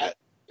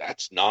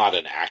 that's not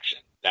an action.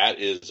 That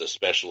is a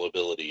special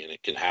ability, and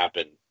it can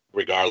happen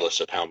regardless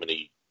of how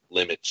many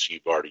limits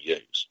you've already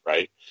used,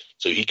 right?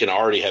 So he can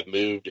already have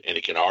moved, and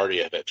he can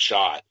already have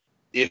shot.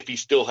 If he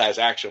still has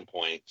action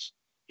points,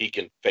 he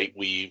can Fate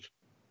Weave,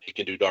 he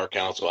can do Dark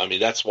Council. I mean,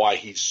 that's why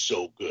he's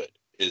so good.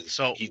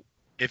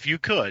 If you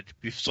could,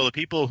 so the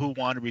people who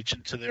want to reach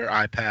into their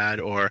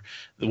iPad or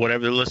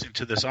whatever they're listening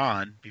to this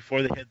on,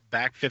 before they hit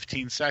back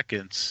 15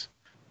 seconds,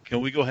 can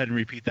we go ahead and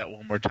repeat that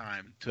one more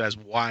time as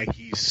why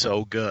he's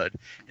so good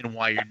and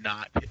why you're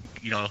not,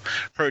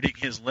 hurting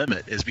his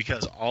limit is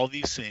because all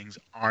these things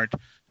aren't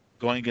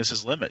going against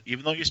his limit.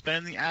 Even though you're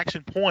spending the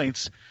action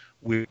points,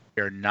 we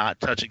are not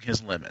touching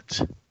his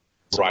limit.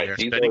 So right. We are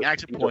spending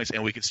action points,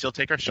 and we can still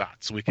take our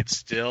shots. We can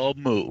still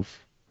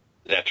move.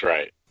 That's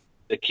right.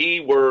 The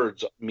key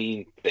words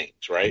mean things,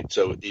 right?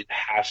 So it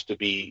has to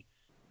be,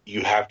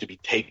 you have to be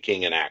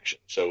taking an action.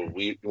 So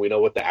we know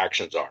what the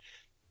actions are.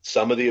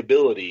 Some of the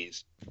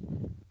abilities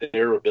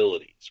their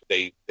abilities.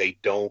 They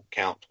don't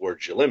count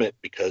towards your limit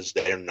because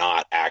they're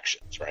not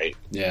actions, right?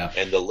 Yeah.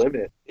 And the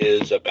limit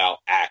is about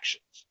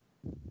actions.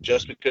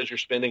 Just because you're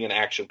spending an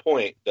action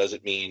point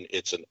doesn't mean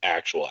it's an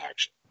actual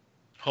action.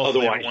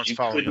 Hopefully Otherwise, everyone's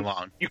following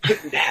along. You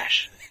couldn't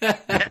dash.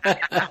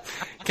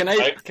 Can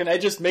I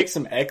just make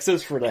some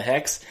X's for the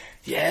hex?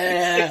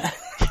 Yeah.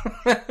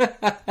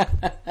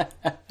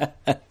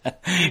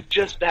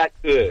 Just that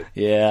good.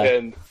 Yeah.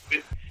 And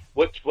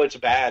what's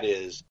bad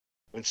is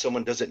when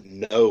someone doesn't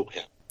know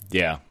him.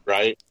 Yeah.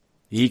 Right?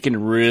 He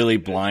can really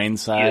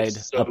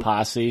blindside a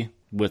posse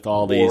with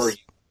all these. Or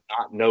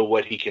not know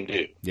what he can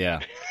do.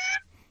 Yeah.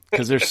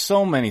 Because there's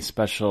so many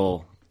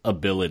special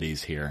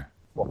abilities here.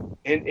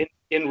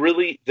 And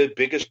really, the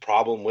biggest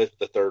problem with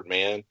the third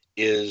man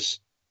is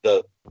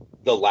the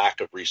lack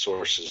of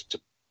resources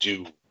to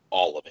do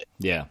all of it.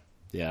 Yeah,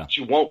 yeah.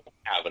 You won't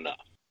have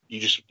enough.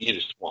 You just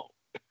won't.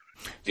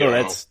 So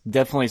that's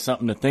definitely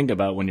something to think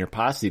about when you're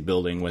posse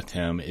building with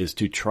him, is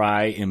to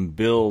try and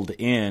build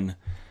in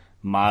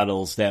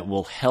models that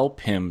will help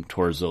him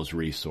towards those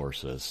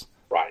resources.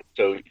 Right.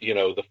 So,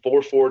 the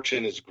 4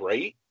 fortune is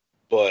great,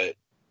 but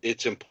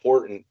it's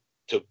important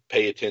to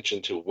pay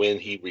attention to when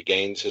he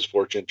regains his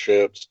fortune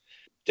trips.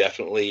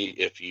 Definitely,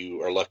 if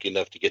you are lucky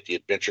enough to get the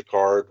adventure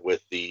card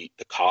with the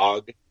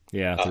cog.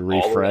 Yeah, the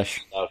refresh.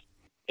 All of that stuff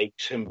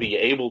makes him be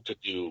able to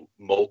do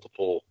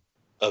multiple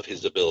of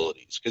his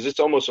abilities, because it's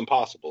almost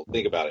impossible.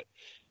 Think about it.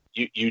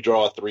 You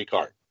draw a 3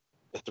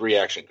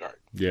 action card.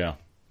 Yeah,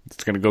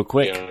 it's going to go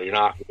quick. You're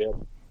not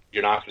going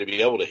to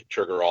be able to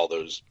trigger all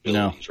those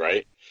abilities,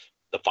 right?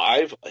 The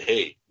 5,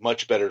 hey,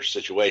 much better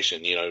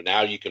situation.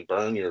 Now you can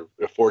burn your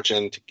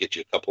fortune to get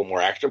you a couple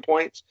more action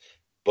points,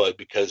 but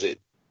because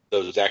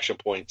those action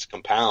points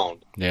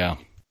compound, yeah,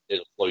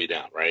 it'll slow you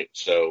down, right?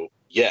 So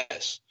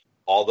yes,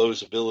 all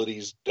those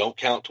abilities don't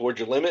count towards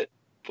your limit,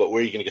 but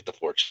where are you going to get the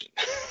fortune?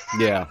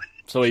 Yeah,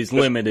 so he's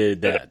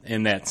limited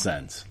in that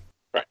sense,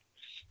 right?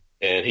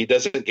 And he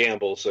doesn't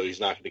gamble, so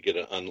he's not going to get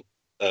an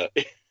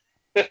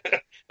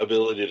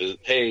ability to,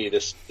 hey,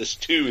 this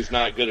 2 is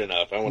not good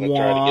enough. I want to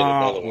try to get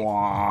another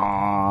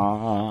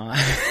one.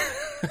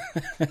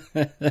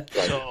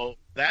 So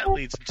that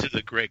leads into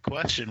the great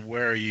question: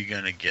 where are you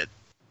going to get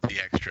the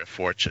extra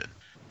fortune?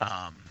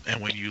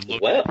 And when you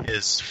look at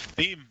his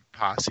theme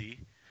posse,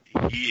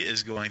 he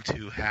is going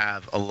to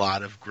have a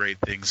lot of great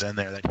things in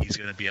there that he's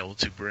going to be able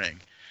to bring.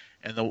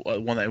 And the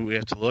one that we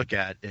have to look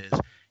at is,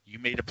 you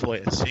may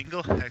deploy a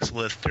single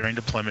hexalith during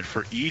deployment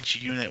for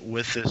each unit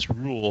with this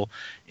rule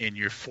in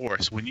your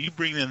force. When you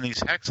bring in these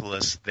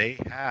hexaliths, they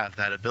have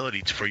that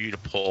ability for you to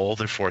pull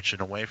their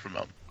fortune away from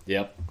them.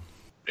 Yep.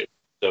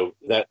 So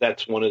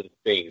that's one of the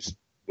things.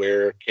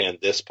 Where can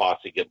this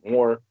posse get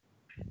more?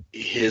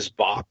 His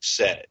box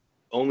set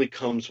only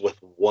comes with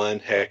 1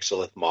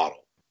 hexalith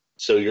model.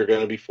 So you're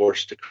going to be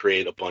forced to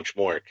create a bunch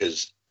more,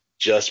 because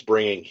just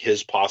bringing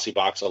his posse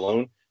box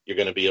alone, you're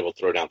going to be able to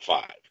throw down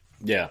 5.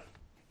 Yeah.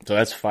 So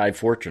that's 5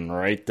 fortune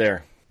right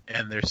there.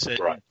 And they're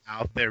sitting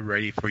out there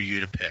ready for you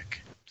to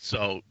pick.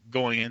 So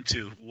going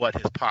into what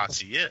his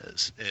posse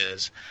is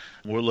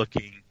we're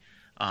looking,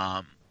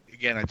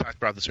 again, I talked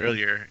about this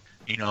earlier,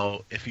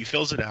 if he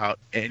fills it out,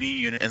 any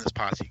unit in this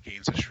posse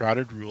gains a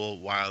shrouded rule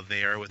while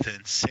they are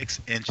within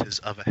 6 inches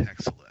of a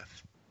hexalith.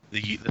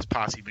 This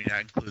posse may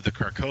not include the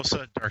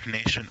Carcosa, Dark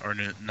Nation, or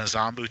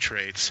Nazambu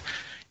traits,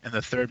 and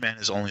the third man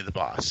is only the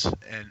boss.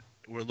 And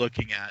we're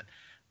looking at,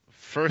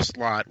 first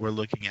lot, we're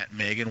looking at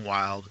Megan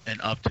Wild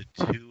and up to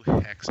 2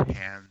 hex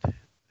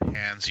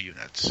hands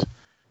units.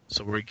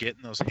 So we're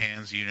getting those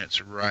hands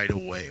units right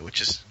away,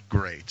 which is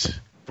great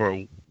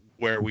for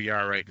where we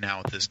are right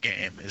now with this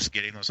game, is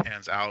getting those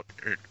hands out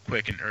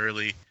quick and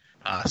early.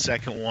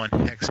 Second one,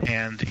 hex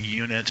hand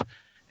unit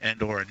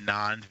and or a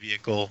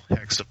non-vehicle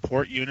hex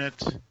support unit.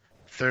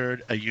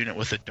 Third, a unit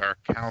with a Dark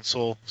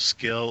Council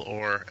skill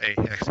or a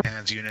hex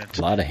hands unit.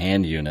 A lot of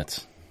hand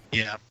units.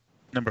 Yeah.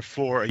 Number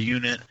 4, a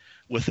unit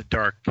with a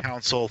Dark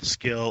Council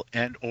skill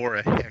and or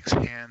a hex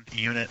hand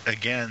unit.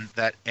 Again,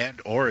 that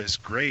and or is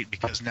great,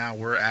 because now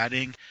we're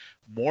adding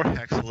more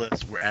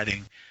hexaliths, we're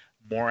adding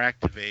more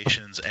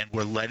activations, and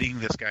we're letting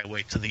this guy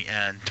wait to the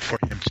end for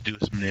him to do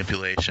his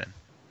manipulation.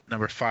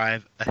 Number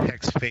 5, a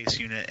hex face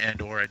unit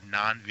and or a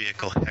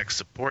non-vehicle hex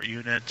support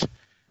unit.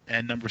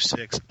 And number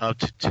 6, up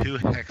to 2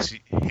 hex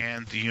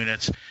hand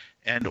units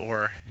and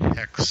or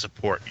hex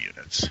support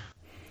units.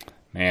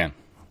 Man.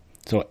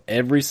 So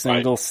every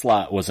single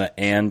slot was an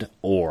and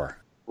or.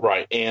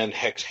 Right, and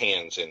hex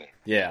hands in there.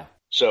 Yeah.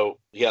 So,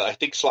 yeah, I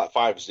think slot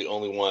 5 is the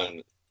only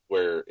one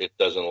where it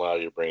doesn't allow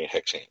you to bring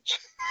hex hands.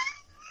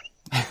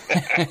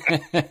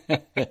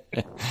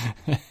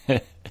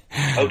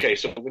 Okay,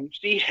 so when you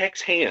see hex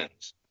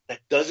hands,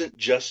 that doesn't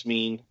just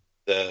mean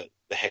the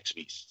hex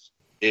beasts.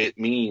 It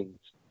means,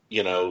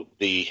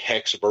 the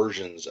hex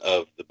versions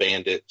of the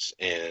bandits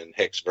and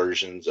hex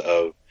versions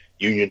of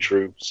Union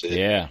troops.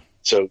 Yeah.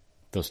 So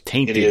those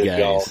tainted guys.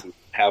 Y'all who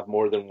have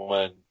more than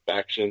one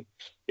faction,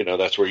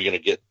 that's where you're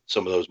going to get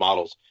some of those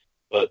models.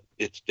 But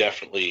it's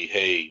definitely,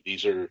 hey,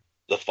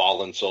 this the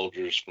fallen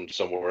soldiers from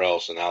somewhere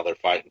else, and now they're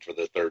fighting for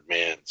the third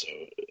man. So,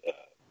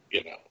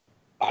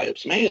 buy up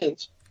some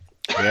hands.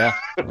 Yeah.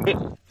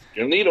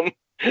 You'll need them.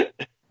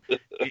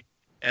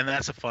 And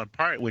that's a fun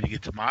part when you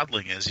get to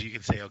modeling is you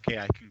can say, okay,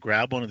 I can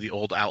grab one of the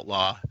old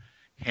Outlaw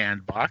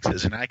hand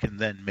boxes, and I can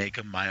then make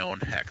them my own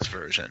Hex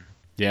version.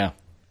 Yeah.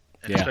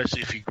 And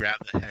especially if you grab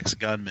the Hex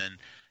Gunman,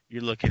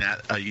 you're looking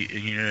at a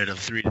unit of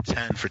 3 to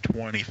 10 for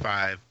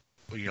 25,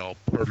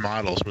 per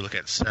models. We're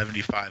looking at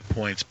 75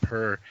 points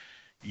per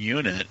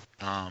unit.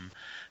 And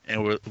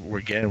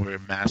we're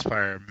mass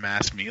fire,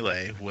 mass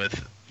melee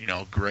with,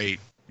 great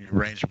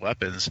ranged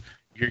weapons.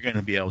 You're going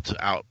to be able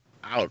to out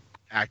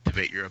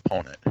activate your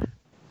opponent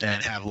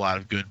and have a lot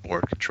of good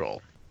board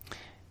control.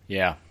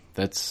 Yeah,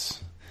 that's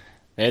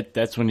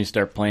when you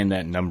start playing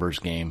that numbers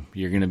game.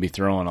 You're going to be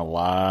throwing a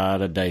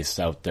lot of dice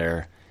out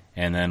there,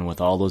 and then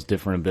with all those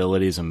different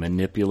abilities and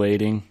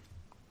manipulating,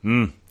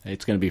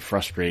 it's going to be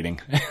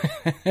frustrating.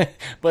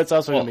 But it's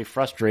also going to be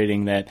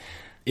frustrating that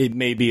it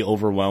may be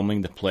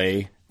overwhelming to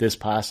play this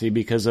posse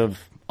because of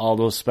all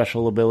those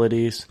special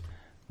abilities.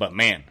 But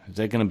man, is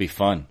that going to be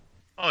fun?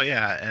 Oh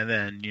yeah, and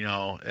then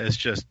it's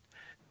just,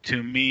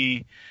 to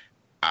me,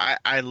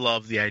 I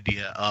love the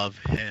idea of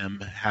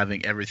him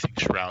having everything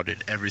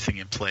shrouded, everything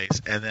in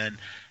place, and then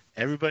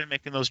everybody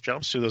making those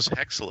jumps through those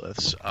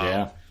hexaliths.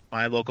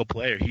 My local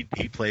player,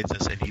 he plays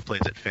this, and he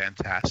plays it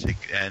fantastic.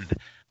 And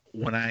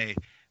when I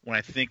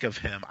think of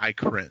him, I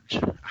cringe.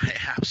 I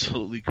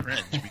absolutely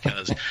cringe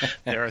because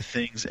there are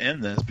things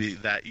in this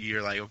that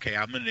you're like, okay,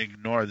 I'm going to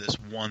ignore this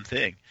one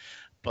thing.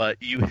 But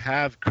you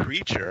have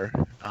Creature,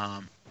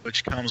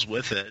 which comes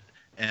with it,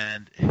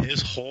 and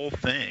his whole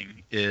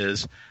thing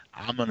is,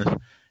 I'm going to,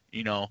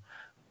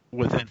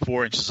 within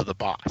 4 inches of the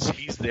boss.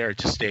 He's there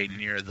to stay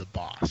near the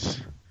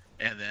boss.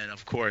 And then,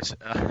 of course,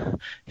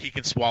 he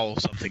can swallow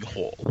something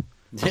whole.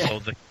 Yeah.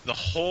 So the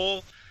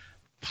whole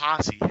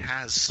posse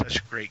has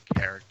such great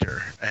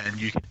character, and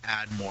you can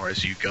add more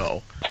as you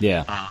go.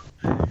 Yeah.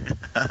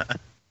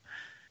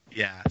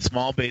 Yeah,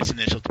 small base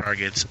initial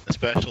targets,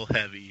 special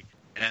heavy,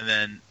 and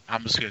then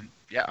I'm going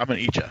to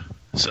eat you.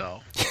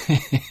 So.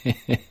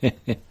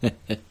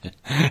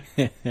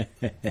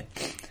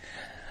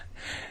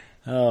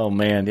 Oh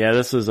man, yeah,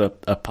 this is a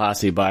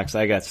posse box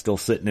I got still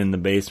sitting in the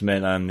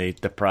basement on the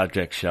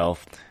project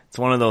shelf. It's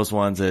one of those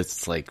ones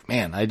that's like,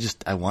 man,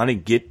 I want to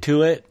get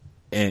to it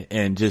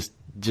and just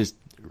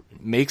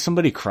make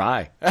somebody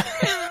cry.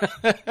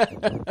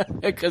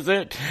 Because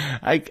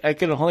I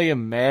can only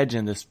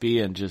imagine this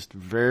being just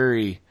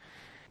very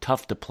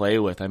tough to play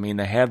with. I mean,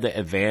 they have the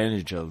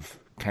advantage of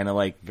kind of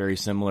like very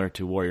similar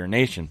to Warrior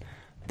Nation.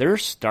 They're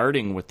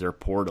starting with their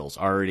portals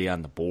already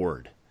on the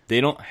board. They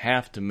don't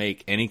have to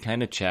make any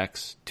kind of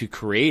checks to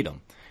create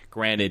them.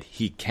 Granted,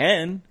 he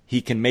can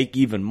make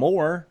even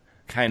more,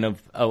 kind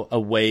of a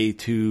way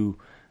to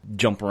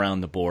jump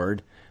around the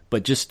board.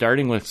 But just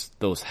starting with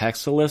those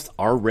hexaliths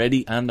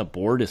already on the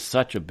board is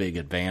such a big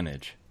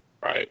advantage.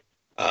 Right.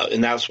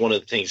 And that's one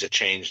of the things that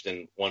changed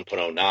in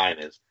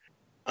 1.09 is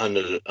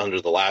under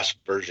the last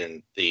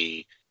version,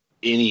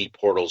 any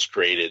portals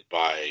created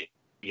by,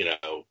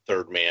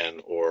 Third Man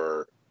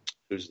or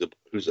is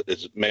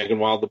Megan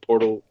Wild the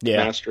portal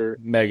master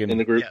Megan in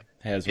the group?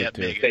 Has it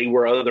too. They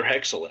were other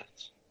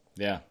hexaliths.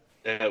 Yeah.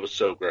 That was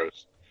so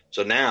gross.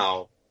 So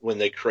now when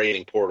they're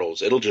creating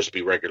portals, it'll just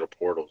be regular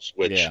portals,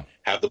 which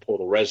have the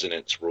portal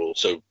resonance rule.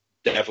 So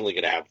definitely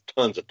going to have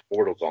tons of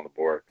portals on the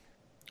board.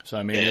 So,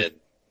 I mean,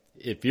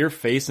 if you're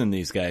facing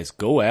these guys,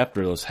 go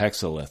after those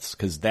hexaliths,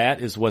 because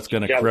that is what's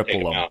going to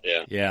cripple them. Out,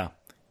 yeah.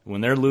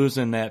 When they're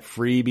losing that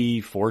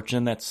freebie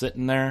fortune that's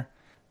sitting there,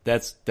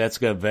 that's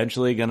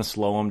eventually going to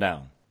slow them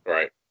down.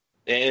 Right.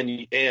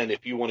 And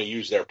if you want to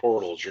use their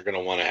portals, you're going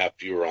to want to have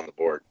fewer on the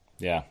board.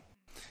 Yeah.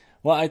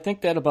 Well, I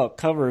think that about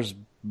covers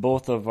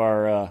both of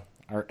our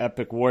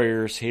epic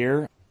warriors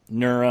here,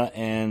 Nura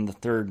and the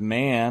Third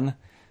Man.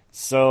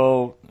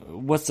 So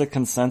what's the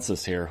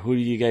consensus here? Who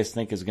do you guys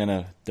think is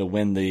going to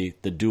win the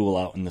duel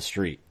out in the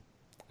street?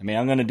 I mean,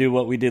 I'm going to do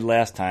what we did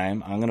last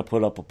time. I'm going to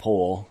put up a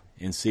poll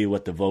and see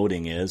what the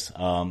voting is.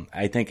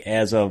 I think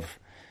as of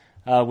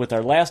with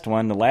our last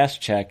one, the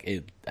last check,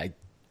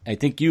 I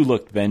think you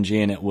looked,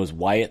 Benji, and it was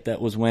Wyatt that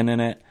was winning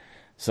it.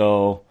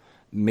 So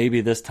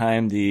maybe this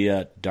time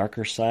the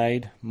darker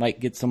side might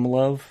get some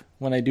love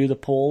when I do the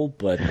poll,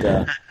 but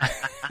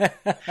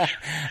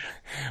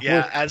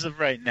yeah, as of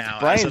right now,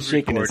 Brian's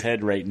shaking his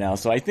head right now,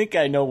 so I think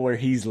I know where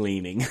he's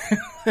leaning.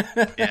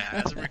 Yeah,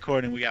 as of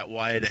recording, we got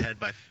Wyatt ahead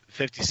by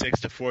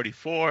 56 to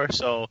 44,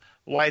 so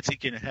Wyatt's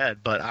eking ahead.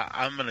 But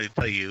I'm going to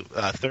tell you,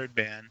 Third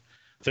Man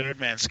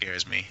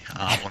scares me.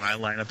 When I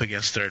line up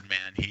against Third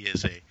Man,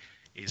 he's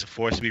a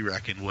force to be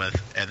reckoned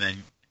with, and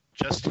then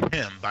just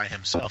him by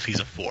himself, he's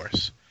a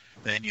force.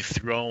 Then you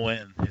throw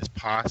in his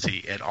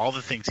posse and all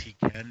the things he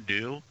can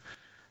do.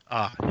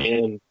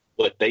 And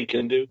what they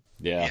can do.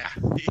 Yeah.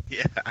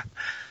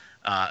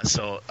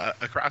 So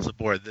across the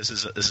board, this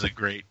is a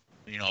great,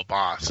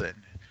 boss, and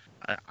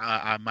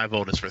my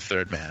vote is for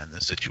Third Man in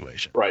this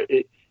situation. Right.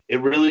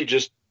 It really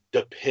just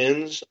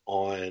depends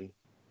on,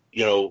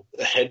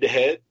 head to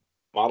head.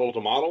 model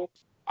to model,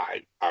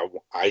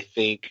 I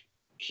think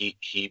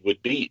he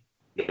would beat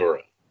Nura.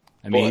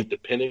 I mean, but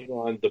depending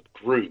on the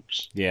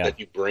groups that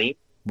you bring,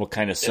 what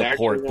kind of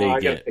support they I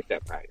get. gotta take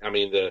that back. I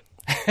mean, the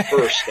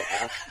first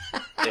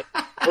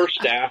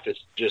staff is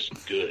just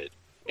good,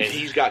 and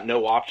he's got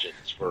no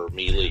options for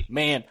melee.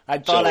 Man, I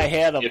thought I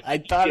had him. I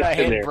thought I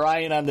had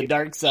Brian on the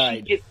dark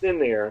side.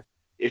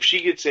 If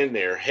she gets in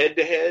there head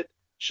to head,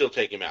 she'll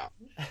take him out.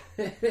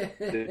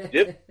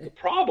 The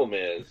problem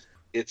is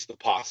it's the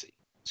posse.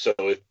 So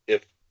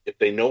if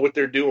they know what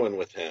they're doing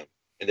with him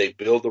and they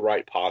build the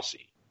right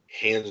posse,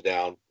 hands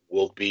down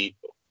will beat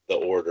the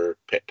Order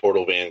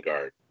Portal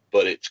Vanguard.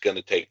 But it's going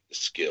to take the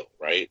skill,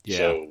 right? Yeah.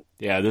 So,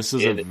 this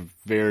is a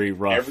very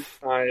rough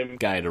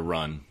guy to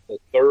run.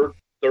 The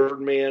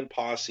third man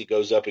posse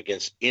goes up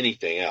against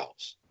anything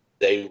else.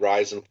 They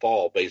rise and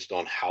fall based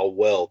on how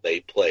well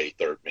they play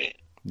third man.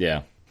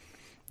 Yeah.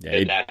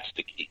 And that's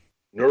the key.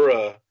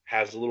 Nura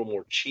has a little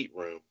more cheat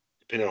room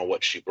depending on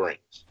what she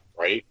brings,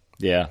 right?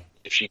 Yeah.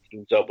 If she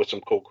teams up with some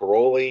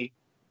Kokoroli,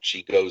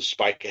 she goes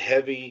Spike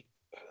Heavy,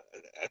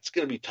 that's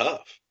going to be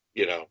tough,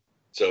 you know?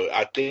 So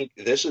I think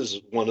this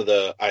is one of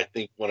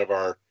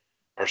our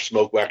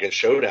smoke wagon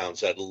showdowns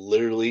that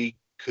literally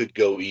could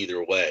go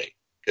either way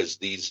because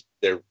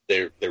they're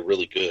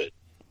really good.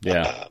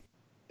 Yeah.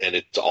 And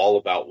it's all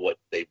about what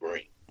they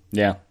bring.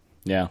 Yeah.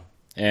 Yeah.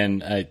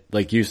 And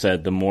like you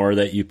said, the more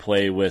that you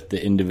play with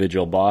the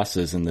individual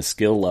bosses and the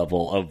skill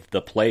level of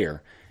the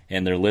player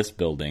and their list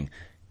building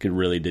could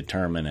really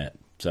determine it.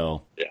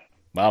 So,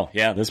 wow.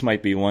 Yeah. This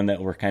might be one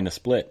that we're kind of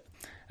split.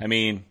 I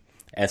mean,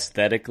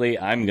 aesthetically,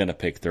 I'm going to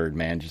pick third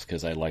man just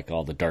because I like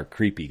all the dark,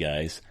 creepy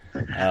guys.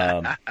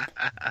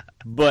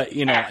 But,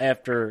 you know,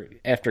 after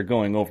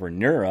going over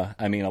Nura,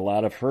 I mean, a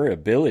lot of her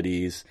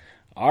abilities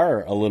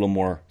are a little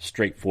more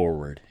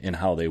straightforward in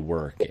how they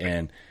work.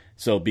 And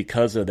so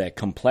because of that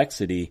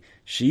complexity,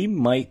 she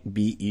might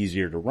be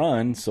easier to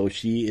run. So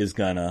she is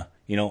going to,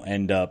 you know,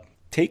 end up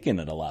taking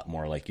it a lot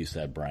more, like you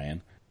said,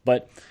 Brian.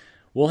 But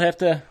we'll have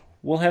to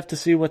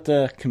see what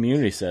the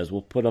community says.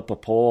 We'll put up a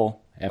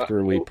poll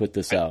after we put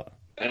this out.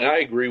 And I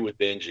agree with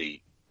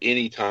Benji.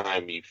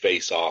 Anytime you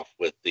face off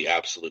with the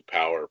absolute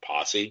power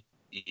posse,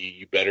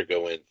 you better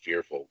go in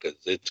fearful because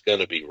it's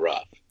going to be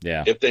rough.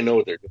 Yeah. If they know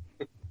what they're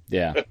doing.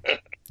 Yeah.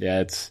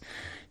 Yeah.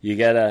 You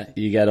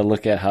gotta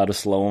look at how to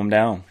slow them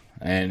down.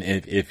 And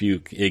if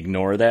you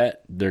ignore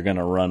that, they're going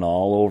to run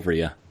all over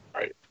you.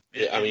 Right.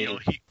 Yeah, I mean, you know,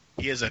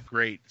 he is a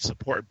great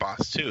support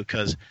boss too,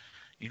 because,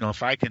 you know,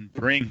 if I can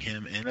bring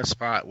him in a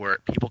spot where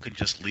people can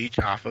just leech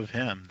off of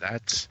him,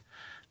 that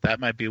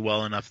might be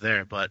well enough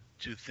there. But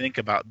to think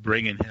about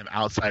bringing him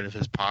outside of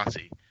his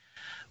posse,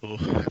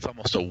 it's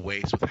almost a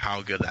waste with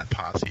how good that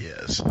posse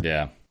is.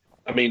 Yeah.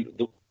 I mean,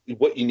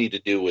 what you need to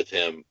do with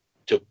him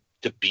to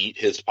beat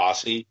his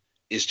posse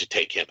is to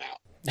take him out.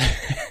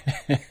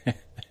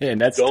 And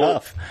that's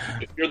tough.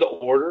 If you're the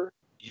Order,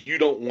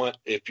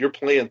 if you're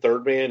playing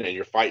third man and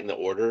you're fighting the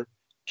Order,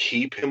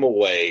 keep him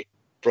away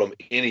from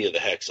any of the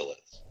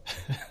Hexaliths.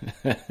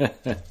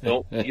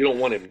 You don't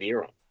want him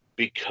near him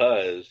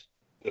because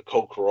the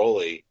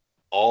Kokoroli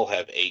all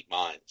have 8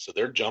 mines, so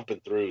they're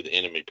jumping through the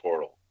enemy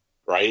portal,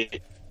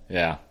 right?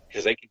 Yeah,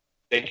 because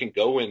they can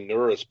go in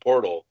Nura's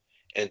portal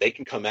and they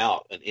can come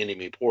out an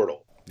enemy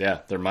portal. Yeah,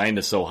 their mind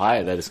is so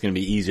high that it's going to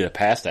be easy to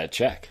pass that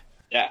check.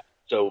 Yeah,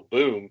 so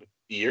boom,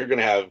 you're going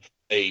to have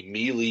a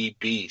melee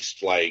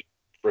beast like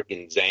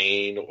freaking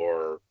Zane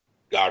or,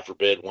 God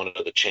forbid, one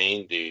of the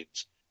chain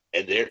dudes,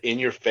 and they're in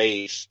your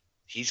face.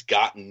 He's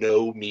got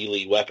no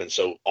melee weapon,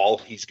 so all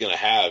he's going to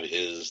have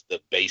is the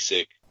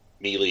basic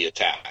melee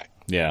attack.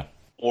 Yeah.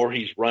 Or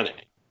he's running.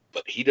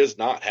 But he does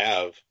not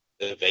have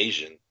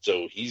evasion,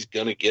 so he's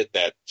going to get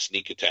that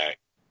sneak attack.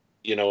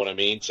 You know what I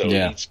mean? So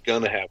he's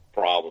going to have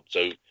problems.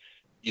 So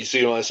you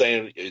see what I'm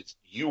saying?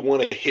 You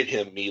want to hit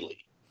him melee,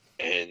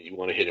 and you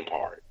want to hit him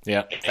hard.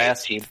 Yeah,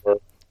 fast,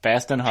 teamwork,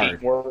 fast and hard.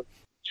 Teamwork,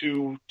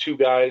 two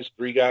guys,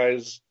 3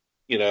 guys,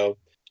 you know,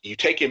 you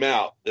take him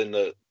out, then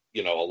a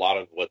lot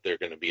of what they're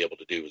going to be able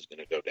to do is going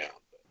to go down.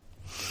 But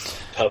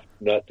tough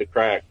nut to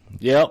crack.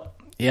 Yep.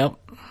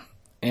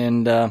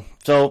 And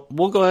so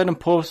we'll go ahead and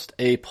post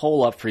a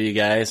poll up for you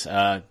guys,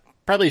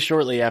 probably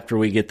shortly after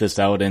we get this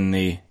out in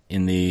the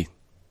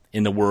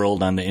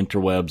world on the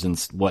interwebs and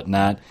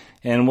whatnot,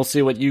 and we'll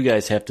see what you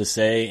guys have to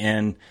say.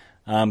 And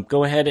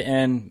go ahead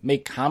and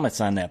make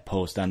comments on that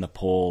post on the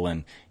poll,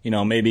 and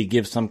maybe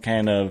give some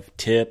kind of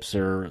tips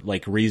or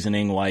like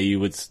reasoning why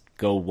you would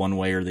go one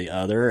way or the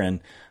other.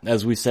 And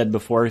as we said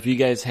before, if you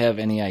guys have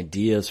any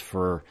ideas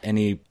for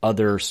any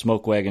other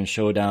Smoke Wagon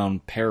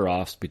Showdown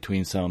pair-offs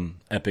between some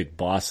epic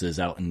bosses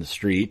out in the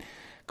street,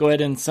 go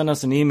ahead and send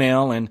us an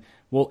email and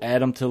we'll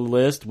add them to the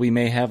list. We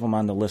may have them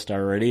on the list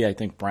already. I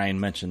think Brian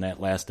mentioned that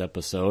last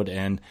episode,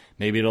 and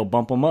maybe it'll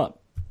bump them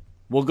up.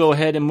 We'll go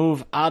ahead and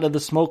move out of the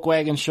Smoke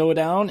Wagon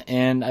Showdown,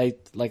 and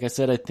like I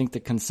said, I think the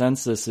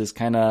consensus is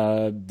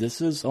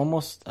this is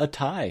almost a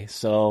tie.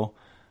 So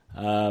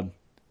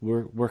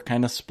we're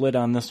kind of split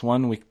on this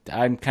one.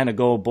 I'm kind of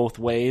go both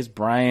ways.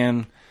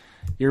 Brian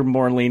you're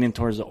more leaning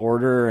towards the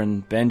Order,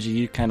 and Benji,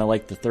 you kind of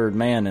like the third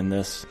man in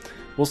this.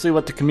 We'll see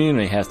what the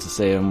community has to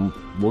say, and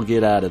we'll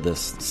get out of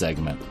this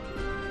segment.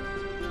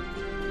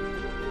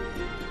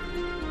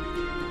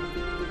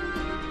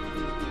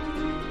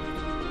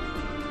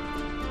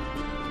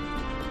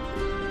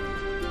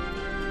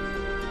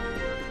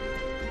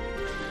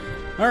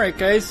 All right,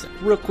 guys,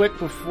 real quick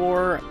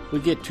before we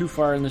get too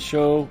far in the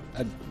show,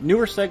 a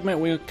newer segment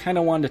we kind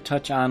of wanted to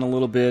touch on a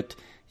little bit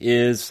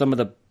is some of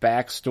the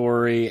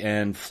backstory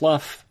and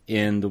fluff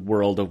in the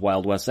world of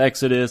Wild West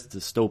Exodus,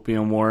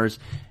 Dystopian Wars.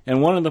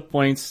 And one of the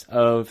points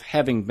of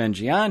having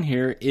Benji on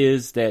here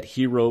is that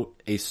he wrote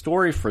a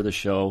story for the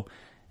show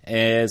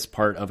as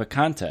part of a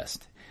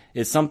contest.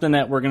 It's something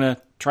that we're going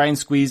to try and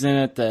squeeze in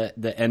at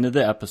the end of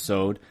the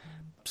episode.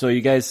 So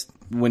you guys,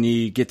 when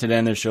you get to the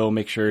end of the show,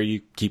 make sure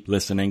you keep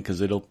listening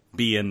because it'll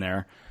be in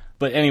there.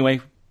 But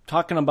anyway,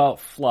 talking about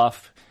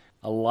fluff,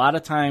 a lot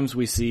of times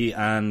we see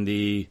on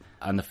the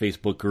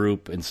Facebook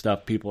group and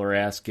stuff, people are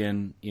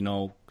asking,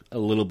 a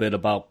little bit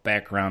about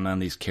background on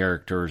these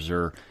characters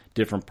or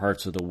different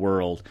parts of the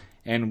world.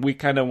 And we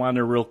kind of want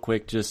to real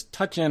quick just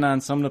touch in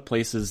on some of the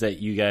places that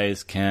you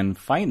guys can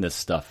find this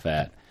stuff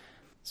at.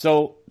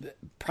 So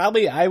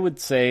probably I would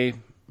say,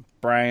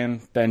 Brian,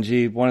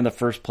 Benji, one of the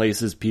first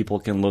places people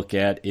can look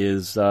at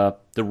is the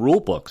rule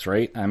books,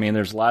 right? I mean,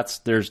 there's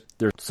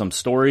some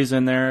stories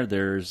in there.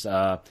 There's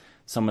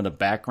some of the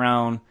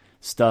background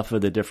stuff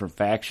of the different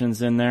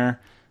factions in there.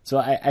 So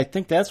I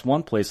think that's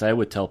one place I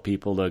would tell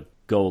people to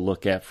go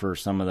look at for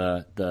some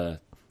of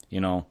the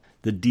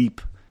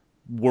deep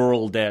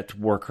world that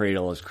War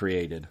Cradle has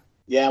created.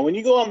 Yeah, when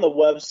you go on the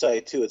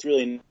website, too, it's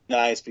really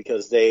nice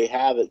because they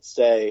have it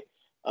say,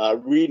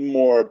 read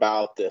more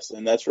about this.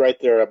 And that's right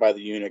there by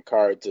the unit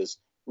cards is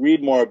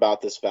read more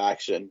about this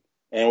faction.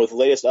 And with the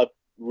latest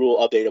rule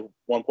update of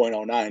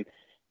 1.09,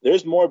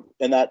 there's more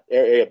in that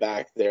area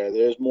back there.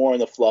 There's more in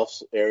the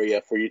fluffs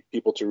area for you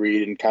people to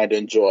read and kind of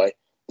enjoy.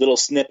 Little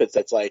snippets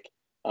that's like,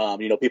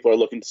 people are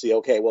looking to see,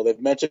 okay, well, they've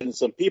mentioned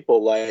some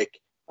people like,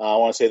 I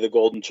want to say the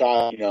Golden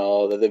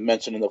Child, that they've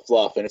mentioned in the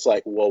fluff. And it's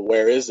like, well,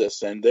 where is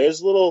this? And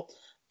there's little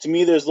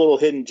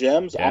hidden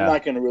gems. Yeah. I'm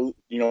not going to,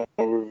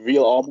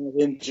 reveal all my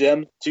hidden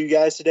gems to you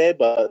guys today,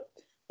 but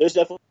there's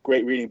definitely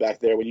great reading back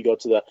there when you go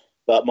to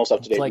the most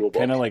up-to-date rule book. It's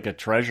kind of like a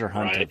treasure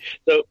hunt. Right.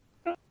 So,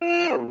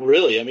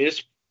 really, I mean,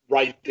 it's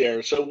right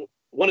there. So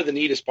one of the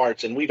neatest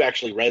parts, and we've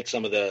actually read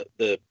some of the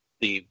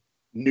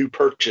new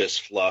purchase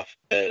fluff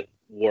that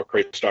War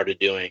Cradle started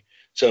doing.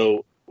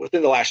 So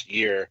within the last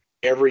year,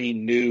 every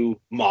new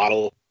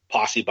model,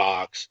 posse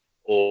box,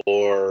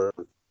 or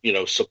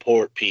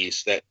support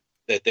piece that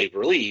they've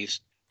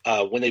released,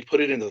 when they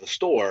put it into the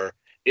store,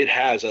 it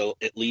has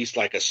at least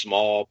like a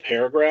small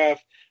paragraph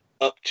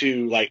up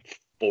to like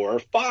 4 or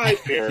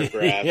 5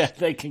 paragraphs. Yeah,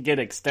 they can get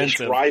extensive.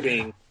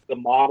 Describing the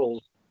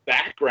model's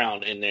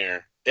background in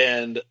there.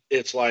 And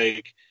it's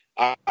like,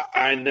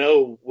 I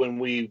know when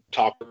we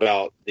talk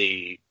about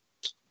the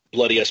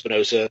Bloody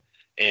Espinosa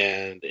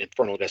and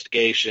Infernal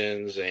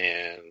Investigations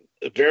and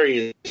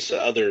various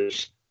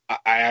others, I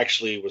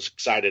actually was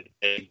excited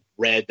and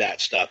read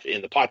that stuff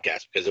in the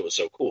podcast because it was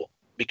so cool.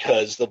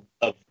 Because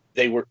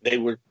they were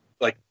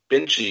like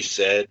Benji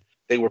said,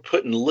 they were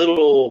putting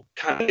little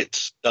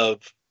kinds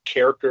of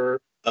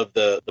character of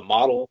the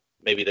model.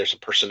 Maybe there's some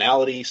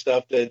personality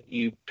stuff that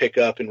you pick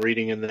up in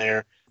reading in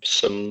there,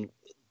 some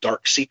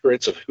dark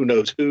secrets of who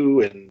knows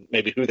who and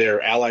maybe who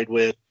they're allied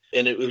with.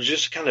 And it was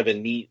just kind of a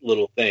neat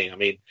little thing. I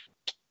mean,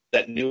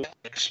 that new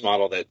X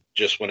model that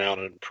just went out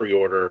on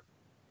pre-order,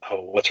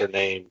 what's her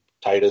name?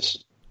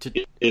 Titus?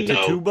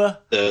 Tatuba?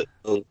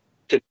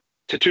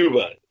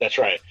 Tatuba, that's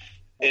right.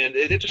 And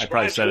it just I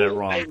probably said it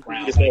wrong.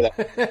 We're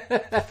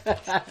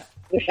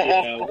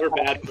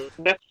bad.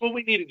 That's what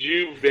we needed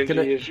you,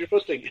 Benji, is you're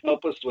supposed to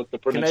help us with the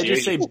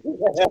pronunciation. Can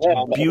I just say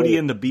Beauty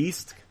and the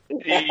Beast?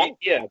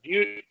 Yeah,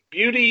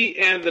 Beauty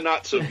and the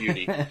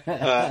Not-So-Beauty.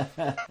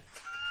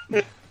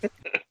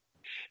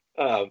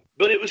 But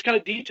it was kind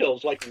of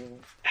details like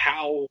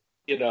how,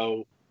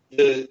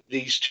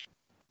 these two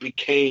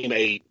became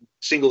a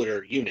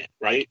singular unit,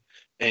 right?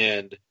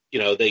 And,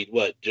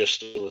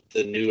 just with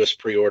the newest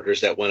pre-orders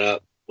that went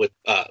up with,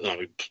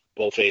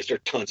 Bullface, there are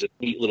tons of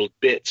neat little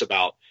bits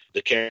about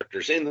the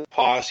characters in the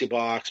posse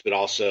box, but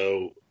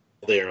also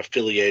they're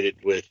affiliated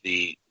with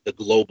the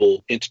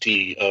global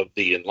entity of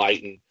the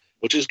Enlightened,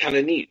 which is kind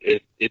of neat.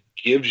 It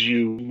gives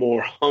you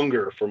more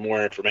hunger for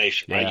more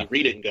information, right? Yeah. You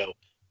read it and go,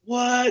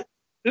 what?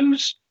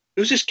 Who's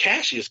this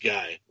Cassius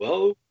guy?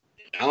 Well,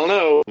 I don't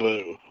know,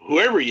 but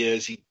whoever he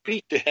is, he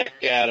beat the heck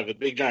out of a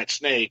big giant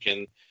snake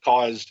and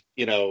caused,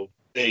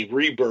 a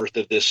rebirth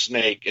of this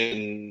snake,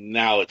 and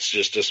now it's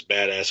just this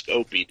badass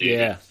Opie dude.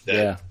 Yeah.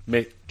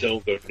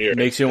 Don't go near it.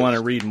 Makes you want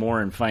to read more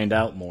and find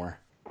out more.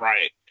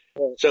 Right.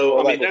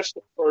 So, that's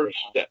the first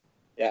step.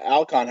 Yeah,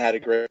 Alcon had a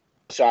great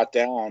shot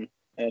down,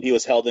 and he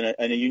was held in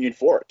a Union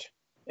fort,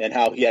 and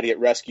how he had to get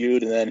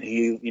rescued, and then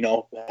he,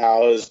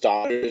 how his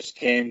daughters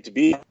came to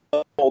be.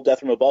 The whole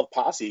Death from Above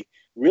posse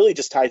really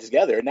just tied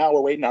together. Now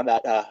we're waiting on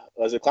that,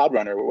 as a Cloud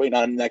Runner, we're waiting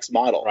on the next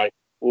model. Right.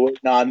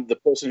 waiting on the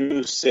person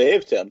who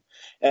saved him.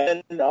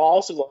 And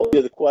also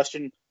the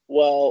question,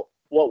 well,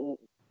 what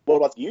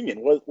about the Union?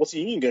 What's the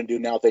Union going to do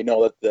now if they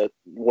know that the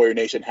Warrior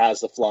Nation has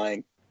the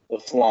flying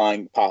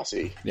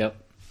posse? Yep.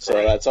 So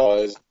that's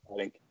always, I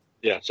think.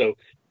 Yeah. So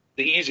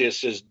the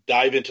easiest is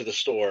dive into the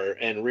store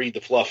and read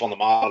the fluff on the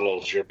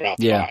models you're about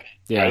to buy.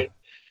 Yeah. Right?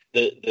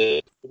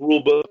 The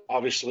rule book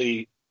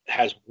obviously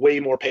has way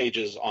more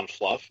pages on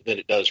fluff than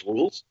it does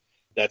rules.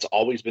 That's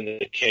always been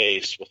the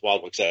case with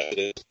Wild West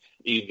Exodus.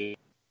 Even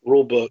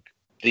rule book,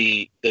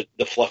 the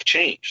fluff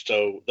changed.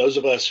 So those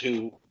of us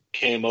who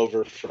came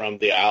over from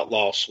the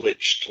Outlaw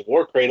switch to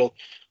War Cradle,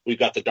 we've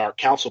got the Dark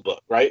Council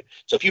book, right?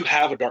 So if you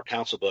have a Dark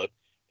Council book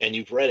and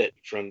you've read it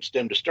from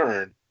stem to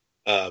stern,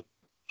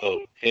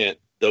 hint,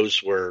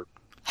 those were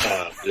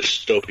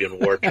dystopian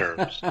war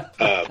terms.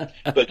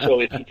 But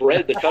so if you've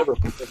read the cover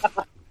from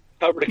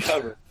cover to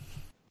cover,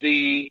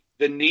 the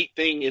neat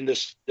thing in the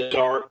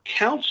Dark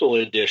Council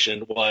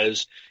edition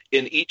was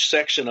in each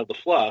section of the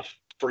fluff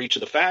for each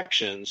of the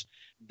factions,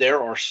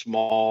 there are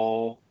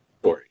small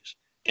stories,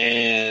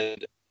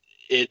 and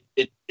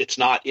it's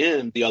not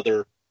in the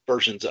other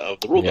versions of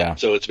the rulebook.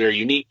 So it's very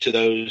unique to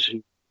those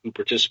who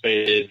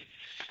participated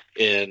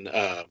in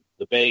the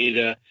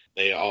beta.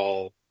 They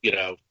all,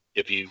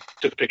 if you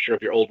took a picture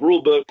of your old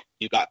rulebook,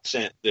 you got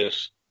sent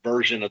this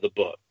version of the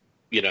book.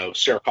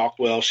 Sarah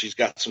Cockwell, she's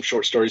got some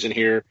short stories in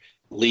here.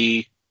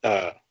 Lee,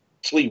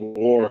 it's Lee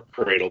War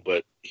Cradle,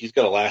 but he's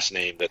got a last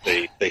name that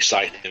they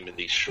cite him in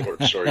these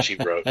short stories he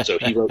wrote. So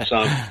he wrote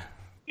some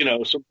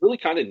really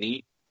kind of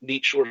neat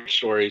short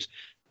stories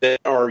that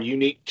are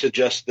unique to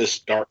just this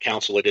Dark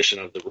Council edition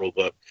of the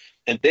rulebook.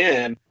 And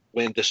then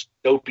when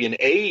Dystopian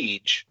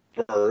Age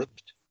birthed,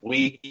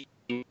 we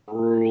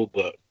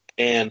rulebook,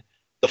 and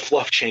the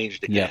fluff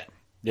changed again.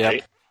 Yeah.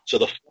 Right? So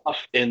the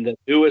fluff in the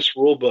newest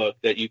rulebook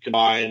that you can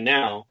buy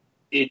now,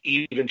 it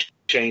even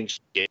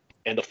changed again.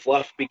 And the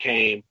fluff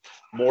became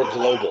more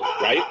global,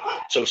 right?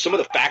 So some of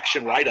the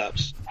faction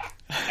write-ups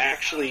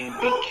actually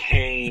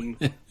became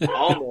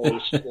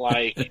almost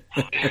like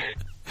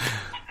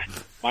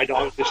my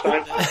dog this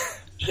time.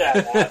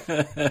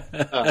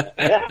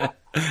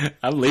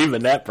 I'm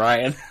leaving that,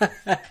 Brian.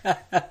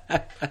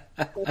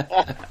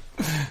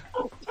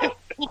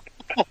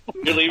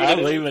 You're leaving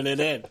I'm leaving it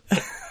in.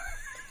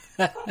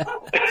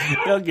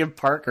 It'll give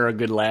Parker a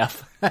good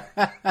laugh.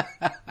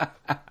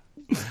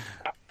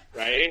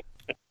 Right?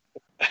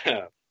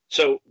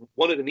 So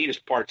one of the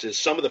neatest parts is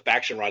some of the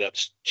faction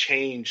write-ups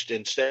changed.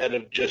 Instead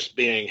of just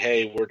being,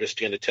 hey, we're just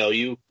going to tell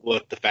you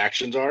what the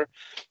factions are,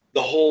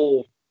 the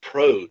whole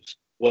prose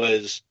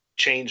was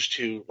changed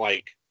to,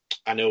 like,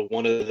 I know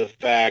one of the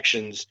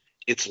factions,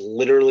 it's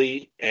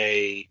literally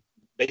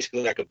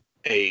basically like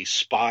a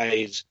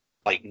spy's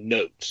like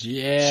notes,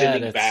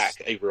 sending back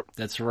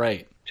that's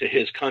right to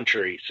his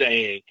country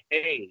saying,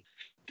 hey,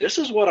 this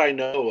is what I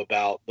know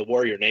about the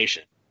Warrior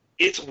Nation.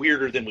 It's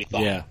weirder than we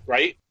thought,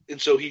 right? And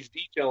so he's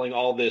detailing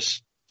all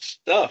this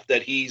stuff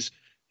that he's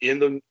in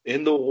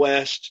the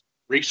West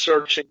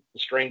researching the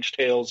strange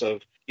tales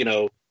of,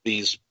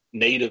 these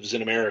natives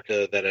in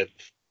America that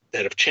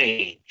have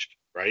changed,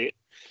 right?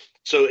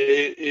 So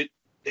they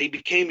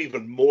became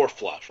even more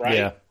fluff, right?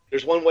 Yeah.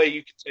 There's one way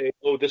you can say,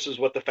 oh, this is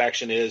what the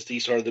faction is.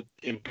 These are the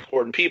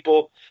important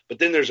people. But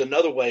then there's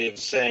another way of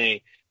saying,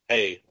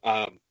 hey,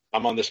 I'm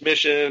on this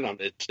mission.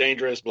 It's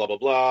dangerous, blah, blah,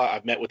 blah.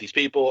 I've met with these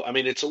people. I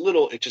mean,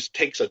 it just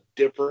takes a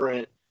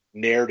different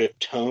narrative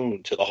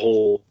tone to the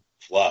whole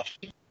fluff.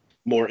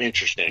 More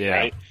interesting,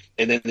 right?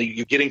 And then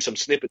you're getting some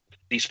snippets of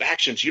these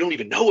factions you don't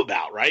even know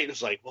about, right?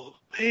 It's like, well,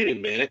 wait a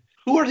minute.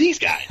 Who are these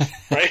guys,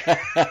 right?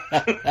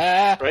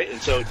 Right?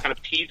 And so it kind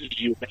of teases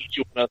you, makes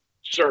you want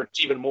to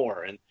search even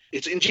more. And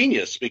it's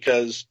ingenious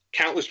because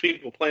countless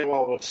people playing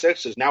Wild West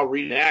Exodus now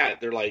reading that,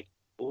 they're like,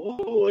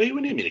 oh, wait a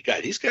minute,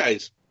 these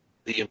guys,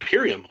 the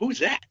Imperium, who's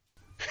that?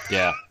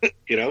 Yeah.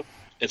 And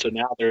so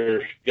now they're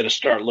going to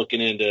start looking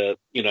into,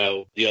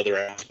 the other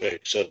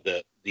aspects of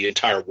the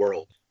entire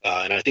world.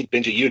 And I think,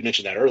 Benji, you had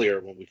mentioned that earlier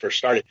when we first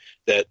started,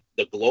 that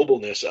the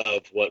globalness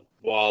of what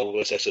Wild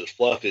West Exodus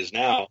fluff is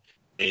now,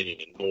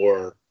 meaning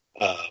more,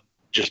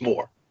 just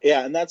more.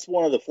 Yeah, and that's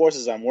one of the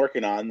forces I'm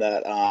working on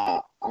that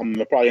I'm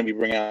probably going to be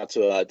bringing out to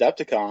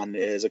Adepticon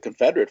is a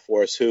Confederate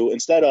force who,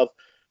 instead of,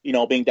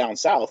 being down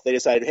south, they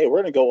decided, hey,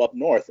 we're going to go up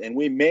north, and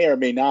we may or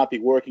may not be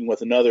working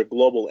with another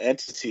global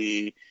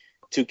entity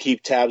to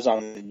keep tabs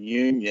on the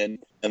Union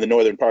and the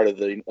northern part of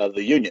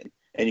the Union.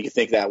 And you can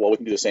think that, well, we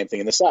can do the same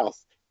thing in the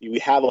south. We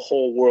have a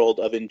whole world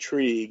of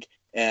intrigue,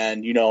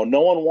 and,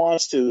 no one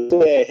wants to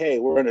say, hey,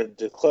 we're going to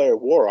declare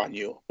war on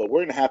you, but we're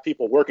going to have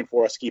people working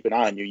for us to keep an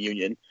eye on you,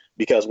 Union,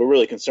 because we're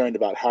really concerned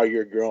about how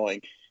you're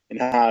growing and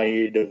how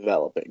you're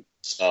developing.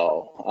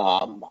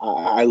 So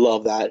I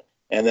love that.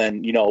 And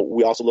then,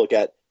 we also look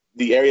at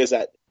the areas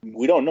that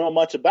we don't know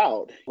much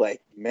about.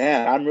 Like,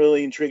 man, I'm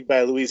really intrigued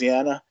by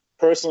Louisiana.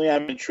 Personally,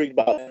 I'm intrigued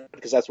by it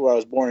because that's where I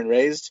was born and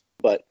raised.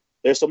 But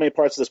there's so many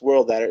parts of this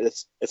world that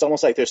it's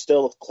almost like there's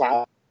still a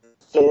cloud.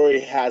 Story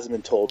hasn't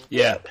been told.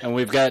 Yeah, and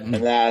we've gotten,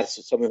 and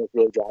that's something that's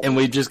really driving. And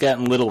we've just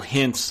gotten little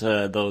hints,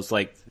 those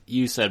like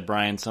you said,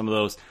 Brian, some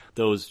of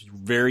those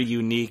very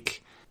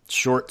unique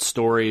short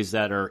stories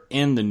that are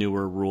in the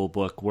newer rule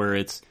book, where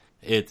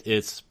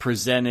it's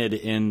presented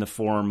in the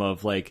form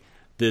of like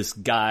this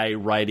guy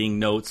writing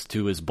notes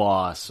to his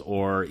boss,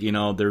 or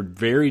they're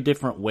very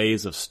different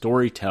ways of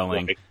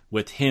storytelling, right,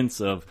 with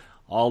hints of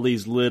all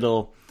these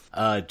little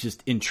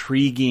just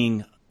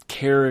intriguing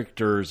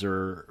characters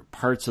or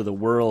parts of the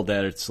world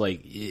that it's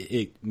like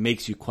it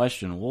makes you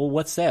question, well,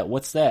 what's that,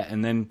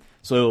 and then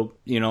so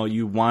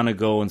you want to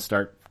go and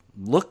start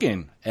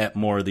looking at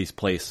more of these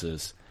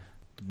places.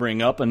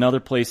 Bring up another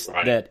place,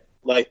 right, that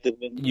like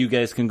you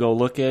guys can go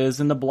look at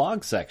is in the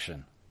blog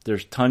section.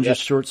 There's tons of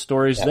short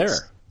stories there.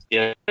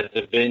 Yeah,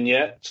 the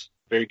vignettes,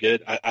 very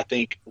good. I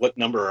think, what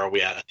number are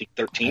we at? I think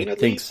 13. I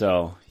think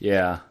so.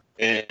 Yeah,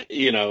 and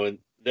and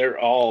they're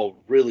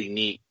all really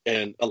neat,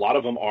 and a lot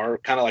of them are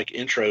kind of like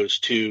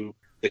intros to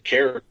the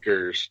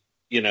characters.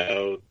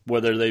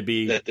 Whether they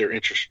be that they're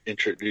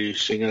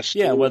introducing us.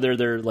 Yeah, to. whether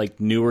they're like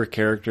newer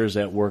characters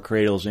that War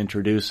Cradle's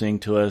introducing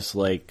to us,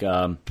 like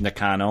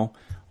Nakano,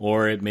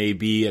 or it may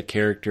be a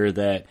character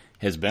that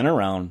has been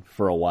around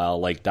for a while,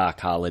 like Doc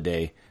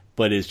Holliday.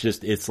 But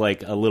it's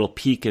like a little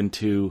peek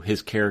into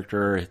his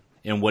character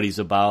and what he's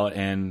about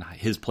and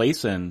his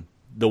place in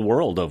the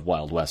world of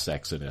Wild West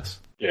Exodus.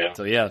 Yeah.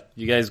 So yeah,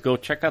 you guys go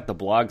check out the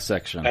blog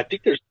section. I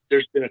think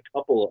there's been a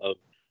couple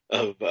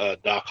of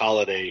Doc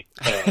Holliday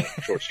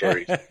short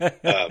stories.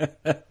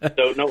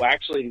 So no,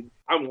 actually,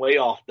 I'm way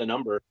off the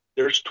number.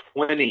 There's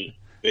 20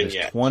 vignettes.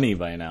 There's 20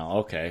 by now.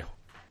 Okay.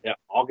 Yeah,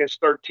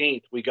 August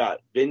 13th, we got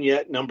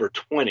vignette number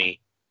 20.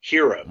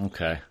 Hero.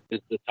 Okay. Is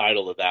the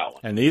title of that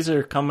one. And these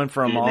are coming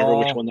from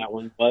which one that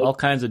one was? All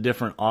kinds of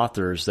different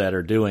authors that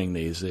are doing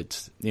these.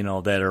 It's,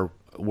 that are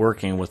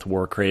working with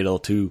War Cradle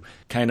to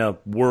kind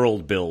of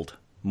world build,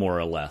 more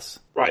or less.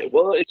 Right.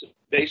 Well, it's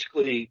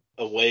basically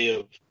a way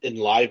of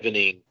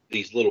enlivening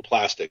these little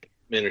plastic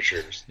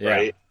miniatures,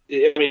 right?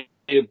 I mean,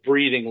 you're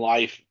breathing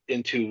life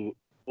into,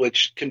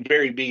 which can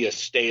be a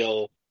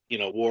stale,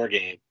 war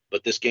game.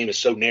 But this game is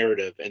so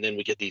narrative, and then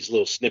we get these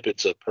little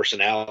snippets of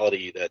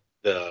personality that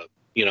the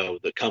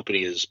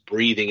company is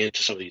breathing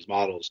into some of these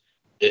models.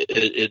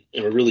 It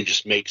really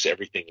just makes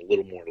everything a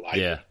little more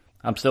lively. Yeah,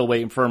 I'm still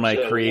waiting for my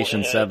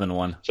Creation 7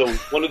 one. So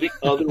one of the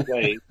other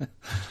ways,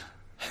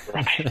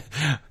 right?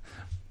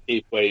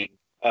 Keep waiting.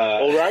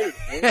 All right,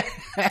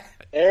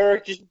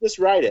 Eric, you should just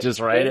write it. Just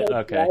write it.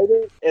 Okay. Write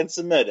it and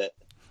submit it.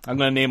 I'm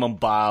going to name them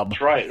Bob.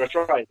 That's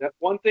right. That's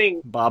one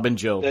thing. Bob and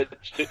Joe.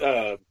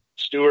 That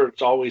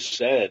Stuart's always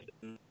said,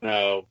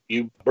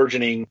 you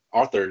burgeoning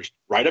authors,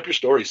 write up your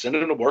stories, send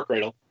them to War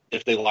Cradle.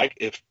 If they like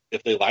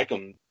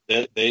them,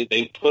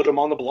 they put them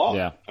on the blog.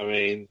 Yeah. I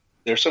mean,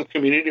 there's some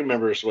community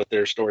members with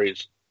their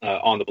stories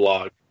on the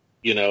blog,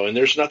 and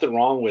there's nothing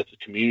wrong with the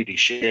community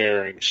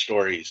sharing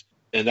stories,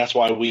 and that's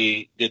why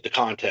we did the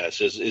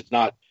contest. It's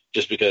not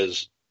just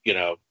because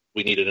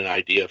we needed an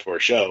idea for a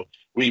show.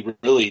 We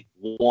really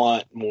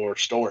want more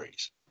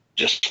stories.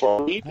 Just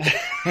for me,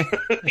 that's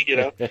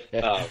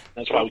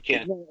why we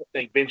can't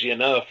thank Benji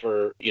enough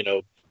for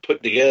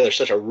putting together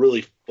such a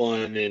really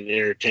fun and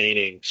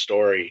entertaining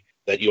story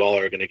that you all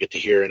are going to get to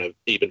hear in a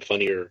even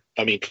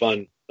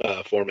fun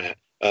format.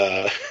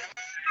 Thank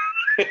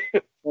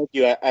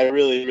you. I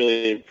really,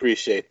 really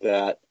appreciate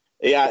that.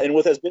 Yeah, and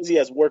with as busy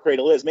as War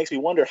Cradle is, it makes me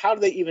wonder, how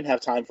do they even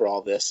have time for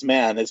all this?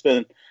 Man, it's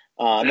been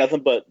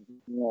nothing but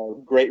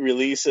great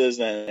releases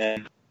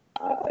and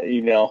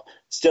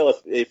still,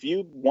 if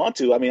you want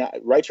to,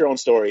 write your own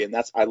story, and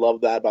I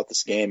love that about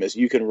this game is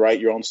you can write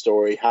your own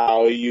story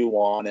how you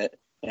want it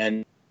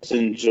and just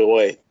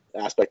enjoy the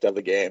aspect of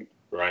the game.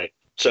 Right.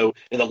 So,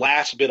 in the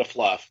last bit of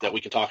fluff that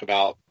we can talk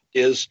about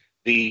is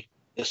the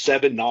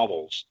 7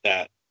 novels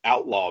that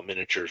Outlaw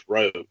Miniatures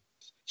wrote.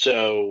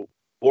 So,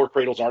 War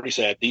Cradle's already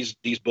said these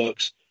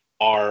books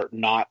are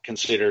not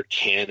considered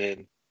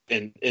canon,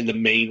 and the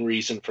main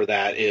reason for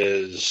that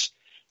is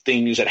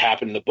things that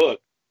happen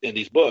in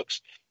these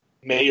books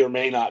may or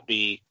may not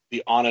be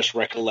the honest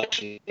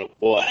recollection of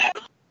what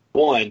happened.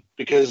 One,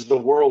 because the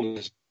world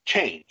has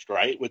changed,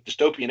 right? With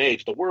dystopian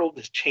age, the world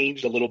has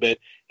changed a little bit,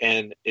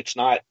 and it's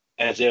not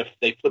as if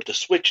they flipped a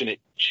switch and it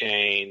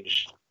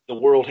changed. The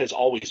world has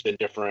always been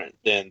different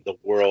than the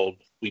world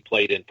we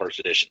played in first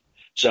edition.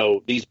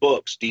 So these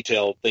books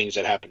detail things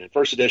that happened in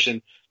first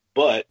edition,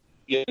 but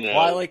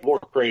War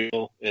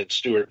Cradle and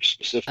Stuart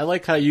specifically. I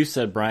like how you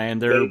said, Brian,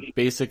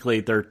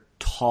 they're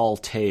tall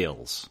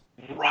tales.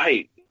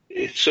 Right.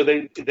 So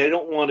they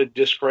don't want to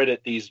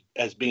discredit these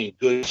as being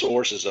good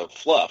sources of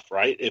fluff,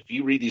 right? If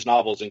you read these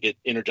novels and get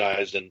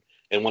energized and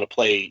want to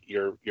play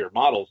your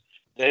models,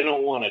 they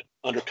don't want to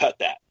undercut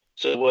that.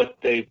 So what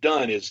they've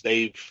done is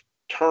they've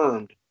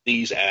termed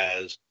these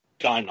as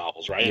dime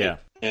novels, right? Yeah.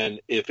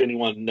 And if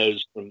anyone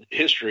knows from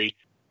history,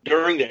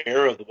 during the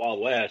era of the Wild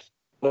West,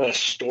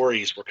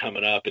 stories were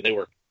coming up, and they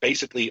were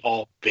basically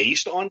all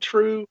based on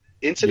true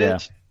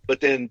incidents. Yeah. But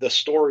then the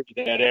story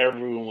that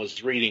everyone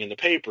was reading in the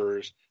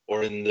papers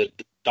or in the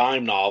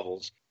dime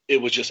novels,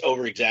 it was just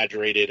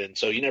over-exaggerated, and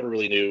so you never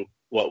really knew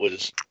what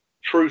was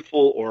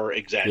truthful or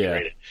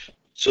exaggerated. Yeah.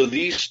 So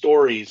these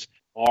stories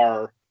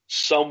are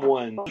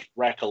someone's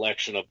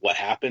recollection of what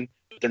happened,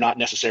 but they're not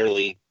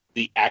necessarily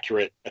the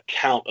accurate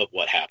account of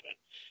what happened.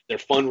 They're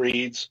fun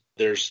reads.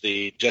 There's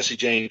the Jesse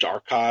James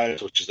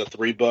Archives, which is a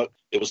 3-book.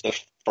 It was the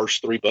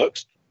first 3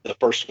 books. The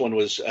first one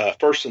was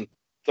first and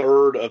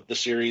third of the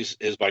series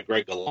is by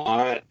Greg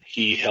Gallant.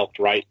 He helped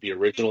write the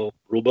original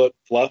rulebook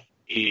fluff.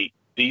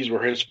 These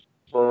were his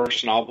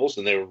first novels,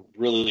 and they were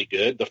really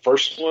good. The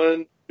first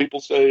one, people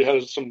say,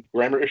 has some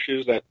grammar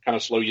issues that kind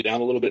of slow you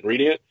down a little bit in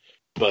reading it,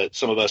 but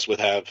some of us who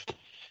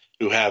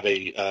have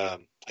a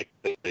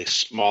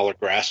smaller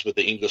grasp of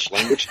the English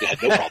language, they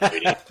had no problem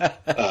reading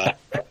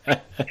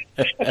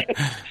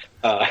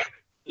it.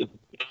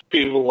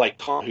 People like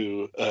Tom,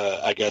 who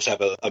I guess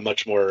have a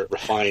much more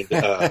refined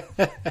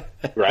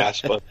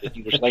grasp of the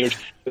English language,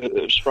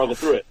 struggle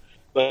through it.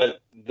 But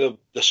the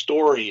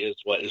story is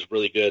what is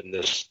really good in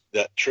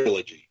that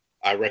trilogy.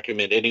 I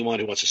recommend anyone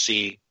who wants to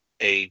see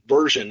a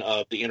version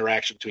of the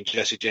interaction between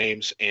Jesse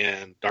James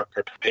and Dark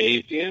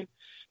Carpathian,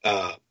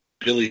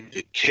 Billy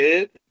the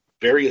Kid,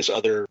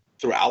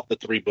 throughout the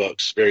 3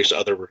 books, various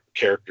other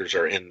characters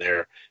are in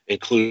there,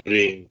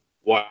 including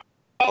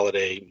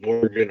Holiday,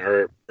 Morgan,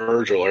 or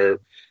Virgil,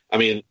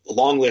 a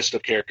long list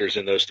of characters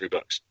in those 3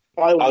 books.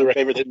 Probably one of my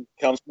favorite things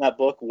comes from that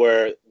book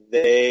where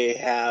they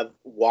have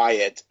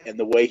Wyatt and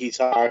the way he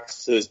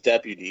talks to his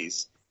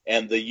deputies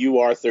and the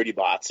UR-30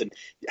 bots and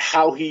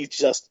how he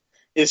just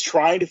is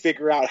trying to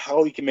figure out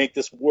how he can make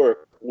this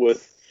work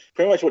with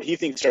pretty much what he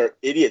thinks are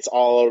idiots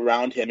all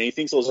around him. And he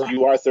thinks those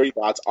UR-30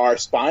 bots are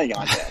spying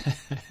on him.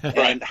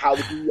 And how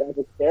he as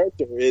a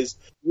character is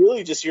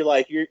really just,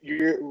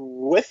 you're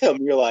with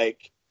him. You're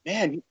like,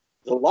 man,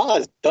 the law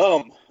is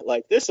dumb.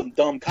 Like, there's some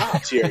dumb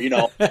cops here,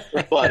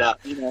 But,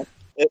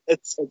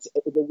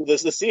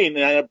 it's the scene,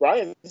 and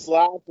Brian's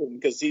laughing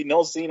because he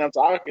knows the scene I'm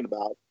talking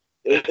about.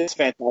 It's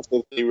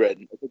fantastically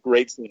written. It's a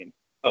great scene.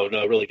 Oh,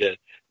 no, really good.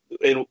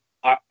 And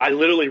I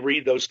literally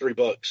read those 3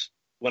 books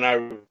when I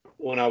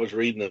was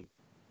reading them.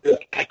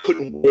 I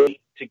couldn't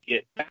wait to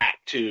get back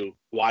to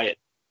Wyatt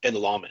and the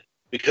lawman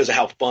because of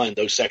how fun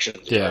those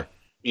sections were.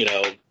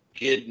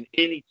 Getting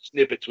any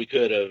snippets we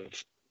could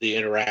of the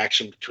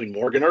interaction between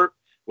Morgan,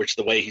 which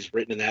the way he's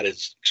written in that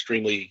is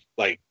extremely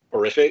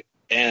horrific.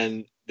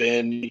 And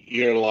then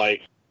you're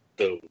like,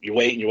 so you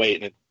wait and you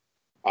wait, and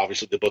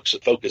obviously the book's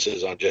focus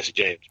is on Jesse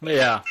James.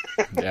 Yeah.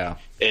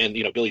 And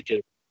Billy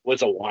Kid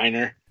was a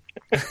whiner.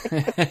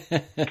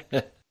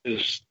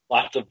 There's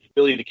lots of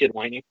Billy the Kid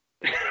whining.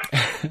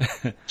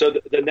 So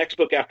the next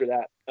book after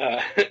that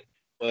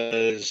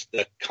was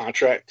The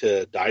Contract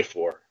to Die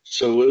For.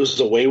 So it was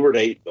a Wayward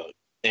 8 book,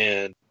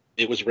 and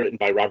it was written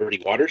by Robert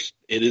E. Waters.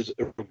 It is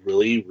a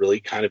really,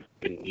 really kind of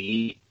a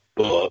neat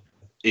book.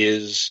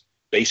 Is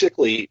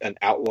basically an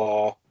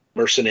outlaw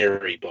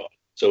mercenary book.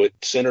 So it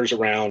centers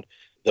around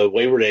the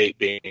Wayward 8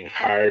 being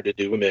hired to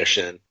do a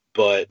mission,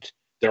 but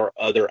there are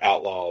other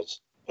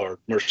outlaws or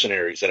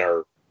mercenaries that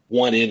are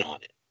one in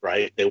on it,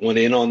 right? They went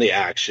in on the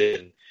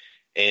action,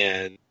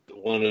 and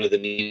one of the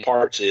neat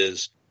parts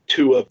is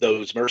 2 of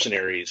those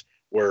mercenaries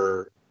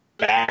were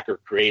backer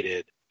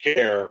created.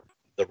 The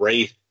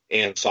Wraith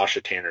and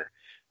Sasha Tanner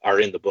are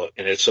in the book,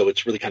 and it's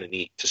really kind of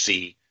neat to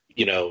see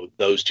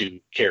those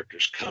 2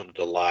 characters come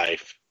to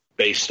life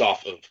based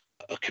off of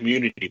a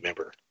community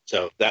member.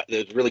 So that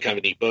is really kind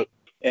of a neat book.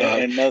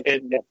 And another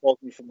thing that pulls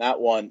me from that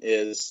one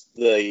is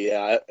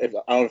I don't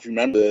know if you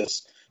remember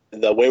this,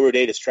 the Wayward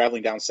 8 is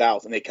traveling down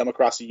south, and they come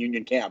across a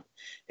Union camp.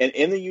 And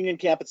in the Union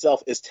camp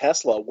itself is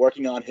Tesla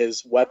working on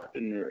his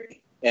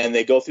weaponry. And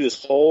they go through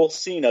this whole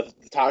scene of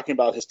talking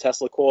about his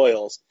Tesla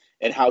coils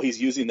and how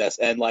he's using this.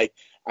 And,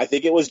 I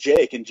think it was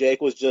Jake, and Jake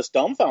was just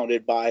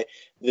dumbfounded by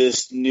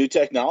this new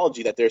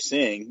technology that they're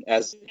seeing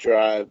as they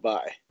drive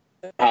by.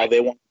 How they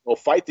want to go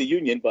fight the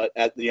Union, but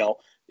as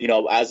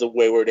a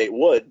Wayward 8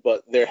 would,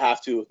 but we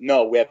have to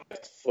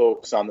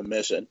focus on the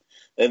mission.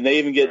 And they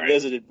even get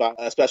visited by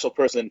a special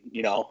person,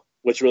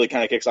 which really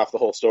kind of kicks off the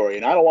whole story.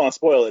 And I don't want to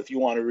spoil it if you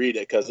want to read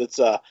it, because it's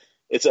a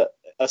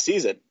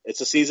season.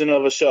 It's a season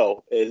of a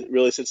show. It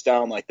really sits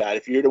down like that.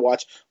 If you were to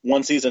watch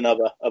one season of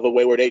a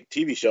Wayward 8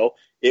 TV show,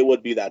 it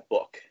would be that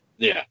book.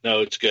 Yeah,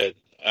 no, it's good.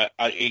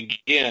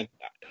 I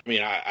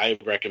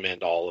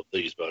recommend all of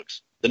these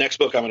books. The next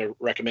book I'm going to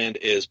recommend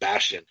is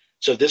Bastion.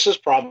 So this is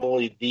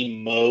probably the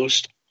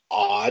most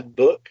odd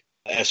book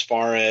as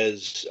far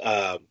as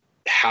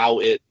how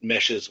it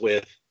meshes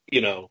with,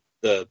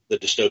 the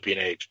dystopian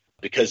age,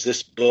 because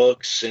this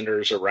book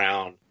centers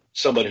around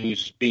someone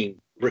who's being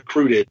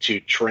recruited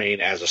to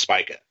train as a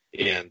Spica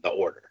in the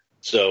Order.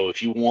 So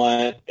if you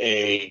want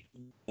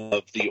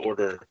of the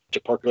Order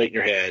to percolate in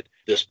your head,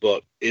 this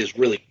book is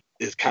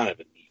kind of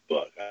a neat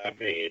book.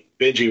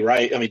 Benji,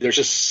 right? There's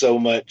just so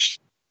much.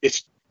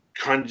 It's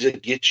trying to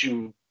get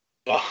you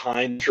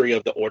behind the mystery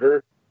of the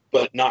Order,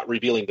 but not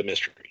revealing the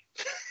mystery.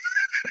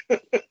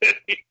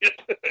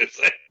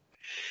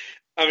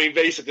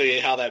 Basically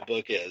how that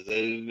book is,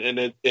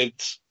 and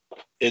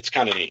it's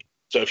kind of neat.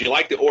 So if you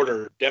like the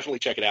Order, definitely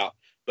check it out.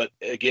 But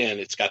again,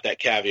 it's got that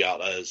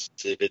caveat as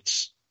if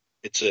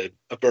it's a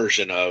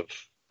version of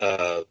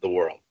the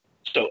world.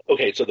 So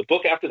the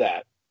book after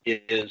that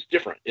is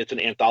different. It's an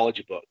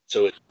anthology book.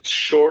 So it's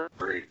short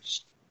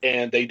stories.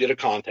 And they did a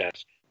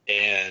contest.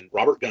 And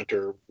Robert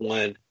Gunter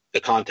won the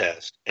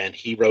contest. And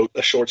he wrote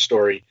a short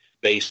story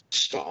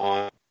based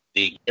on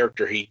the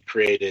character he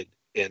created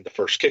in the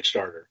first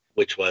Kickstarter,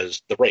 which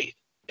was the Wraith.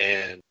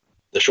 And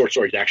the short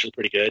story is actually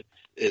pretty good.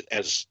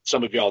 As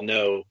some of y'all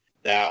know,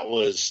 that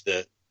was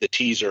the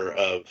teaser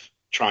of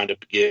trying to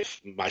give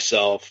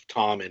myself,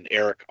 Tom, and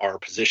Eric our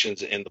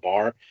positions in the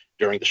bar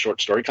during the short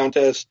story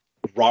contest.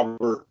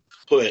 Robert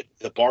put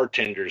the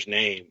bartender's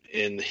name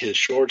in his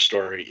short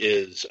story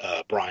is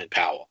Brian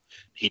Powell.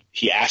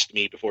 He asked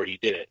me before he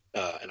did it,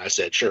 and I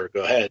said, sure,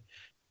 go ahead.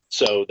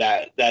 So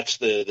that's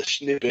the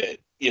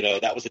snippet. You know,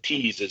 that was a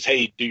tease is,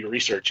 hey, do your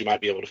research. You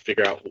might be able to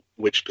figure out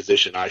which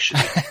position I should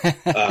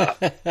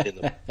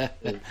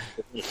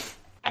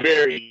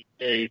very,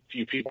 very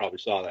few people probably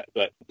saw that.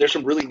 But there's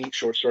some really neat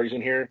short stories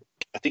in here.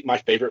 I think my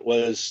favorite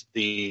was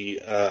the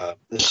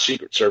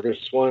Secret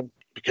Service one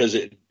because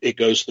it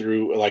goes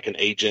through like an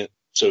agent.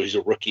 So he's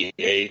a rookie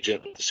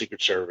agent with the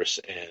Secret Service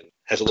and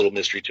has a little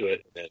mystery to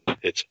it. And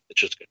it's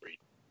just a good read.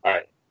 All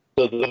right.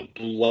 So the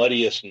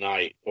Bloodiest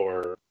Night,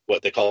 or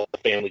what they call the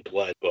Family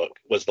Blood book,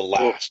 was the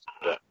last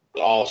book.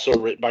 Also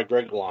written by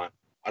Greg Glon.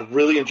 I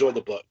really enjoyed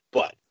the book,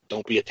 but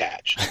don't be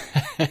attached.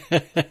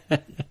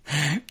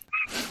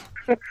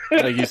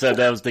 Like you said,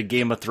 that was the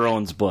Game of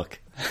Thrones book.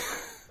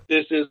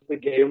 This is the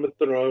Game of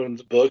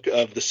Thrones book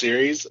of the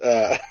series.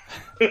 But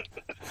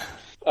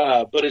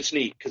it's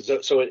neat because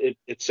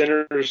it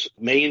centers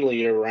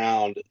mainly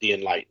around the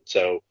Enlightened.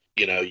 So,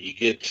 you know, you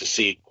get to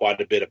see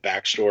quite a bit of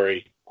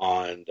backstory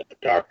on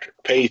Dr.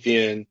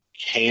 Pathian,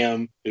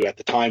 Cam, who at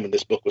the time when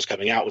this book was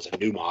coming out was a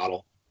new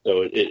model.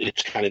 So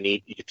it's kind of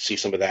neat. You get to see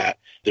some of that.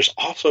 There's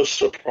also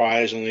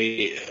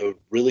surprisingly a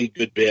really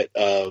good bit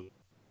of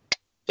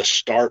the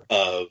start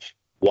of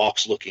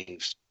Walk's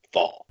Looking's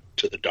fall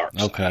to the dark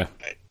side. Okay.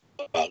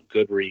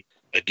 Good read.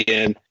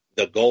 Again,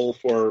 the goal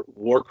for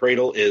War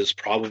Cradle is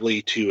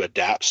probably to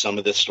adapt some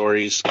of the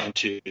stories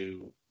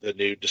into the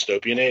new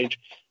dystopian age.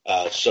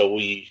 So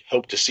we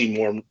hope to see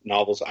more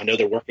novels. I know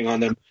they're working on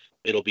them.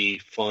 It'll be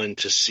fun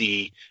to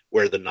see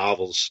where the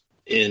novels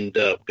end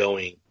up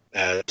going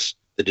as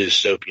the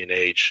dystopian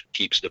age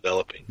keeps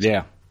developing.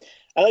 Yeah.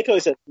 I like how he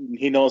said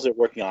he knows they're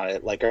working on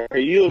it. Like, are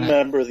you a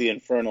member of the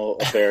Infernal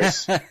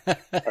Affairs?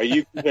 Are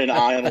you keeping an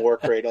eye on War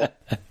Cradle?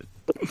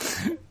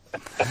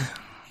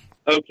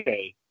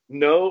 Okay.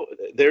 No,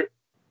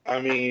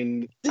 I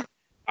mean,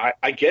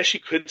 I guess you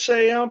could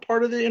say I'm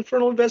part of the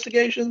Infernal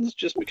Investigations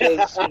just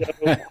because, you know,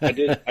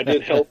 I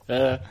did help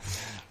in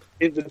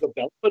the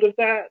development of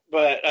that,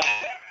 but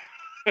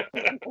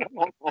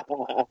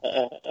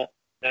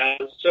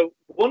so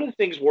one of the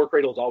things War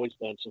Cradle has always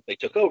done since they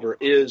took over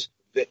is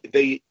that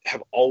they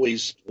have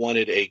always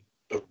wanted a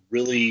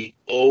really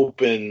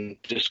open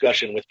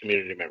discussion with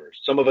community members.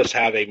 Some of us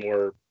have a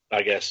more,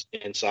 I guess,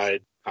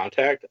 inside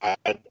contact.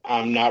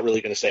 I'm not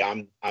really going to say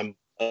I'm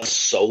a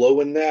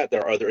solo in that.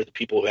 There are other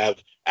people who have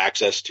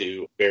access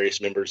to various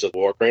members of the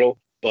War Cradle,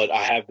 but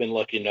I have been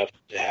lucky enough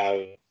to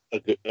have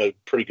a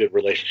pretty good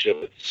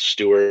relationship with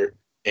Stuart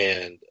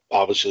and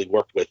obviously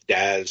worked with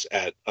Daz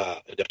at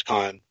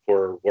Adepticon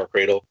for War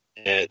Cradle.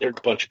 And they're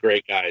a bunch of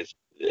great guys.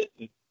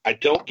 I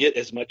don't get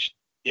as much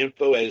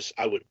info as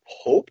I would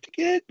hope to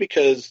get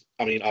because,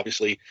 I mean,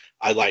 obviously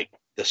I like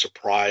the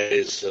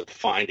surprise of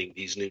finding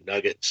these new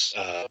nuggets,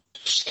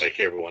 just like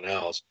everyone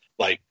else.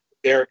 Like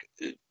Eric,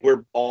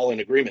 we're all in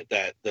agreement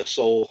that the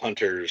Soul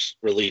Hunters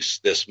release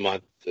this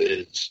month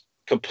is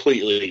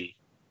completely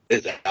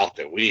out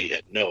there. We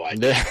had no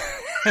idea.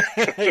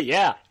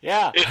 yeah.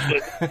 I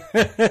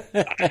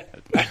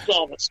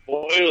saw the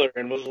spoiler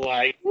and was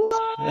like, what?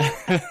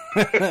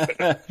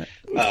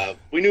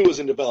 We knew it was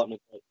in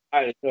development, but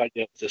I had no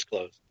idea it was this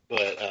close.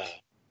 But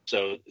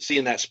so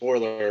seeing that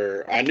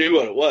spoiler, I knew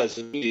what it was.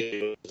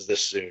 It was this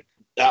soon.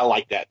 I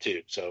like that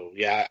too. So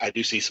yeah, I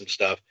do see some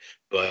stuff,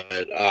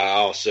 but I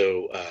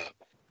also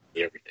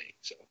see everything.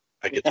 So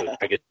I get to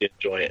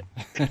enjoy it.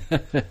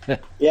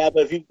 Yeah,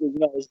 but if you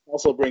know, this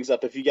also brings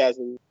up if you guys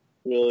are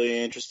really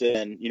interested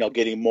in, you know,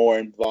 getting more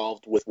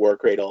involved with War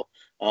Cradle,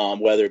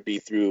 whether it be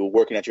through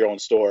working at your own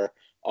store.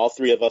 All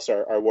three of us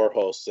are war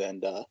hosts,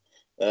 and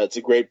it's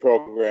a great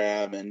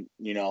program. And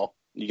you know,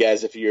 you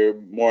guys, if you're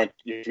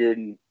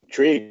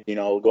intrigued, you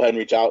know, go ahead and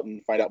reach out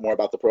and find out more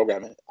about the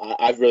program.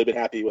 I've really been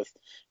happy with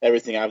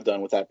everything I've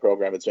done with that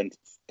program. It's been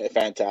a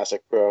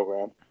fantastic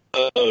program.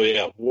 Oh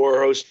yeah,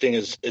 war hosting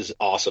is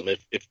awesome.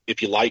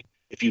 If you like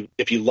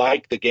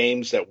the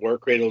games that War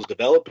Cradle is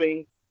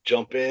developing,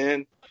 jump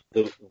in.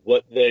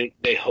 What they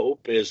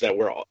hope is that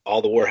we're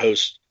all the war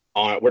hosts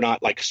we're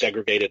not like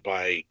segregated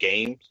by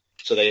games.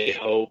 So they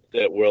hope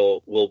that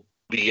we'll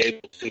be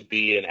able to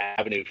be an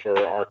avenue for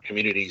our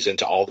communities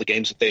into all the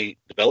games that they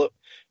develop.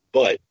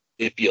 But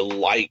if you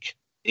like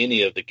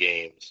any of the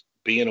games,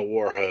 being a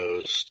war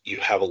host,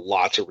 you have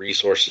lots of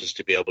resources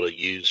to be able to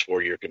use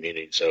for your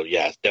community. So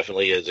yeah, it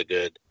definitely is a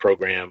good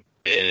program,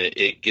 and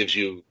it gives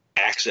you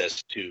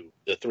access to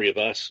the three of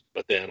us,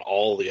 but then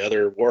all the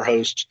other war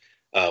hosts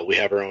We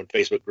have our own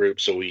Facebook group,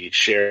 so we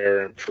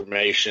share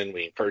information,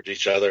 we encourage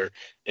each other,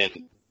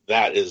 and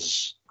that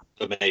is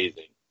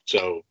amazing.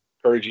 So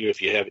encourage you,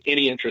 if you have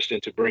any interest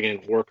into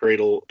bringing War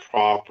Cradle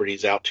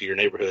properties out to your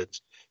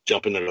neighborhoods,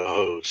 jump into the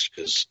host,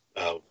 because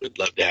we'd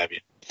love to have you.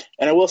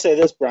 And I will say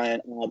this, Brian,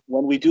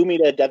 when we do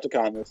meet at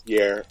Adepticon this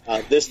year,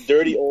 this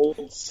dirty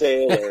old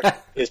sailor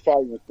is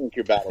probably going to sink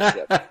your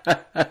battleship.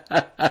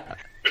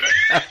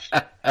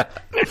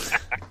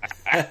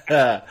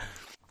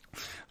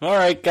 All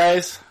right,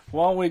 guys.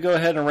 Why don't we go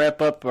ahead and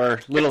wrap up our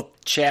little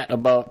chat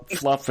about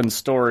fluff and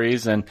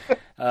stories, and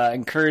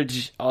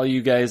encourage all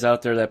you guys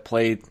out there that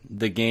play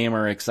the game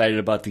or are excited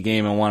about the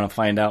game and want to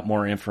find out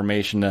more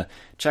information to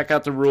check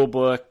out the rule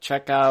book,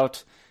 check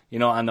out,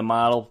 on the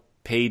model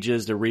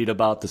pages to read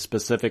about the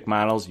specific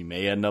models. You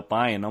may end up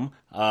buying them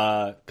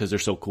because they're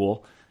so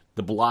cool.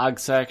 The blog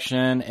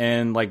section,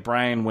 and like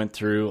Brian went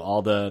through,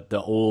 all the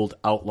old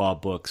outlaw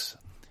books.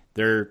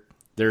 They're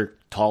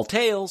tall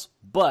tales,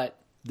 but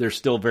they're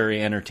still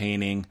very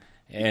entertaining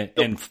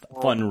and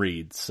fun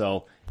reads.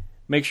 So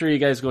make sure you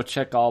guys go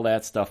check all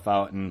that stuff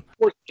out. And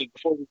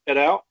before we head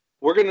out,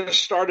 we're going to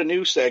start a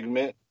new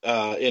segment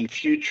in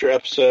future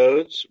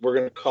episodes. We're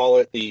going to call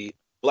it the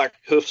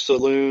Blackhoof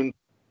Saloon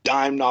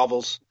Dime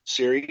Novels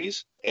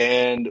series.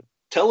 And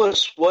tell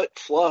us what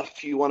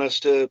fluff you want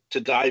us to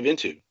dive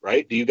into,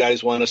 right? Do you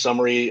guys want a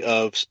summary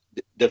of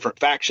different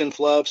faction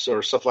fluffs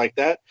or stuff like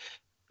that?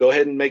 Go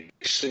ahead and make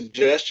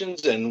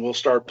suggestions, and we'll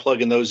start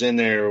plugging those in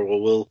there.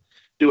 Or we'll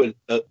do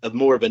a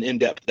more of an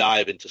in-depth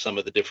dive into some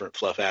of the different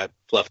fluff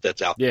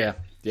that's out there.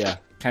 Yeah,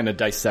 kind of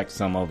dissect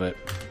some of it.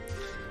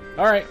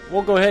 All right,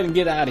 we'll go ahead and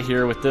get out of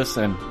here with this,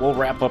 and we'll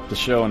wrap up the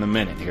show in a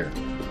minute here.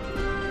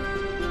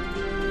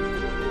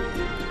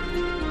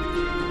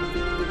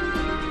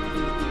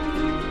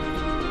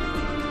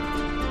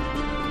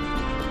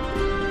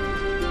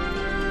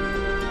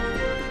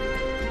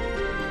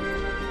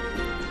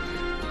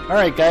 All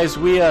right, guys,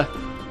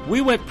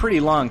 we went pretty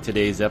long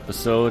today's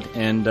episode,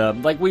 and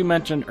like we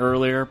mentioned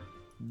earlier,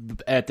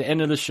 at the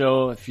end of the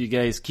show, if you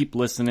guys keep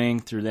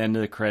listening through the end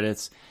of the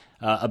credits,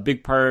 a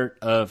big part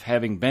of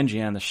having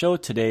Benji on the show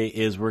today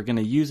is we're going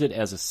to use it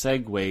as a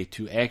segue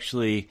to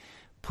actually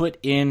put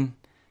in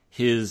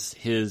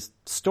his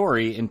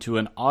story into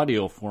an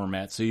audio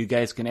format, so you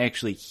guys can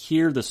actually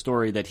hear the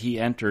story that he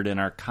entered in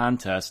our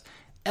contest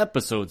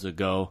episodes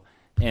ago,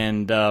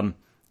 and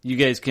you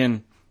guys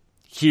can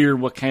hear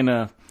what kind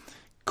of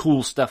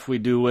cool stuff we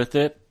do with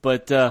it.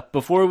 But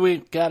before we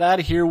got out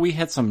of here, we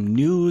had some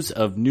news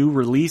of new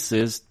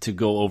releases to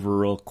go over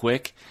real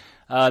quick.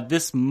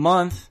 This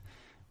month,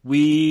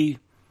 we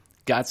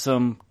got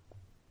some,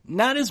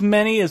 not as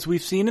many as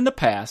we've seen in the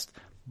past,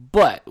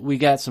 but we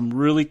got some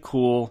really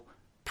cool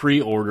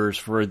pre-orders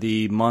for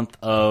the month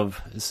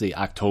of,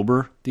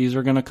 October. These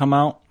are going to come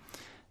out.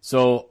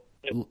 So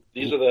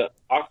these are the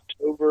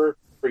October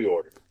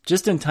pre-orders.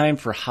 Just in time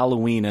for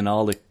Halloween and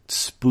all the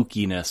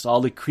spookiness,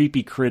 all the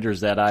creepy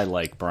critters that I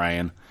like,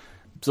 Brian.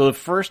 So the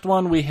first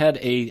one, we had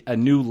a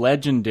new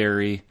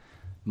legendary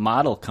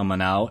model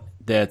coming out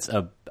that's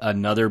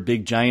another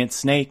big giant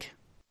snake.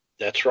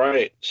 That's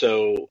right.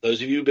 So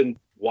those of you who've been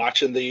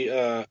watching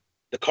the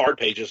card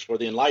pages for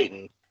the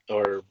Enlightened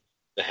or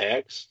the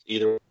Hex,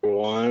 either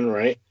one,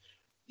 right?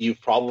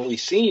 You've probably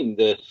seen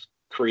this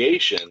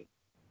creation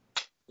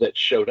that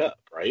showed up,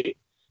 right?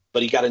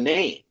 But he got a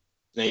name.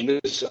 His name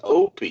is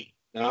Opie.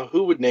 Now,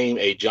 who would name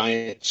a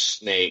giant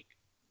snake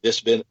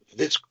this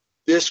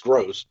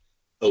gross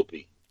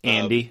Opie?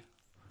 Andy.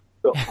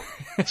 So,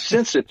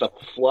 since it's a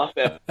fluff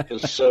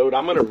episode,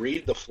 I'm going to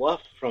read the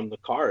fluff from the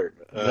card.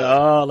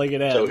 Oh, look at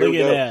that. So look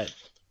at that.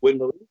 When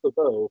Marie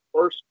Laveau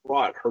first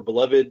brought her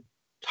beloved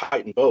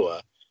Titan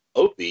boa,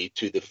 Opie,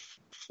 to the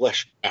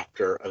flesh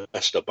crafter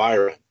Augusta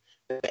Byron,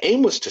 the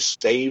aim was to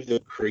save the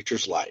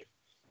creature's life.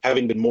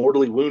 Having been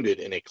mortally wounded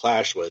in a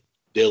clash with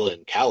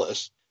Dylan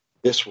Callis,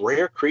 this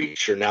rare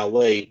creature now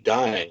lay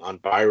dying on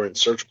Byron's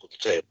surgical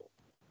table.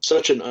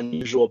 Such an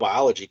unusual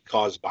biology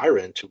caused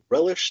Byron to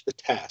relish the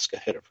task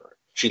ahead of her.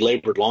 She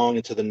labored long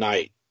into the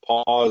night,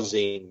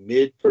 pausing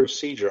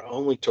mid-procedure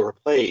only to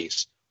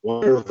replace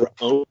one of her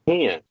own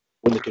hands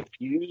when the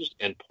confused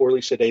and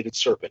poorly sedated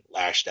serpent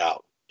lashed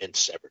out and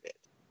severed it.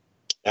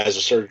 As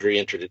the surgery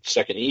entered its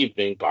second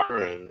evening,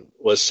 Byron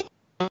was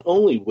not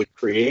only would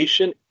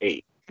creation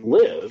 8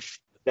 live,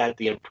 that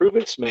the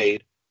improvements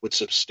made would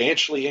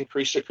substantially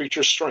increase the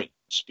creature's strength,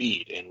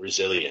 speed, and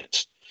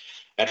resilience.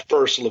 At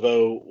first,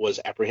 Laveau was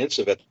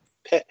apprehensive at the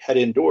pet had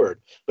endured,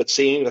 but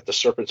seeing that the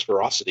serpent's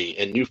ferocity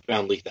and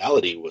newfound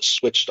lethality was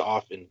switched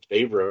off in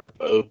favor of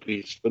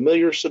Opie's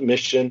familiar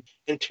submission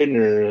and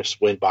tenderness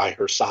when by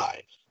her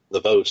side,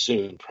 Laveau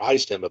soon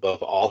prized him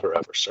above all her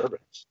other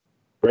servants.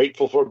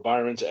 Grateful for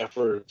Byron's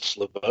efforts,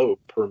 Laveau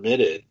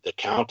permitted the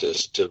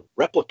Countess to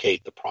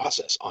replicate the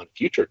process on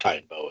future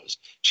Titan boas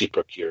she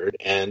procured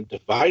and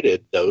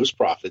divided those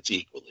profits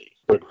equally.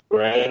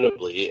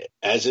 Regrettably,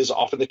 as is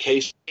often the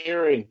case,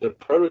 the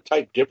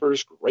prototype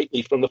differs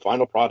greatly from the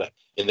final product.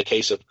 In the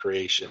case of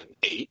Creation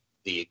 8,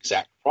 the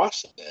exact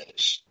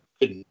process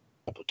could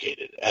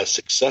replicated as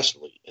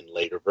successfully in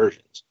later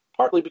versions,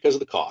 partly because of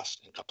the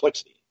cost and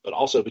complexity, but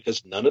also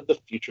because none of the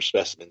future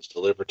specimens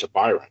delivered to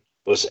Byron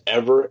was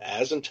ever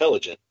as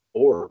intelligent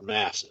or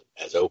massive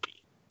as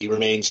Opie. He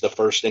remains the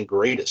first and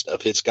greatest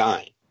of his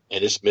kind,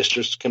 and his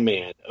mistress'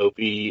 command,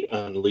 Opie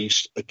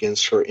unleashed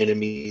against her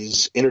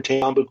enemies,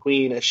 entertain Combo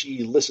Queen as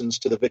she listens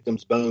to the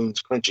victim's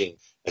bones crunching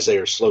as they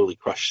are slowly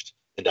crushed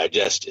and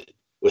digested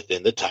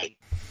within the Titan.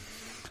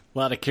 A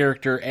lot of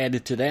character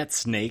added to that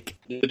snake.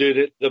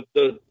 Dude,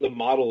 the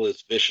model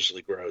is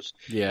viciously gross.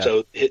 Yeah.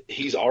 So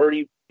he's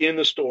already in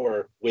the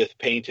store with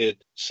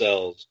painted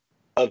cells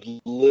of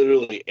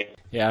literally.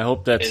 Yeah, I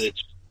hope that's.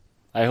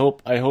 I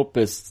hope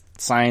it's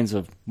signs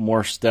of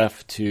more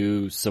stuff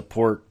to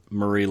support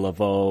Marie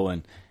Laveau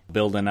and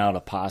building out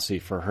a posse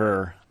for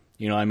her.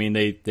 You know, I mean,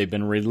 they've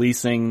been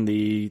releasing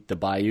the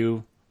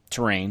Bayou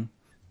terrain,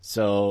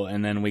 so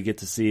and then we get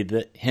to see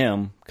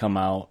him come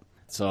out.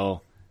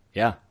 So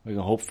yeah, we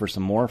can hope for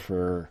some more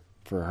for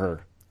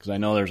her, because I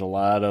know there's a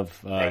lot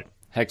of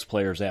Hex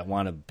players that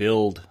want to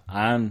build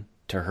on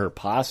to her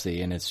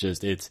posse, and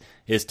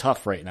it's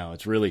tough right now.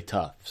 It's really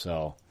tough.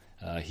 So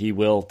he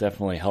will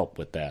definitely help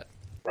with that.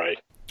 Right.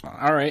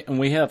 All right, and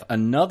we have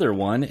another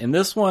one, and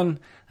this one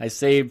I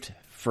saved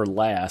for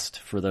last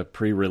for the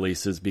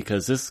pre-releases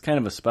because this is kind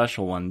of a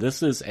special one.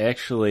 This is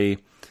actually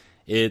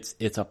it's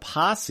a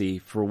posse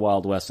for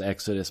Wild West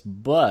Exodus,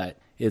 but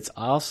it's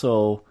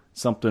also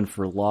something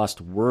for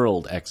Lost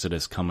World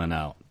Exodus coming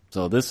out.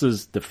 So this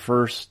is the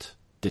first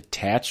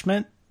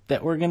detachment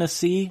that we're going to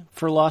see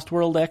for Lost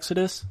World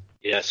Exodus.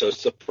 Yeah, so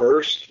it's the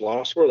first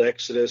Lost World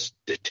Exodus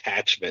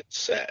detachment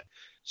set.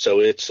 So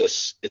it's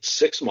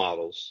 6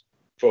 models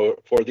for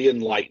the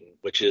Enlightened,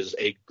 which is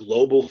a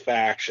global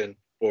faction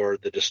for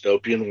the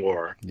dystopian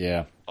war.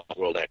 Yeah.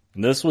 World Exodus.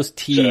 And this was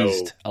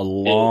teased a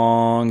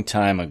long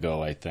time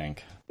ago, I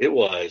think. It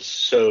was.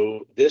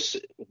 So this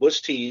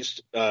was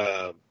teased.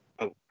 I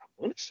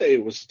want to say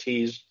it was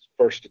teased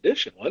first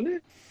edition, wasn't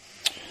it?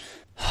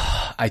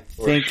 I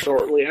think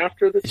shortly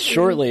after the season?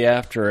 Shortly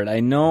after it. I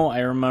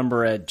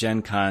remember at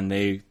Gen Con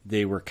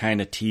they were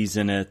kind of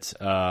teasing it.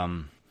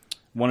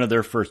 One of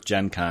their first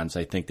Gen Cons,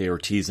 I think they were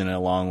teasing it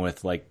along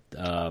with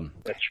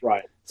that's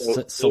right.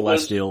 So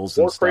Celestials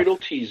and stuff. War Cradle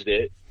teased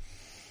it,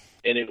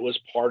 and it was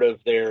part of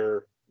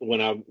their,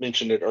 when I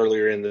mentioned it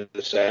earlier in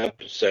this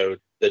episode,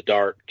 the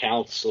Dark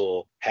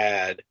Council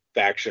had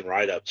faction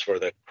write-ups for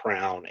the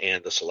Crown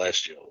and the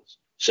Celestials.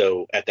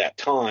 So at that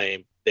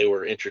time, they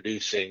were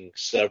introducing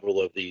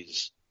several of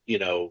these,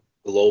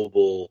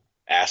 global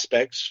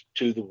aspects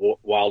to the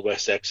Wild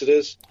West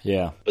Exodus.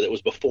 Yeah. But it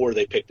was before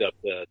they picked up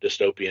the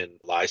dystopian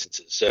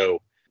licenses.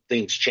 So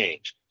things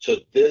changed. So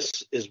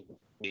this is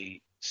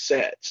the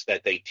sets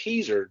that they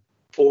teasered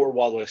for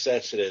Wild West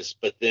Exodus,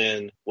 but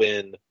then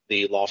when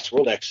the Lost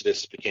World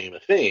Exodus became a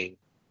thing,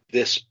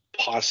 this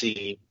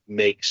posse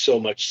makes so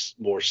much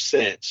more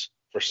sense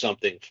for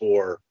something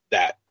for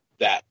that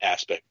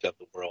aspect of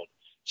the world.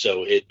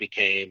 So it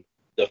became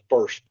the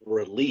first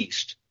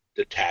released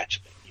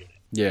detachment unit.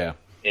 Yeah.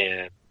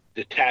 And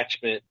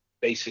detachment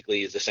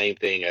basically is the same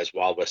thing as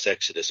Wild West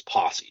Exodus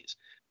posses.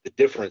 The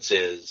difference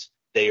is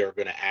they are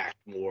going to act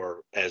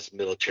more as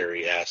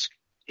military-esque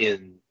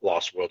in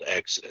Lost World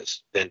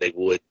Exodus than they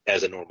would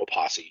as a normal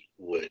posse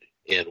would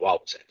in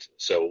Wild West Exodus.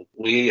 So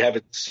we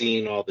haven't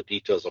seen all the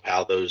details of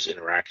how those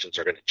interactions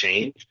are going to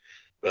change,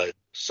 but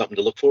something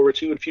to look forward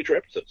to in future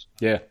episodes.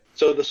 Yeah.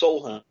 So the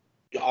Soul Hunt,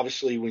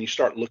 obviously when you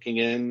start looking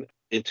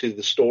into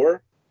the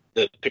store,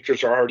 the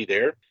pictures are already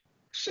there,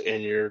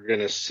 and you're going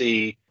to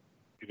see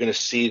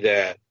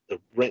that the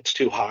Rent's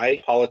Too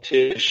High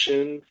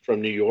politician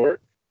from New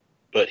York,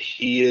 but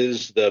he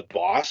is the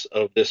boss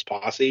of this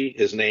posse.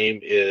 His name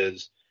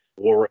is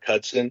Warwick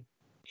Hudson.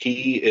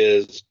 He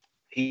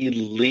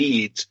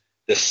leads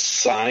the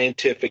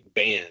scientific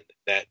band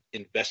that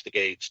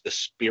investigates the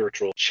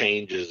spiritual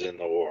changes in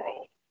the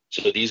world.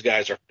 So these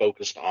guys are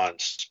focused on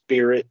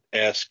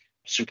spirit-esque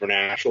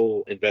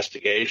supernatural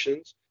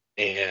investigations.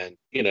 And,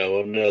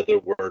 another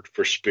word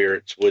for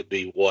spirits would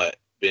be what,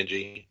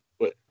 Benji?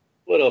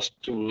 What else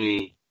do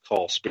we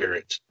call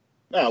spirits?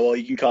 Oh, well,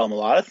 you can call them a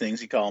lot of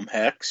things. You call them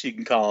Hex. You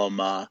can call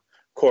them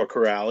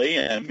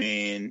Corcorelli. I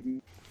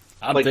mean...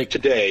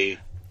 today,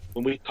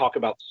 when we talk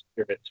about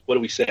spirits, what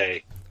do we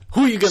say?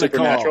 Who are you going to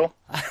call?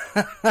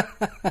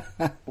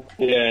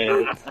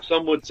 Yeah,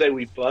 some would say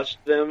we bust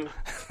them.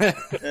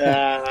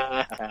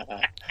 I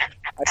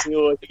see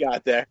what you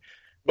got there.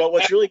 But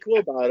what's really cool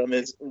about him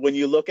is when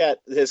you look at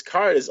his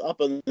card, is up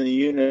on the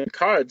unit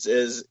cards,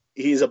 is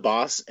he's a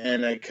boss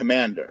and a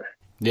commander.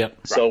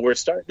 Yep. So we're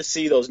starting to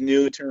see those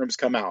new terms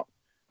come out.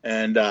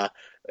 And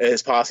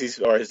his posses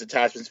or his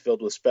detachments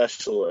filled with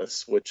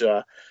specialists, which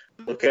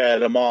look at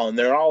them all, and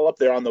they're all up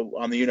there on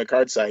the unit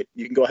card site.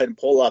 You can go ahead and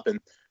pull up, and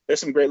there's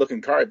some great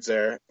looking cards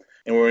there.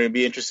 And we're going to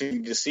be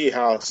interesting to see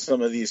how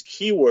some of these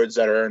keywords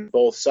that are on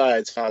both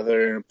sides, how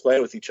they're going to play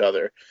with each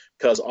other,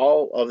 because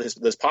all of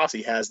this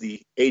posse has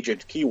the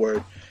agent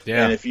keyword.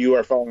 Yeah. And if you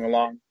are following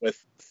along with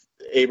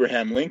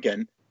Abraham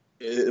Lincoln,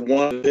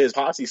 one of his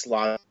posse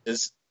slots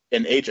is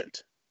an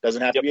agent.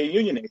 Doesn't have to be a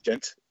Union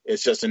agent.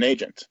 It's just an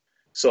agent.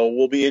 So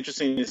we'll be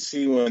interesting to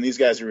see when these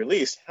guys are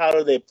released, how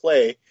do they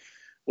play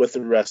with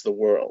the rest of the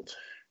world,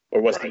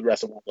 or what's the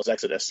rest of Wild West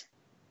Exodus?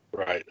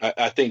 Right.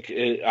 I think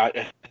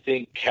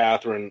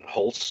Catherine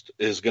Holst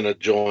is going to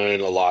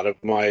join a lot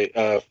of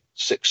my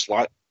 6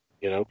 slot.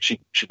 She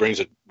brings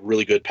a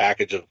really good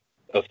package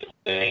of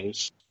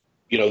things.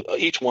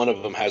 Each one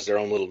of them has their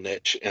own little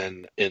niche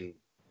in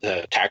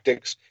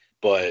tactics,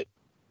 but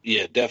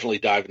yeah, definitely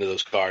dive into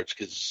those cards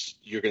because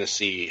you're going to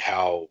see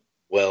how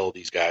well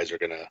these guys are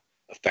going to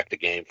affect the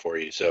game for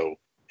you. So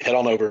head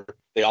on over.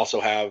 They also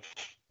have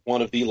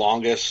one of the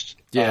longest,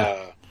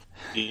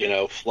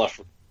 fluff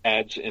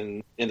ads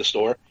in the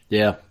store.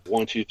 Yeah.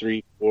 1, 2,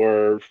 3,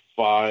 4,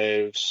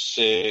 5,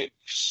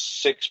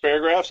 6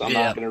 paragraphs. I'm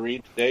not going to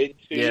read today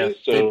to you.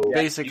 So they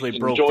basically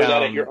broke enjoy down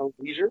that at your own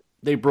leisure.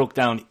 They broke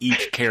down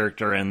each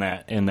character in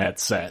that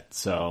set.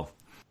 So.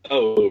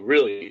 Oh,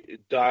 really?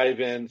 Dive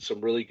in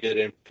some really good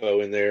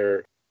info in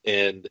there,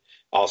 and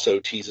also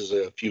teases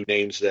a few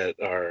names that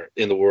are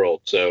in the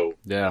world. So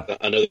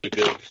another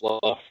good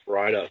fluff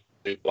right up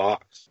the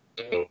box.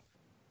 So,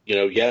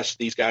 yes,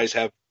 these guys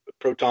have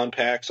proton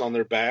packs on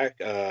their back.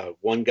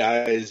 One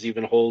guy is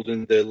even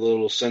holding the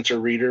little sensor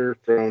reader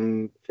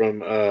from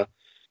a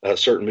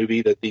certain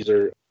movie that these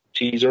are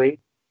teasing.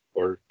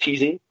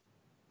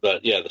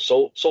 But yeah, the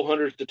Soul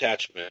Hunters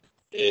Detachment.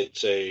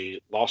 It's a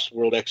Lost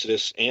World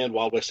Exodus and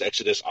Wild West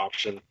Exodus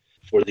option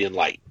for the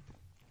Enlightened.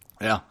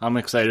 Yeah, I'm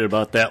excited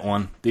about that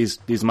one.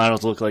 These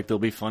models look like they'll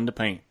be fun to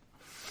paint.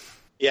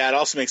 Yeah, it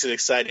also makes it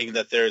exciting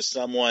that there's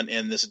someone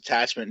in this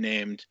attachment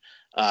named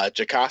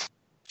Jocasta.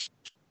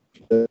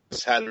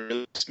 Had a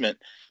replacement,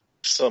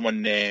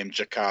 someone named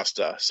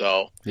Jocasta.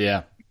 So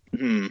yeah,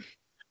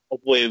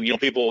 hopefully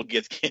people will be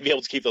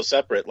able to keep those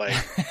separate. Like,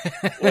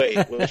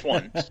 wait, which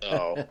one?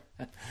 So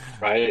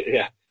right,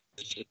 yeah,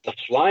 is it the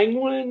flying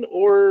one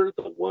or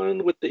the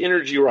one with the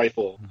energy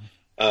rifle?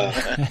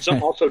 So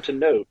also to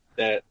note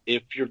that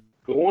if you're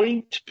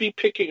going to be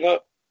picking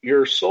up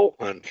your Soul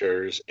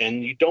Hunters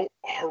and you don't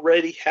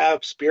already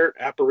have Spirit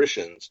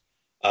Apparitions,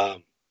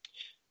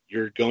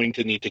 you're going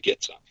to need to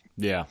get some.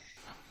 Yeah.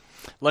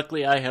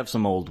 Luckily, I have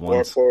some old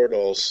ones. Or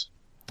portals.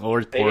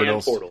 Or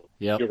portals.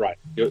 Yep. You're right.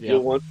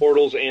 You'll want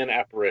portals and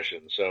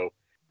apparitions.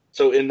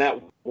 So in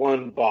that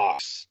one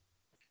box,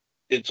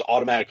 it's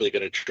automatically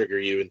going to trigger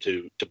you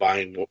into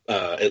buying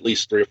at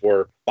least 3 or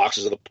 4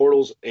 boxes of the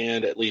portals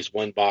and at least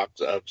 1 box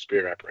of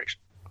Spirit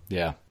Apparition.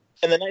 Yeah.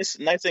 And the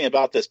nice thing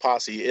about this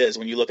posse is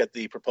when you look at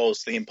the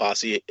proposed theme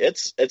posse,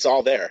 it's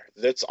all there.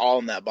 It's all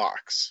in that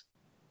box.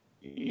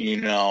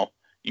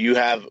 You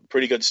have a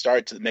pretty good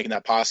start to making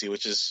that posse,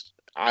 which is,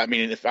 I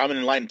mean, if I'm an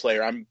Enlightened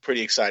player, I'm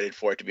pretty excited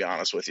for it, to be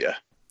honest with you.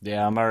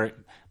 Yeah,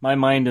 my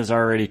mind is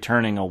already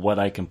turning on what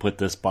I can put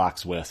this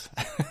box with.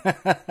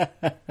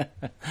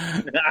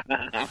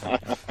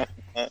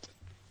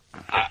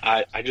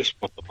 I just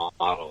want the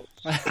models.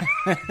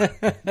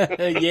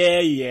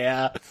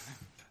 Yeah.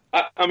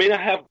 I mean,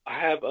 I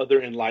have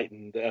other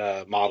Enlightened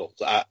models,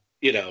 but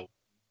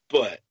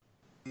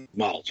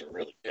models are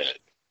really good.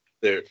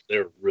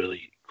 They're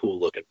really cool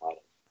looking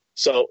models.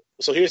 So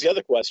here's the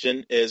other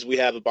question: is we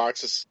have a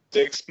box of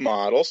 6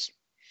 models.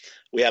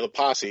 We have a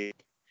posse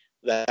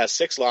that has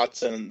 6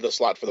 slots and the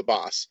slot for the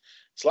boss.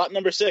 Slot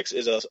number 6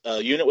 is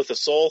a unit with a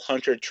Soul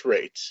Hunter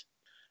trait.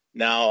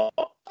 Now,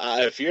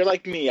 if you're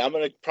like me, I'm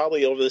going to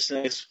probably over this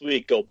next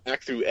week go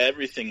back through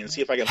everything and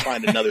see if I can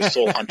find another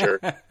Soul Hunter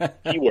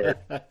keyword.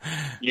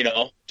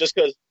 Just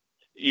because,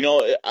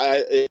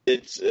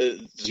 it's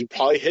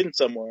probably hidden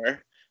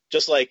somewhere,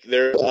 just like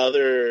there are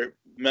other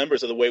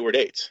members of the Wayward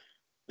Eight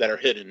that are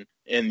hidden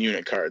in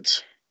unit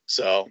cards.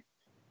 So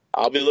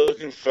I'll be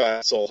looking for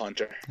that Soul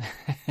Hunter.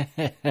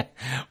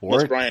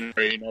 Or Brian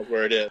already knows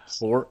where it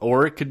is.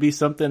 Or it could be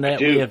something that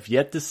we have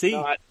yet to see.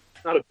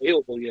 It's not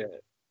available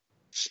yet.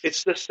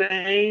 It's the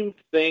same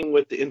thing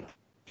with the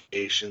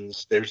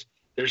invitations. There's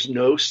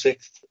no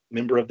 6th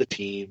member of the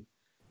team.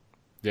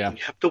 Yeah. You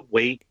have to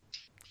wait.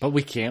 But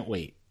we can't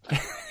wait.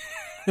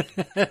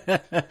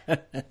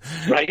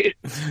 Right?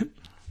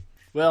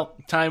 Well,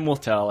 time will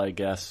tell, I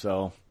guess,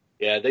 so.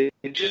 Yeah, they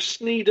just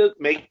need to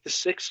make the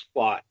 6th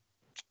slot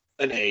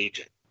an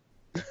agent.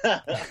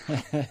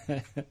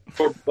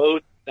 For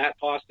both that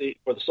posse,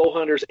 for the Soul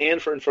Hunters and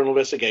for Infernal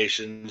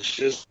Investigations,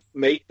 just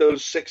make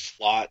those 6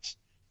 slots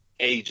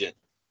agent.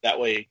 That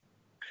way,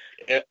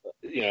 they're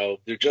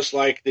just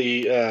like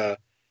the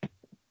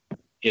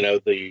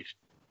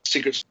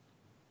Secret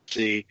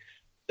Sea,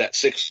 that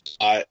 6th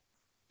slot,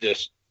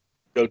 just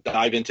go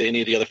dive into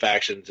any of the other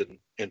factions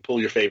and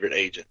pull your favorite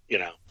agent,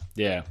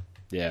 Yeah.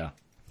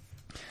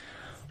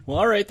 Well,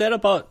 all right,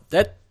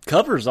 that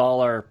covers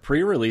all our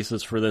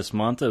pre-releases for this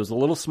month. It was a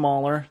little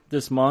smaller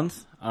this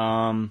month.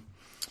 Is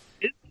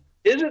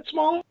it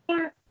smaller?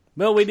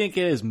 Well, we didn't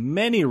get as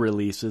many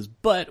releases,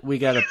 but we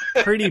got a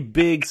pretty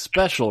big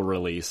special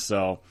release,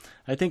 so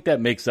I think that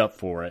makes up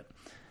for it.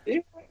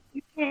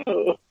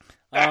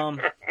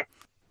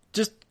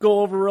 Just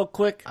go over real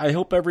quick. I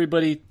hope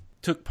everybody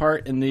took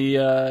part in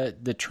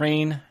the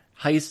train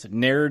heist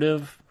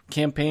narrative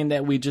campaign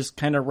that we just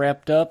kind of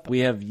wrapped up. We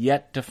have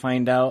yet to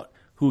find out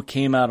who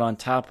came out on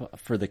top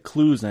for the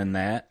clues in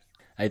that.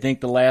 I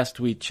think the last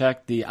we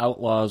checked, the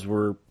Outlaws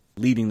were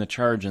leading the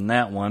charge in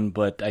that one,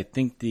 but I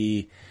think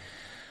the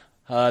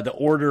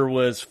order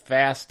was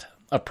fast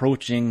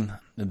approaching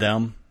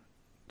them.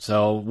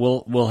 So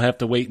we'll have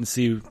to wait and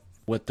see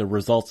what the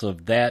results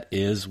of that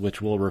is,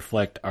 which will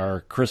reflect our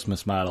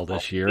Christmas model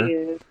this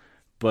year.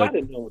 But I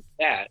didn't know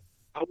that.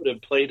 I would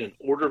have played an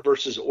order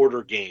versus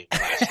order game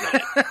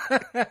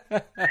last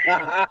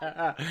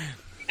night.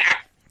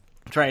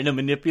 Trying to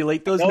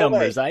manipulate those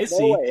numbers. I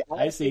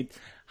see.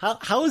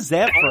 How is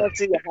that for?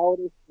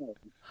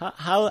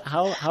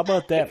 How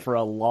about that for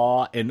a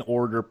law and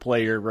order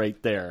player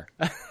right there?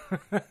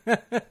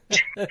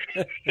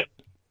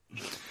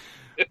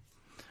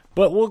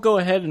 But we'll go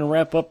ahead and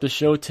wrap up the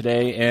show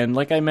today. And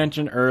like I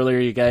mentioned earlier,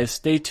 you guys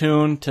stay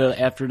tuned to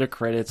after the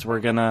credits. We're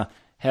going to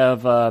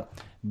have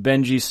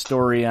Benji's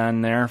story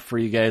on there for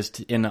you guys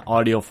in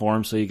audio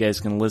form so you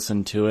guys can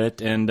listen to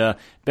it. And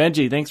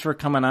Benji, thanks for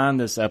coming on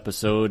this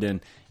episode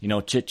and,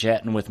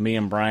 chit-chatting with me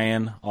and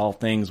Brian, all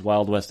things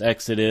Wild West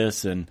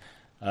Exodus. And,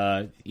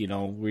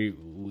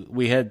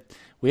 we had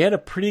a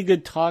pretty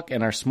good talk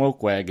in our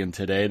smoke wagon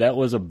today. That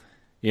was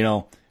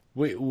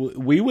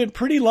we went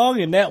pretty long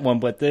in that one,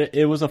 but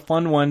it was a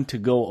fun one to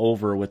go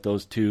over with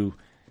those two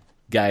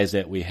guys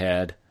that we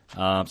had.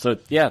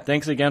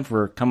 Thanks again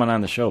for coming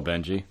on the show,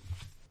 Benji.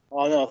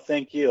 Oh, no,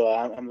 thank you.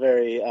 I'm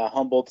very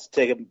humbled to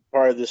take a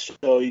part of this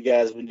show. You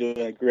guys have been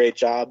doing a great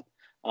job.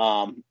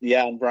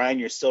 And Brian,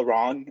 you're still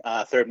wrong.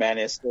 Third Man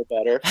is still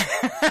better.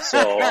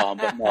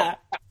 But no.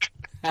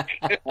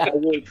 I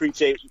really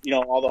appreciate,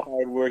 all the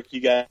hard work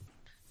you guys.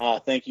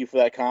 Thank you for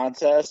that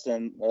contest.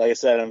 And like I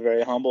said, I'm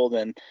very humbled.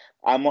 And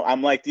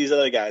I'm like these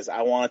other guys.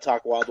 I want to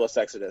talk Wild West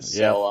Exodus.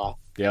 So,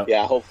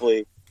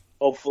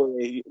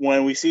 hopefully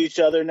when we see each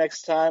other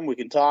next time, we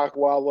can talk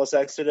Wild West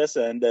Exodus.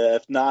 And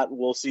if not,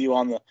 we'll see you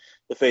on the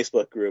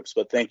Facebook groups.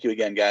 But thank you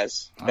again,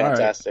 guys.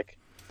 Fantastic.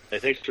 Hey,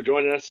 thanks for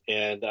joining us.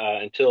 And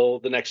until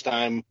the next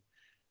time,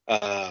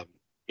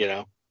 see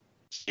you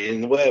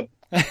in the web.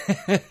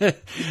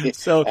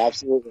 So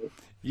absolutely.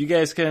 You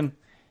guys can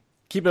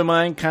keep in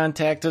mind,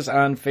 contact us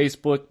on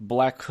Facebook,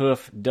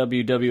 Blackhoof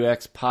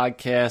WWX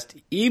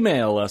Podcast.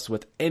 Email us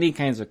with any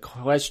kinds of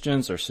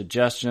questions or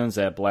suggestions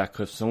at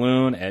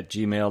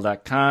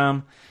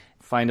blackhoofsaloon@gmail.com.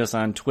 Find us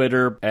on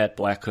Twitter at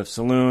Blackhoof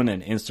Saloon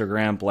and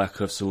Instagram,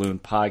 Blackhoof Saloon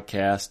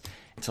Podcast.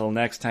 Until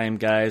next time,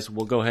 guys,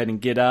 we'll go ahead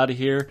and get out of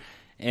here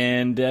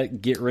and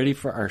get ready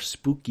for our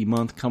spooky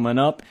month coming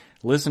up.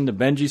 Listen to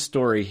Benji's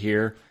story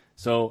here.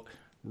 So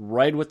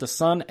ride with the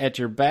sun at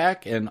your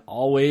back, and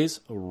always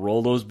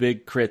roll those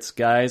big crits,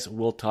 guys.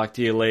 We'll talk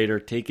to you later.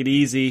 Take it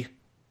easy.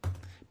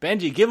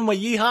 Benji, give him a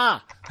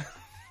yeehaw.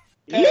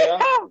 Yeah.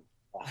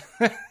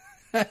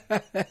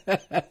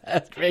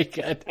 That's very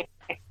good.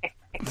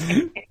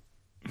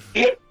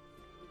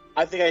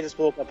 I think I just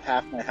blew up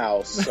half my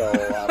house, so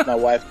my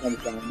wife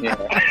comes down here.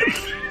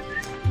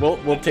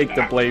 We'll take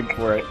the blame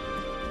for it.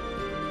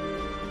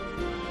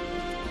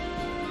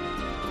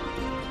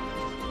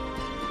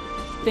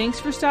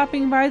 Thanks for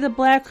stopping by the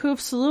Blackhoof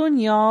Saloon,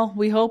 y'all.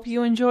 We hope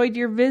you enjoyed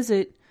your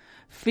visit.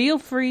 Feel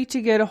free to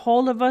get a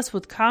hold of us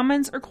with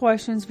comments or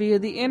questions via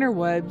the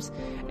interwebs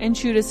and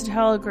shoot us a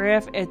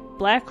telegraph at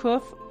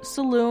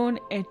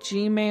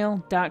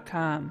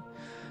blackhoofsaloon@gmail.com.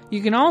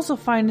 You can also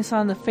find us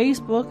on the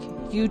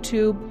Facebook,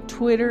 YouTube,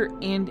 Twitter,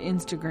 and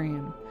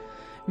Instagram.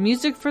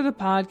 Music for the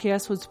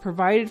podcast was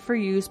provided for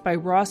use by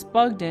Ross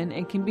Bugden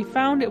and can be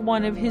found at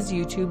one of his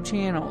YouTube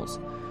channels,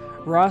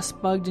 Ross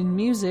Bugden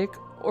Music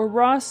or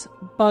Ross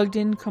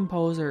Bugden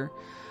Composer.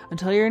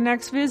 Until your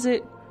next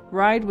visit,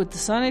 ride with the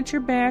sun at your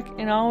back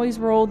and always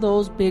roll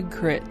those big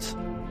crits.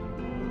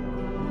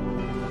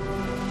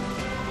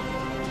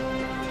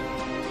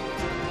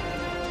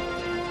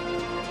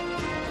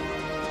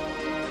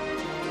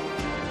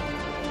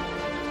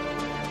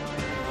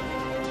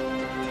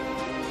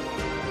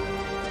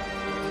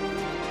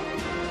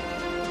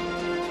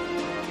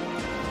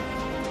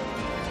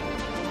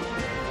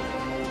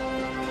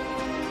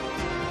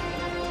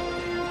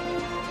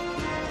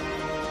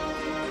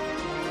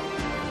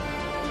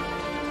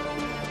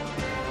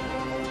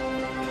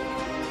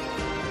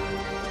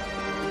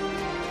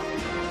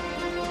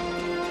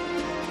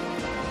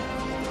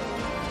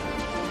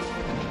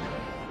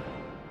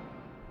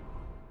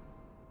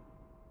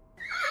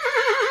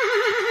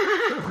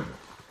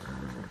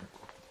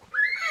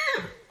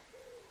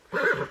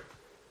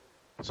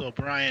 So,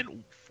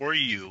 Brian, for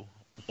you,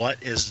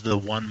 what is the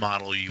one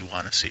model you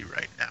want to see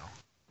right now?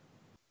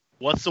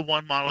 What's the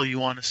one model you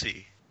want to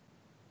see?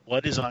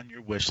 What is on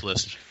your wish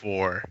list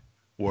for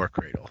War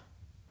Cradle?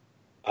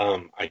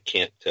 I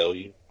can't tell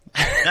you.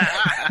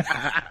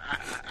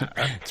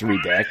 It's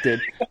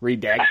redacted.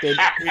 Redacted.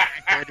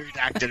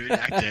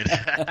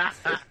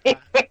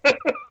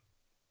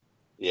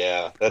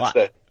 Yeah, that's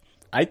it.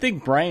 I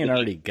think Brian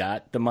already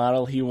got the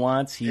model he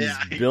wants. He's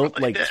built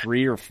like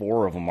 3 or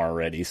 4 of them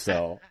already,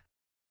 so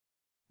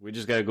we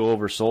just got to go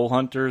over Soul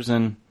Hunters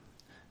and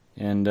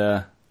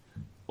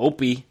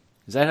Opie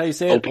Is that how you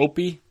say it?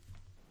 Opie?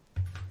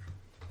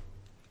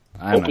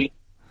 Opie.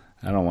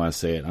 I don't want to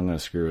say it. I'm going to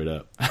screw it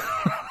up.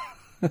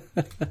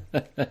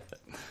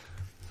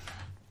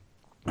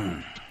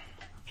 All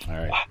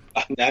right.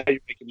 Now you're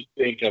making me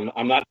think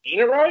I'm not doing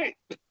it right.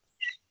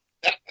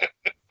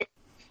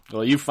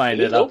 Well, you find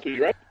it. Opie,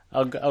 right?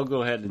 I'll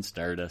go ahead and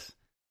start us.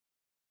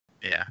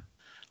 Yeah.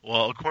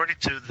 Well, according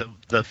to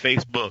the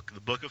Facebook,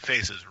 the Book of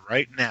Faces,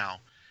 right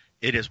now,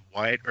 it is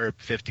Wyatt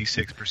Earp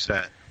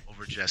 56%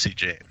 over Jesse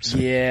James.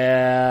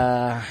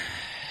 Yeah,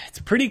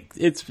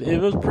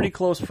 it was pretty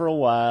close for a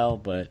while,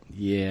 but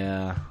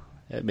yeah,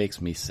 it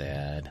makes me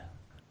sad.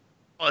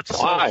 Well, it's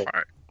Why? so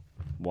hard.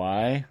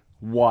 Why?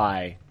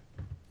 Why?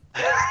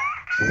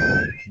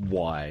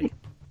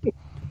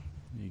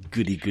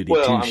 Goody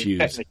Well, two shoes.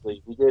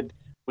 technically,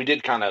 we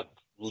did kind of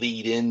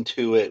lead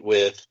into it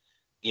with,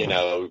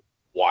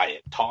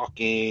 Wyatt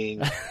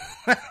talking.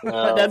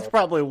 That's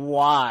probably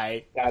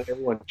why. Got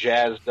everyone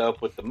jazzed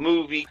up with the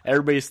movie.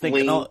 Everybody's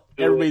thinking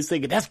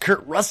that's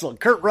Kurt Russell.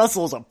 Kurt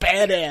Russell's a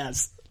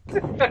badass.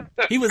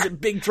 He was in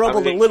big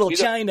trouble in Little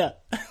China.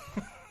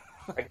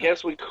 I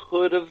guess we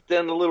could have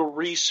done a little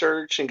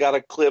research and got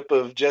a clip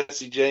of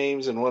Jesse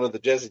James in one of the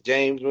Jesse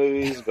James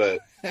movies, but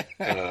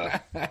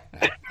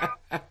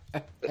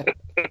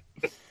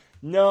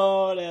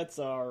no, that's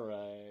all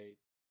right.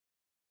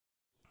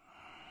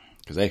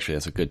 Because actually,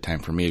 that's a good time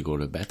for me to go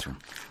to the bathroom.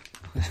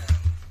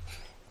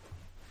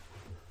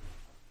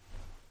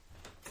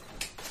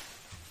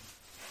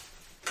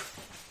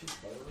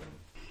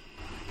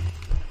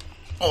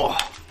 Oh.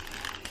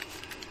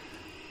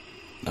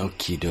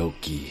 Okie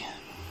dokie.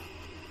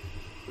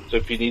 So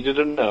if you needed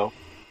to know,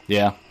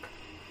 yeah,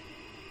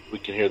 we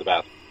can hear the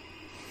bathroom.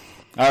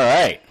 All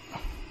right,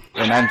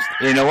 and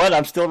you know what?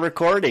 I'm still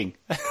recording.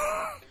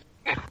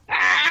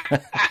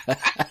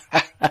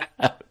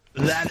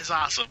 That is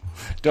awesome.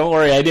 Don't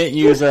worry, I didn't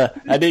use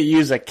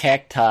a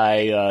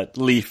cacti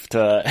leaf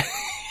to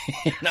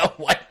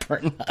wipe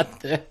or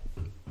nothing.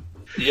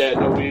 Yeah,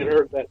 no, we had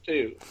heard that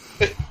too.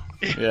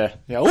 Yeah.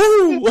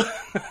 Woo!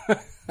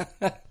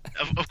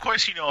 Of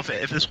course,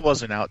 if this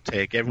was an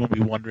outtake, everyone would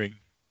be wondering,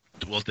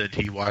 well, did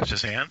he wash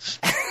his hands?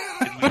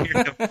 Did we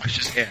hear him wash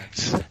his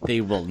hands?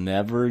 They will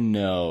never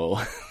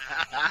know.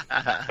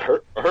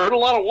 Heard a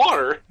lot of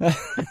water. And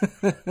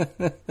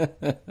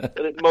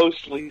it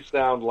mostly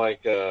sounded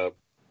like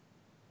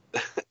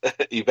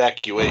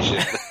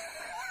evacuation.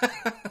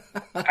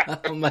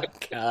 Oh my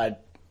god.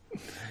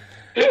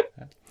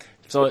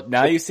 So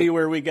now you see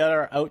where we got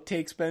our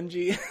outtakes,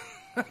 Benji?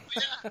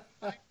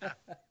 Yeah.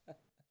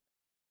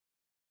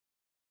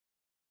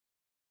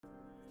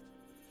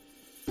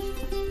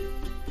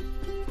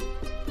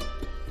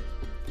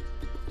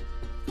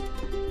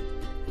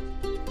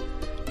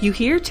 You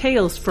hear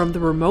tales from the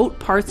remote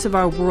parts of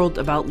our world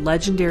about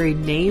legendary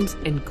names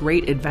and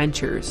great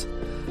adventures.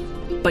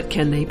 But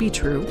can they be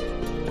true?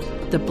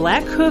 The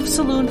Blackhoof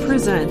Saloon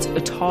presents a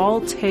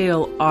tall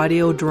tale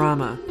audio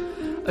drama,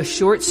 a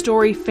short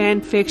story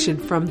fan fiction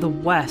from the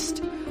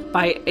West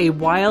by a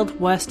Wild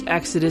West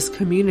Exodus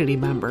community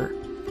member.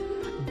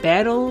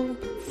 Battle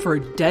for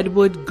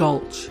Deadwood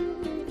Gulch,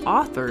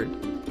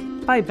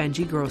 authored by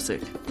Benji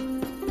Grosick.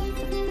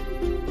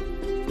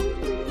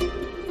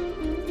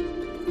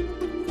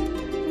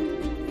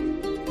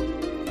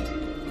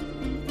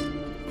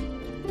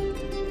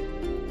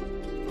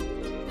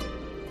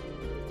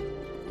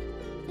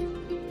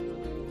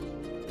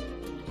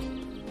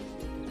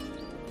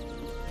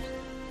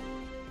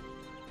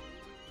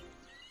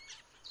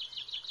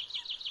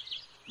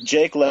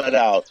 Jake let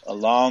out a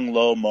long,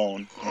 low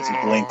moan as he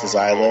blinked his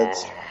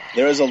eyelids.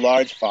 There was a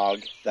large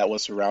fog that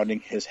was surrounding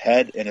his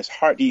head, and his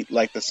heart beat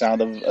like the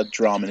sound of a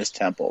drum in his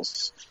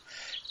temples.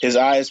 His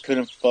eyes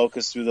couldn't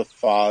focus through the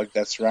fog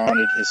that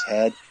surrounded his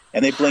head,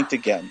 and they blinked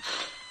again.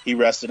 He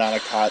rested on a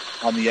cot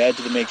on the edge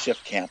of the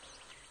makeshift camp.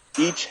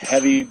 Each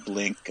heavy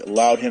blink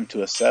allowed him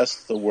to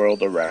assess the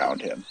world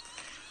around him.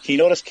 He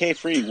noticed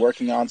K-Free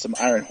working on some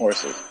iron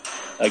horses.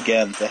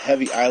 Again, the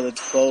heavy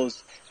eyelids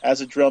closed as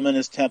a drum in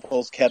his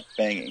temples kept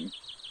banging.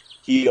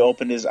 He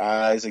opened his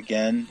eyes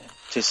again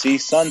to see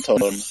Sun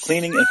Totem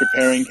cleaning and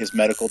preparing his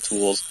medical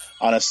tools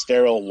on a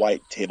sterile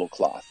white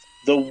tablecloth.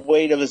 The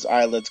weight of his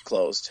eyelids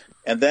closed,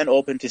 and then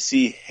opened to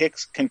see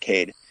Hicks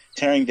Kincaid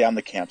tearing down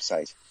the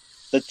campsite.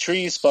 The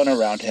trees spun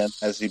around him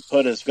as he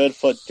put his good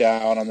foot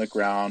down on the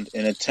ground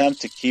in an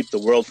attempt to keep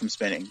the world from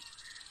spinning.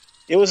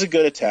 It was a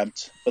good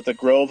attempt, but the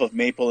grove of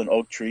maple and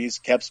oak trees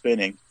kept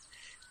spinning.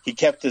 He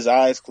kept his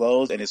eyes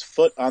closed and his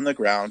foot on the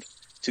ground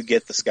to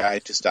get the sky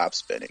to stop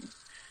spinning.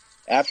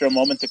 After a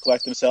moment to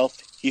collect himself,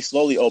 he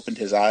slowly opened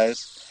his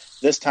eyes.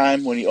 This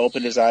time, when he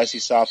opened his eyes, he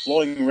saw a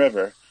flowing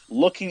river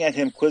looking at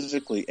him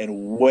quizzically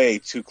and way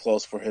too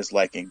close for his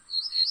liking.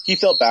 He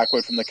fell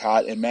backward from the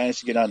cot and managed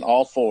to get on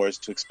all fours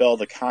to expel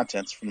the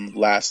contents from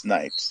last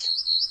night.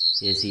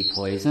 Is he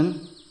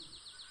poison?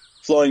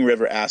 Flowing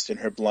River asked in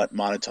her blunt,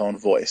 monotone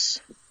voice.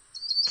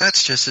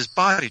 That's just his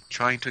body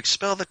trying to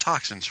expel the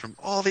toxins from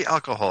all the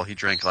alcohol he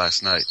drank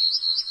last night.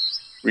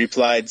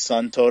 Replied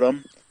Sun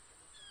Totem.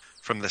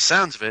 From the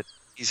sounds of it,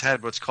 he's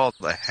had what's called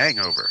a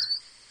hangover.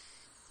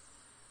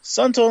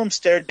 Sun Totem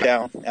stared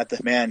down at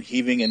the man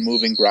heaving and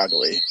moving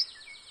groggily.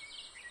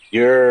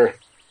 You're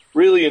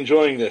really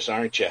enjoying this,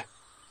 aren't you?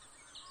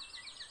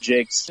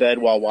 Jake said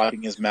while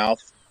wiping his mouth.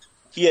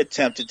 He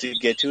attempted to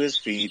get to his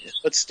feet,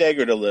 but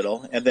staggered a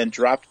little, and then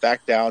dropped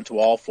back down to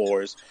all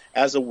fours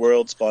as the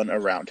world spun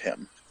around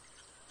him.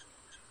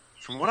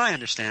 From what I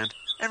understand,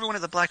 everyone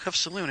at the Blackhoof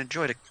Saloon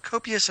enjoyed a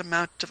copious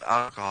amount of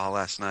alcohol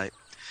last night.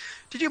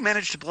 Did you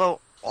manage to blow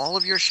all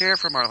of your share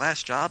from our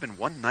last job in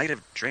one night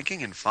of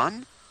drinking and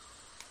fun?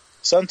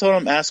 Sun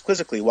Totem asked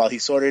quizzically while he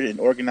sorted and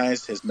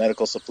organized his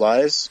medical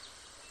supplies.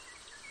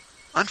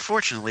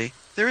 Unfortunately,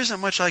 there isn't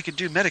much I could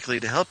do medically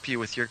to help you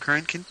with your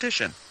current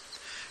condition.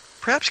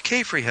 Perhaps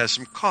Kayfree has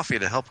some coffee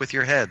to help with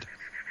your head.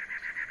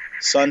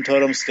 Sun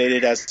Totem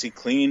stated as he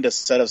cleaned a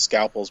set of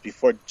scalpels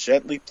before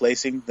gently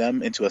placing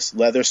them into a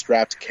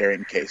leather-strapped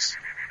carrying case.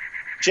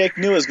 Jake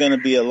knew it was going to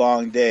be a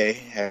long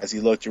day as he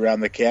looked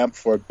around the camp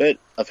for a bit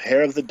of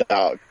hair of the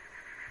dog.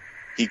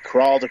 He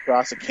crawled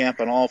across the camp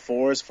on all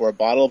fours for a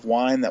bottle of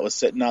wine that was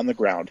sitting on the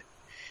ground.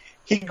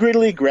 He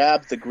greedily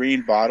grabbed the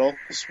green bottle,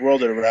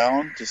 swirled it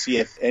around to see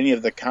if any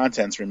of the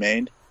contents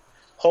remained.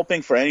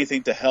 Hoping for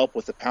anything to help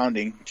with the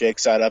pounding, Jake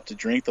sat up to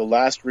drink the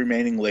last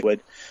remaining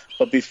liquid,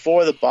 but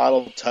before the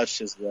bottle touched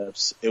his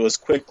lips, it was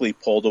quickly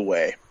pulled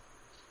away.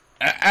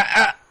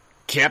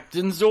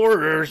 Captain's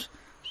orders.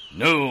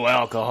 No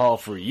alcohol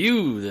for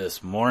you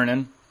this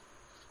morning,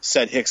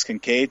 said Hicks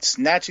Kincaid,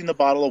 snatching the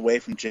bottle away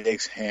from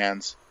Jake's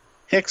hands.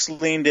 Hicks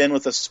leaned in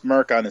with a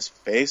smirk on his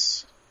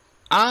face.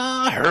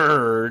 I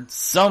heard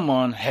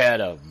someone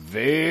had a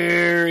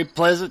very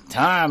pleasant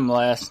time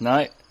last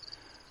night.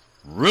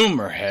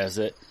 Rumor has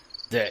it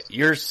that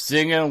your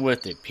singing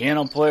with the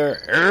piano player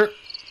Eric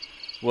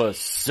was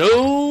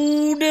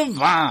so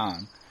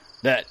divine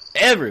that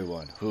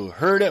everyone who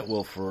heard it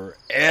will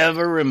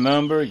forever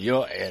remember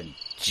your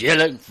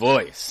angelic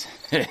voice.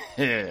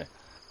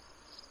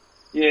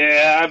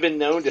 Yeah, I've been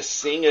known to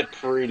sing a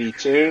pretty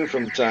tune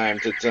from time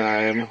to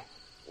time,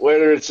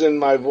 whether it's in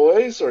my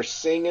voice or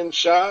singing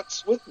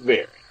shots with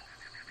Baron.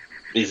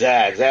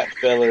 Besides, that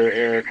feller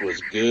Eric was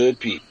good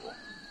people.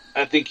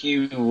 I think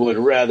you would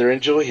rather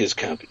enjoy his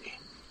company.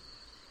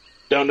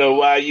 Don't know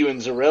why you and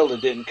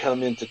Zarella didn't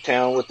come into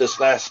town with us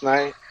last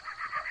night.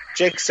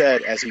 Jake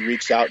said as he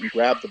reached out and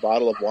grabbed the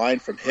bottle of wine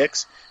from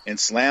Hicks and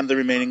slammed the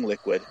remaining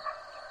liquid.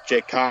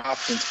 Jake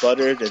coughed and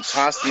sputtered and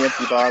tossed the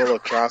empty bottle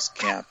across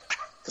camp.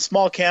 The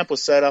small camp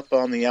was set up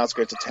on the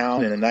outskirts of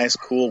town in a nice,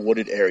 cool,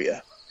 wooded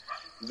area.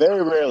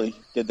 Very rarely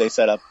did they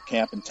set up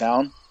camp in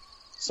town.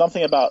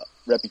 Something about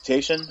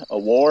reputation, a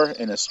war,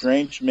 and a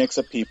strange mix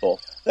of people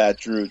that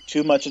drew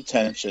too much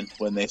attention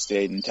when they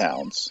stayed in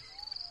towns.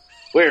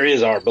 Where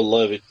is our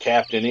beloved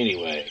captain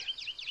anyway?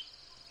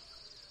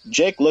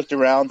 Jake looked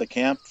around the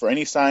camp for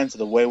any signs of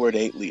the Wayward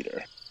 8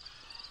 leader.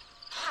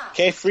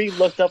 Kayfree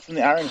looked up from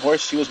the iron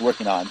horse she was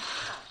working on.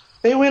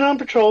 They went on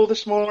patrol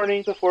this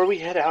morning before we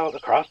head out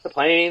across the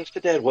plains to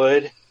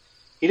Deadwood.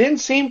 He didn't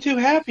seem too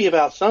happy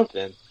about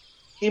something.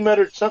 He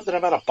muttered something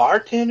about a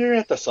bartender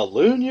at the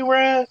saloon you were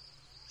at.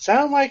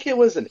 Sound like it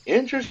was an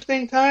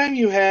interesting time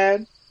you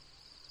had,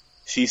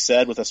 she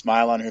said with a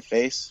smile on her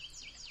face.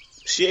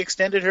 She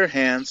extended her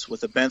hands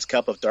with a bent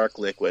cup of dark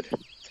liquid.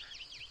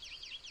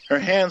 Her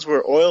hands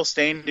were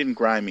oil-stained and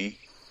grimy,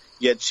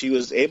 yet she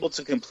was able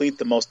to complete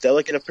the most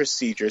delicate of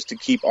procedures to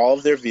keep all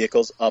of their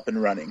vehicles up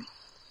and running.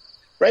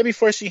 Right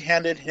before she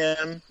handed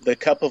him the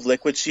cup of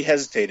liquid, she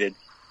hesitated.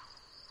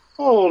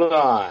 Hold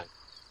on.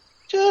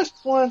 Just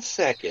 1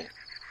 second,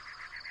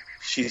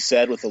 she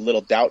said with a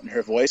little doubt in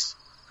her voice.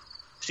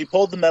 She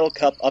pulled the metal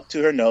cup up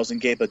to her nose and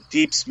gave a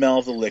deep smell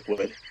of the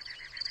liquid.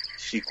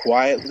 She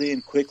quietly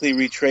and quickly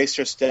retraced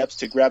her steps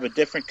to grab a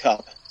different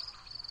cup.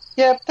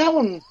 Yep, that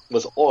one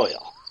was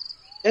oil.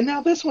 And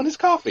now this one is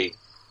coffee.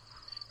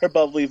 Her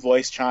bubbly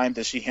voice chimed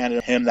as she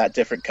handed him that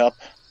different cup.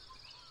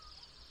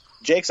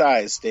 Jake's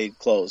eyes stayed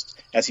closed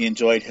as he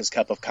enjoyed his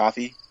cup of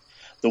coffee,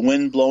 the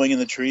wind blowing in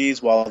the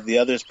trees while the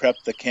others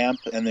prepped the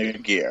camp and their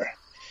gear.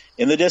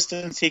 In the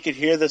distance, he could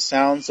hear the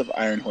sounds of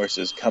iron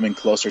horses coming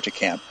closer to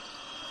camp.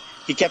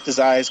 He kept his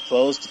eyes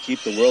closed to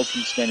keep the world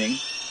from spinning.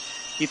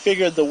 He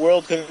figured the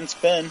world couldn't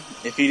spin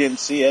if he didn't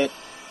see it.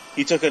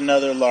 He took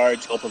another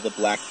large gulp of the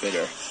black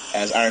bitter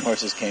as iron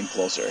horses came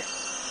closer.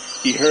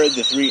 He heard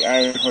the 3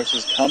 iron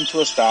horses come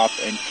to a stop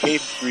and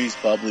Kayfree's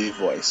bubbly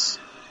voice.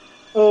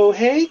 Oh,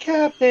 hey,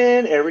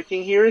 Captain.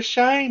 Everything here is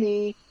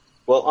shiny.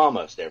 Well,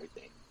 almost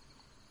everything.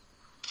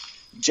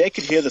 Jake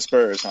could hear the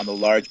spurs on the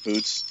large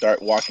boots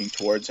start walking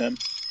towards him.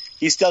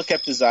 He still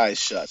kept his eyes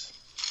shut.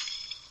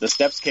 The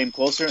steps came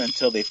closer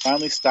until they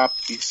finally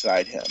stopped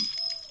beside him.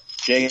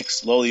 Jake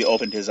slowly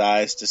opened his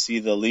eyes to see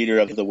the leader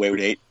of the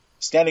Wayward 8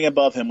 standing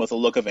above him with a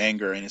look of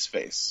anger in his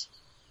face.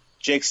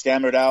 Jake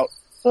stammered out,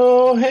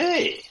 Oh,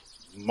 hey,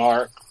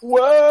 Mark.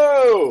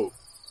 Whoa!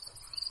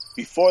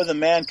 Before the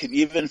man could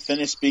even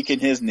finish speaking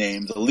his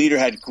name, the leader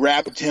had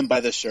grabbed him by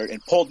the shirt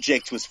and pulled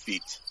Jake to his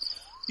feet.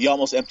 The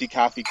almost empty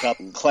coffee cup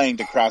clanged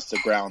across the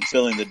ground,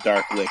 filling the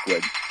dark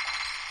liquid.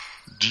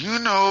 Do you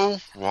know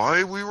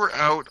why we were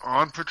out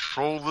on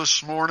patrol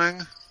this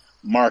morning?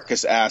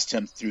 Marcus asked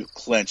him through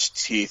clenched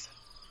teeth.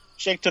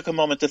 Jake took a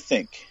moment to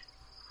think.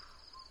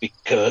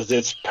 Because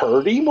it's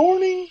Purdy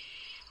morning?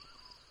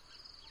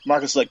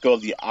 Marcus let go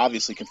of the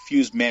obviously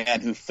confused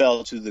man who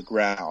fell to the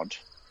ground.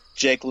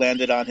 Jake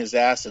landed on his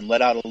ass and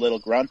let out a little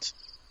grunt.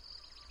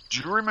 Do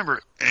you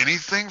remember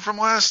anything from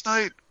last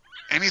night?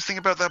 Anything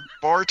about that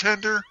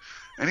bartender?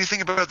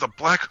 Anything about the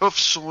Blackhoof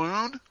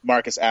Saloon?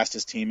 Marcus asked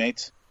his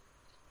teammates.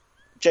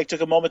 Jake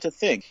took a moment to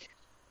think.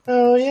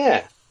 Oh,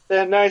 yeah.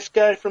 That nice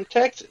guy from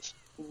Texas,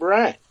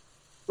 Brian.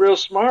 Real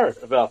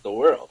smart about the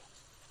world.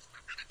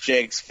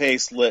 Jake's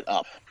face lit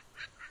up.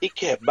 He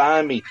kept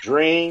buying me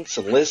drinks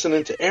and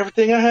listening to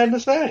everything I had to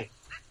say.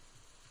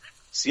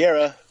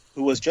 Sierra,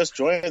 who was just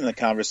joining the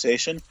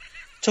conversation,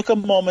 took a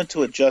moment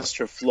to adjust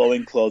her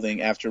flowing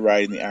clothing after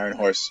riding the Iron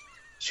Horse.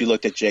 She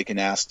looked at Jake and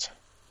asked,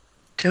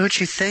 Don't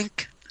you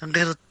think I'm a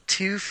little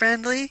too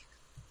friendly?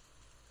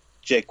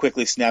 Jake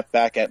quickly snapped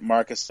back at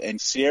Marcus and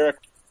Sierra.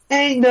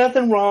 Ain't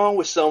nothing wrong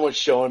with someone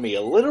showing me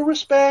a little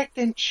respect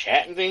and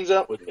chatting things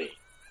up with me.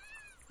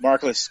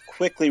 Marcus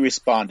quickly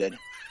responded.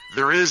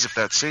 There is if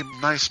that same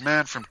nice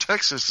man from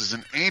Texas is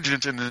an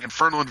agent in the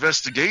Infernal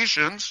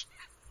Investigations.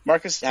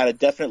 Marcus had a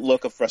definite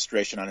look of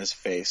frustration on his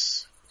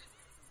face.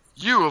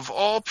 You, of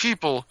all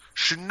people,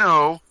 should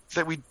know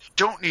that we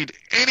don't need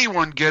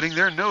anyone getting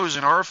their nose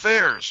in our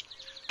affairs.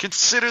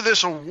 Consider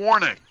this a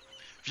warning.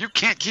 If you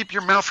can't keep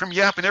your mouth from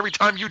yapping every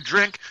time you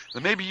drink,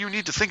 then maybe you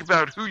need to think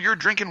about who you're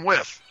drinking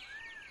with.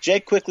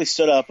 Jake quickly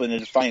stood up in a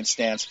defiant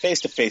stance,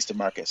 face to face to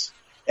Marcus.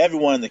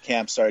 Everyone in the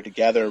camp started to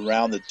gather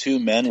around the two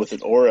men with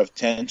an aura of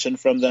tension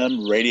from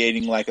them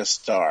radiating like a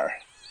star.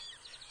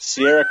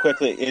 Sierra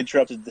quickly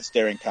interrupted the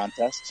staring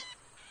contest.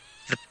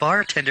 The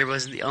bartender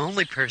wasn't the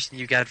only person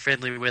you got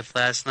friendly with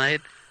last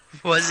night,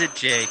 was it,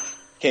 Jake?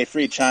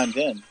 K-Free chimed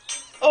in.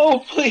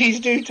 Oh, please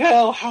do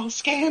tell. How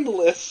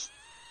scandalous.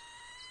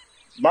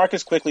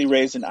 Marcus quickly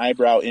raised an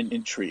eyebrow in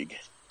intrigue.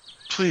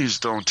 Please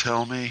don't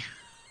tell me.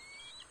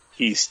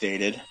 He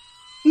stated.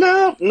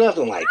 No,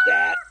 nothing like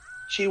that.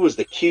 She was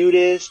the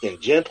cutest and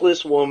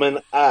gentlest woman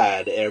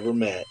I'd ever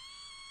met.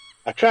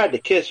 I tried to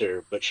kiss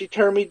her, but she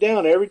turned me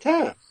down every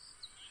time.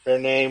 Her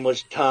name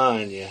was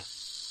Tanya.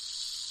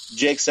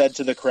 Jake said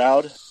to the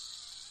crowd.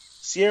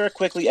 Sierra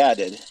quickly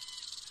added.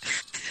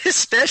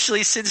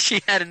 Especially since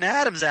she had an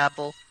Adam's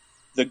apple.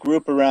 The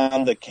group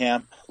around the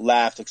camp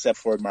laughed except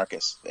for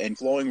Marcus and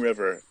Flowing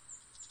River.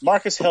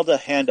 Marcus held a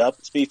hand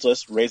up,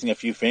 speechless, raising a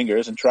few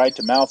fingers, and tried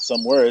to mouth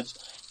some words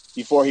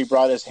before he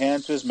brought his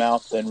hand to his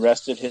mouth and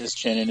rested his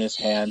chin in his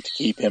hand to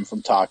keep him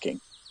from talking.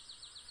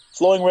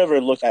 Flowing River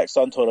looked at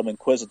Sun Totem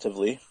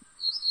inquisitively.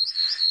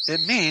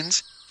 It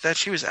means that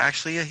she was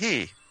actually a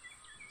he.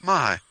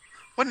 My,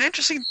 what an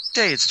interesting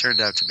day it's turned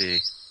out to be.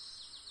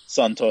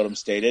 Sun Totem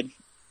stated.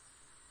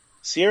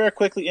 Sierra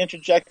quickly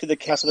interjected the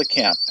cast of the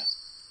camp.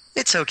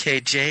 It's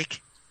okay,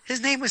 Jake.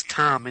 His name was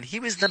Tom, and he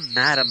was the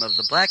madam of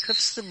the Blackhoof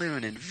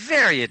Saloon, and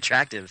very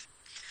attractive.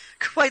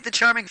 Quite the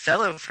charming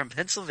fellow from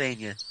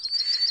Pennsylvania.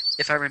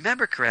 If I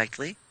remember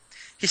correctly,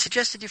 he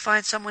suggested you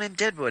find someone in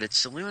Deadwood at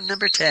Saloon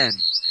number 10,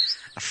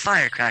 a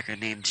firecracker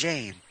named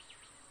Jane.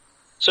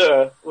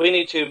 Sir, we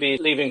need to be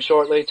leaving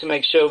shortly to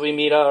make sure we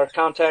meet our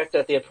contact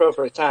at the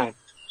appropriate time.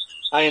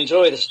 I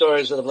enjoy the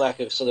stories of the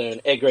Blackhoof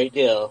Saloon a great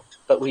deal,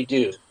 but we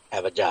do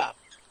have a job.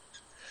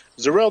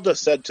 Zerelda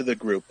said to the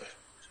group.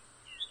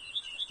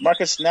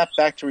 Marcus snapped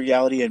back to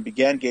reality and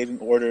began giving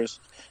orders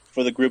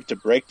for the group to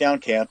break down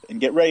camp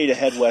and get ready to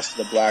head west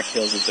to the Black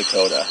Hills of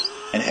Dakota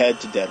and head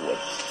to Deadwood.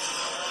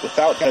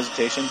 Without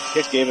hesitation,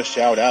 Hick gave a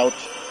shout out.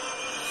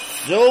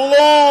 So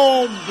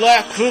long,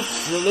 Blackhoof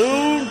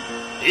Saloon.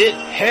 It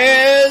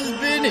has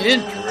been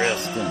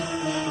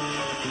interesting.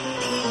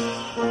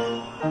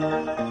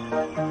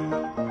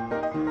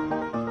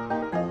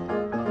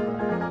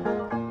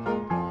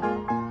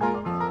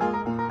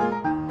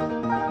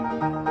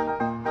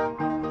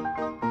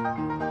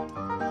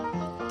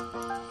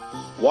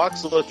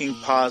 Walk's looking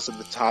paused at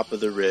the top of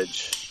the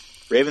ridge.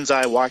 Raven's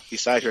Eye walked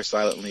beside her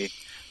silently.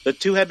 The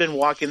two had been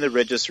walking the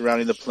ridges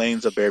surrounding the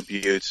plains of Bear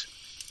Butte.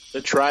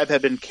 The tribe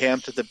had been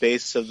camped at the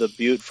base of the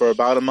butte for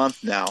about a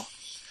month now.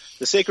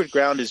 The sacred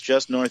ground is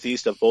just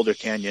northeast of Boulder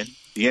Canyon,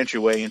 the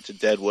entryway into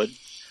Deadwood.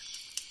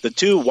 The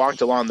two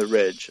walked along the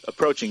ridge,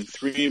 approaching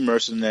three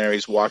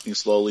mercenaries walking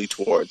slowly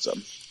towards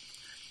them.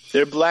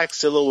 Their black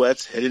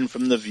silhouettes hidden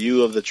from the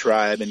view of the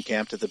tribe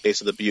encamped at the base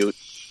of the butte.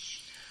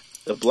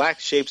 The black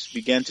shapes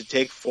began to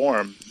take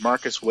form,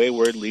 Marcus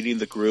Wayward leading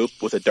the group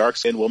with a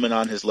dark-skinned woman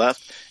on his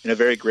left and a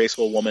very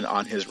graceful woman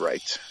on his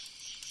right.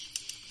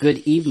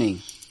 Good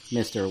evening,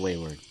 Mr.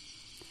 Wayward.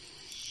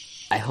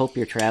 I hope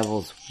your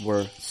travels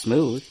were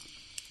smooth.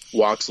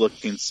 Walks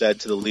Looking said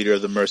to the leader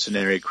of the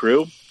mercenary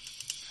crew.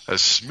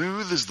 As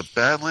smooth as the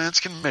Badlands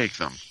can make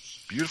them.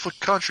 Beautiful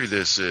country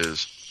this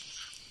is.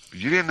 But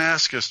you didn't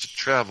ask us to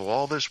travel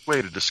all this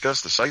way to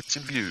discuss the sights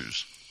and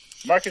views.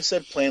 Marcus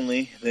said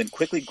plainly, then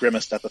quickly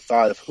grimaced at the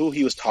thought of who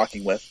he was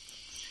talking with.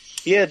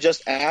 He had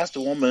just asked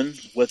a woman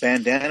with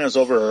bandanas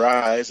over her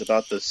eyes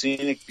about the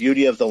scenic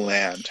beauty of the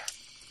land.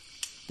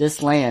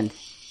 This land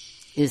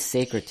is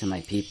sacred to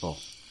my people.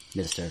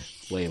 Mr.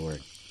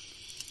 Wayward.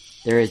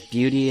 There is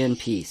beauty and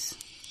peace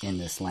in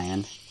this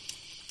land.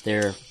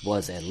 There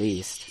was at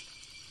least.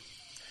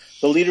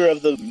 The leader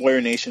of the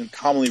warrior nation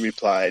calmly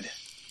replied,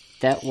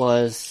 That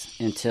was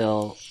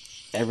until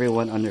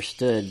everyone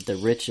understood the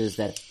riches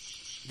that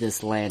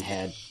this land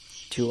had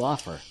to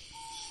offer.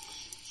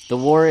 The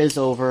war is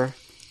over,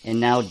 and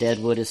now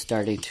Deadwood is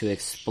starting to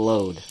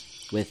explode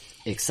with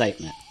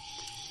excitement.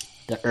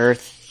 The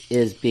earth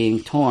is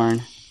being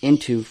torn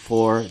into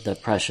for the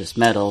precious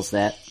metals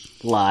that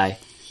lie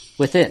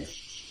within.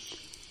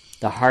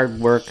 The hard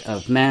work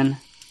of men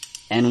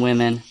and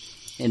women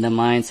in the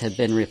mines have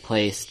been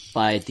replaced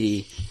by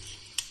the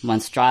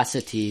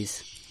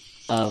monstrosities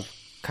of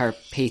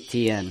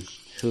Carpathian,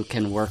 who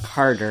can work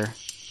harder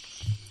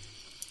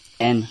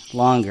and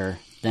longer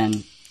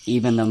than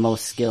even the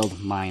most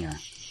skilled miner.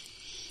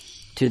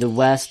 To the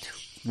west,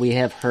 we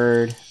have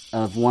heard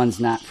of ones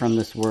not from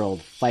this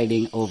world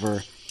fighting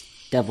over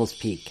Devil's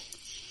Peak.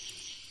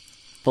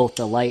 Both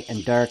the light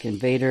and dark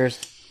invaders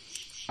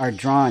are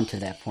drawn to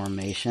that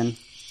formation.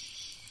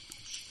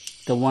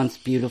 The once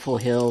beautiful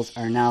hills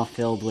are now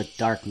filled with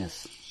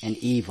darkness and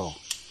evil.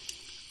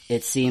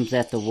 It seems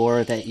that the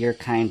war that your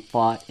kind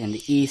fought in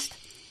the east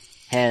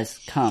has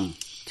come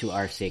to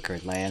our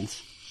sacred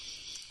lands.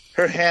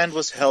 Her hand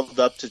was held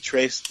up to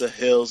trace the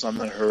hills on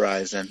the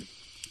horizon.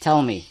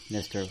 Tell me,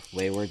 Mr.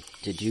 Wayward,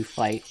 did you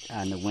fight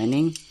on the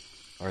winning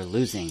or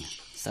losing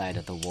side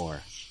of the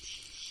war?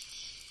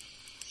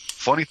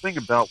 Funny thing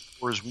about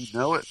war as we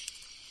know it,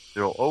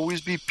 there will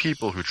always be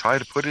people who try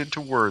to put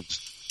into words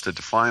to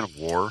define a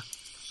war.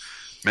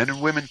 Men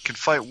and women can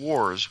fight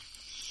wars,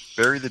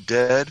 bury the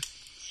dead,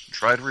 and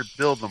try to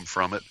rebuild them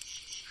from it,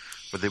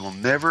 but they will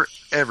never,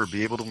 ever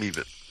be able to leave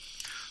it.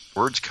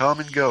 Words come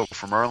and go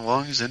from our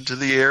lungs into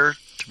the air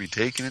to be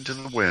taken into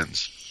the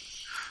winds.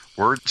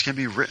 Words can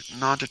be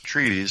written onto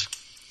treaties,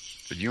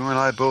 but you and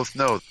I both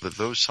know that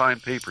those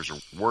signed papers are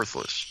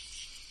worthless.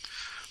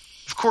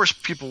 Of course,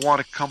 people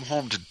want to come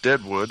home to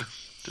Deadwood,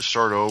 to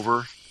start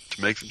over,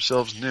 to make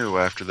themselves new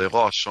after they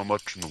lost so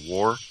much in the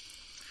war.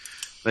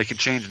 They can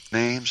change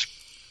names,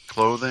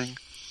 clothing,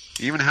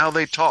 even how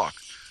they talk,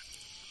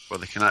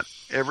 but they cannot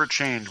ever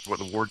change what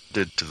the war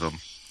did to them.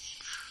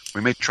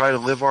 We may try to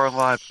live our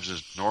lives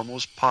as normal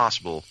as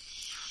possible,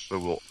 but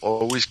we'll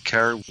always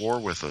carry war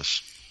with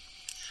us.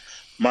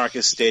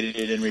 Marcus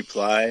stated in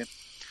reply,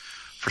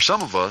 For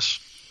some of us,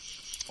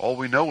 all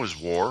we know is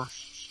war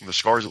and the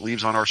scars it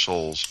leaves on our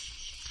souls.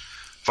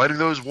 Fighting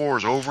those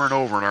wars over and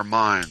over in our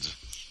minds,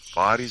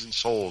 bodies and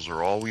souls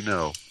are all we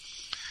know.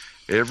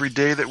 Every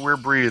day that we're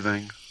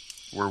breathing,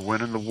 we're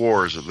winning the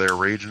wars that they're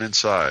raging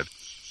inside.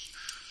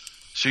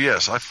 So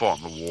yes, I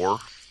fought in the war.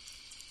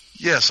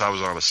 Yes, I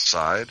was on a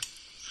side.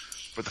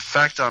 But the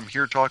fact I'm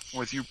here talking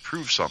with you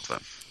proves something.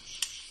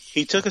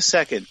 He took a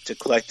second to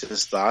collect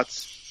his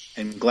thoughts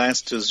and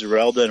glanced to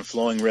Zerelda and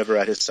Flowing River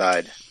at his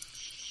side.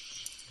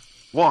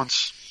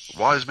 Once, a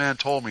wise man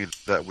told me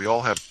that we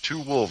all have two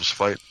wolves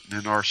fighting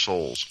in our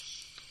souls.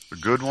 A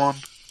good one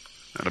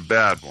and a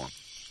bad one.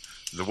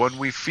 The one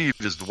we feed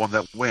is the one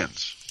that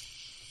wins.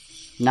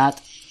 Not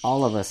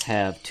all of us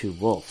have two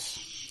wolves.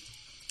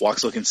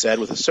 Waxlookin said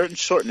with a certain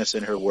shortness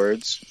in her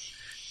words.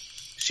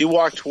 She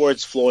walked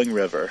towards Flowing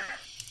River.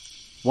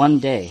 One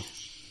day,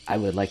 I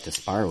would like to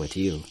spar with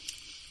you.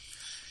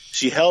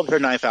 She held her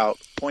knife out,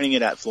 pointing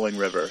it at Flowing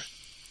River.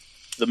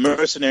 The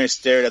mercenary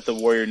stared at the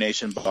warrior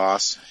nation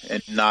boss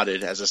and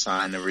nodded as a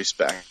sign of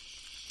respect.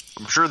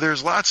 I'm sure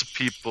there's lots of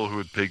people who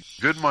would pay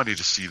good money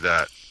to see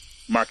that.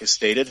 Marcus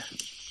stated.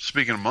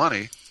 Speaking of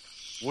money,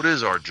 what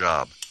is our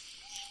job?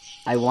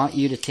 I want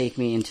you to take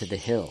me into the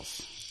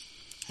hills.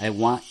 I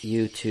want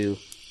you to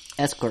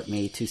escort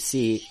me to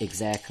see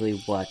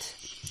exactly what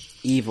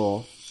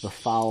evil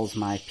befouls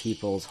my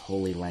people's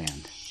holy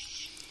land.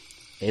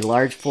 A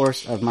large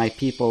force of my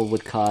people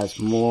would cause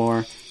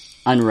more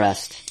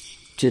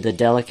unrest to the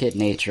delicate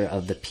nature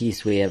of the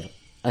peace we have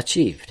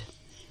achieved.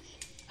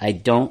 I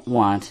don't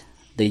want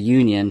the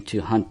Union to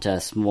hunt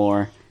us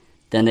more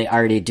than they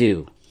already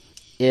do.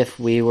 If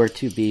we were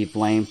to be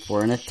blamed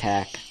for an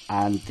attack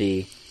on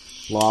the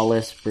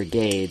lawless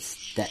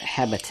brigades that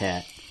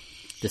habitat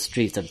the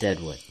streets of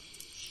Deadwood.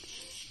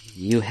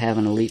 You have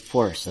an elite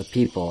force of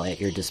people at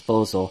your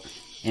disposal,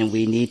 and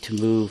we need to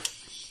move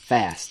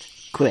fast,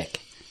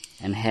 quick,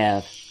 and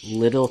have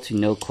little to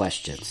no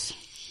questions.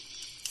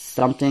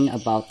 Something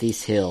about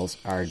these hills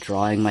are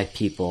drawing my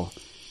people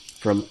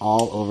from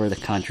all over the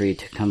country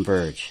to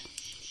converge.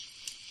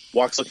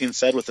 Waxlookin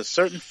said with a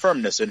certain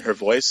firmness in her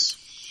voice.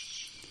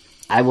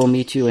 I will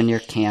meet you in your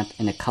camp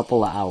in a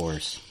couple of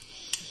hours.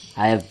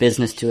 I have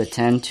business to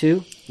attend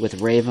to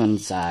with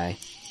Raven's Eye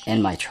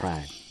and my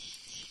tribe.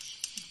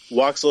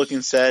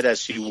 Waxlookin said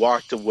as she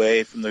walked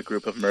away from the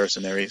group of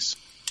mercenaries.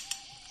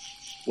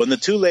 When the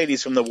two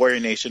ladies from the warrior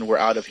nation were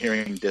out of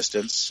hearing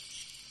distance,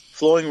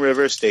 Flowing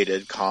River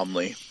stated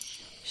calmly,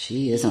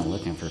 She isn't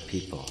looking for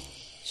people.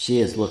 She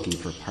is looking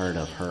for part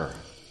of her.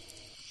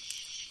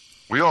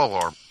 We all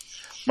are.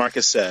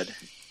 Marcus said.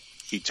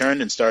 He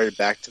turned and started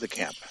back to the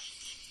camp.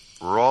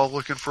 We're all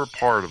looking for a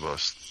part of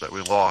us that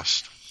we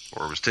lost.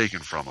 or was taken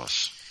from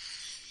us.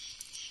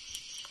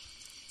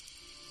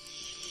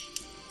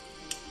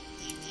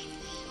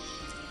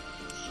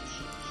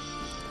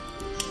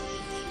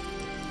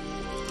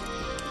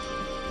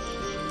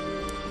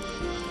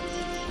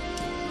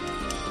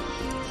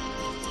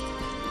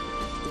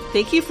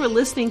 Thank you for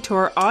listening to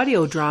our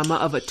audio drama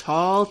of A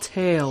Tall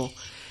Tale,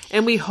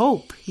 and we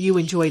hope you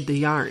enjoyed the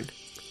yarn.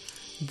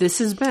 This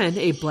has been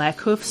a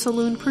Blackhoof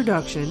Saloon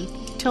production.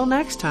 Till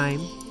next time,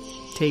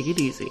 take it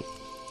easy.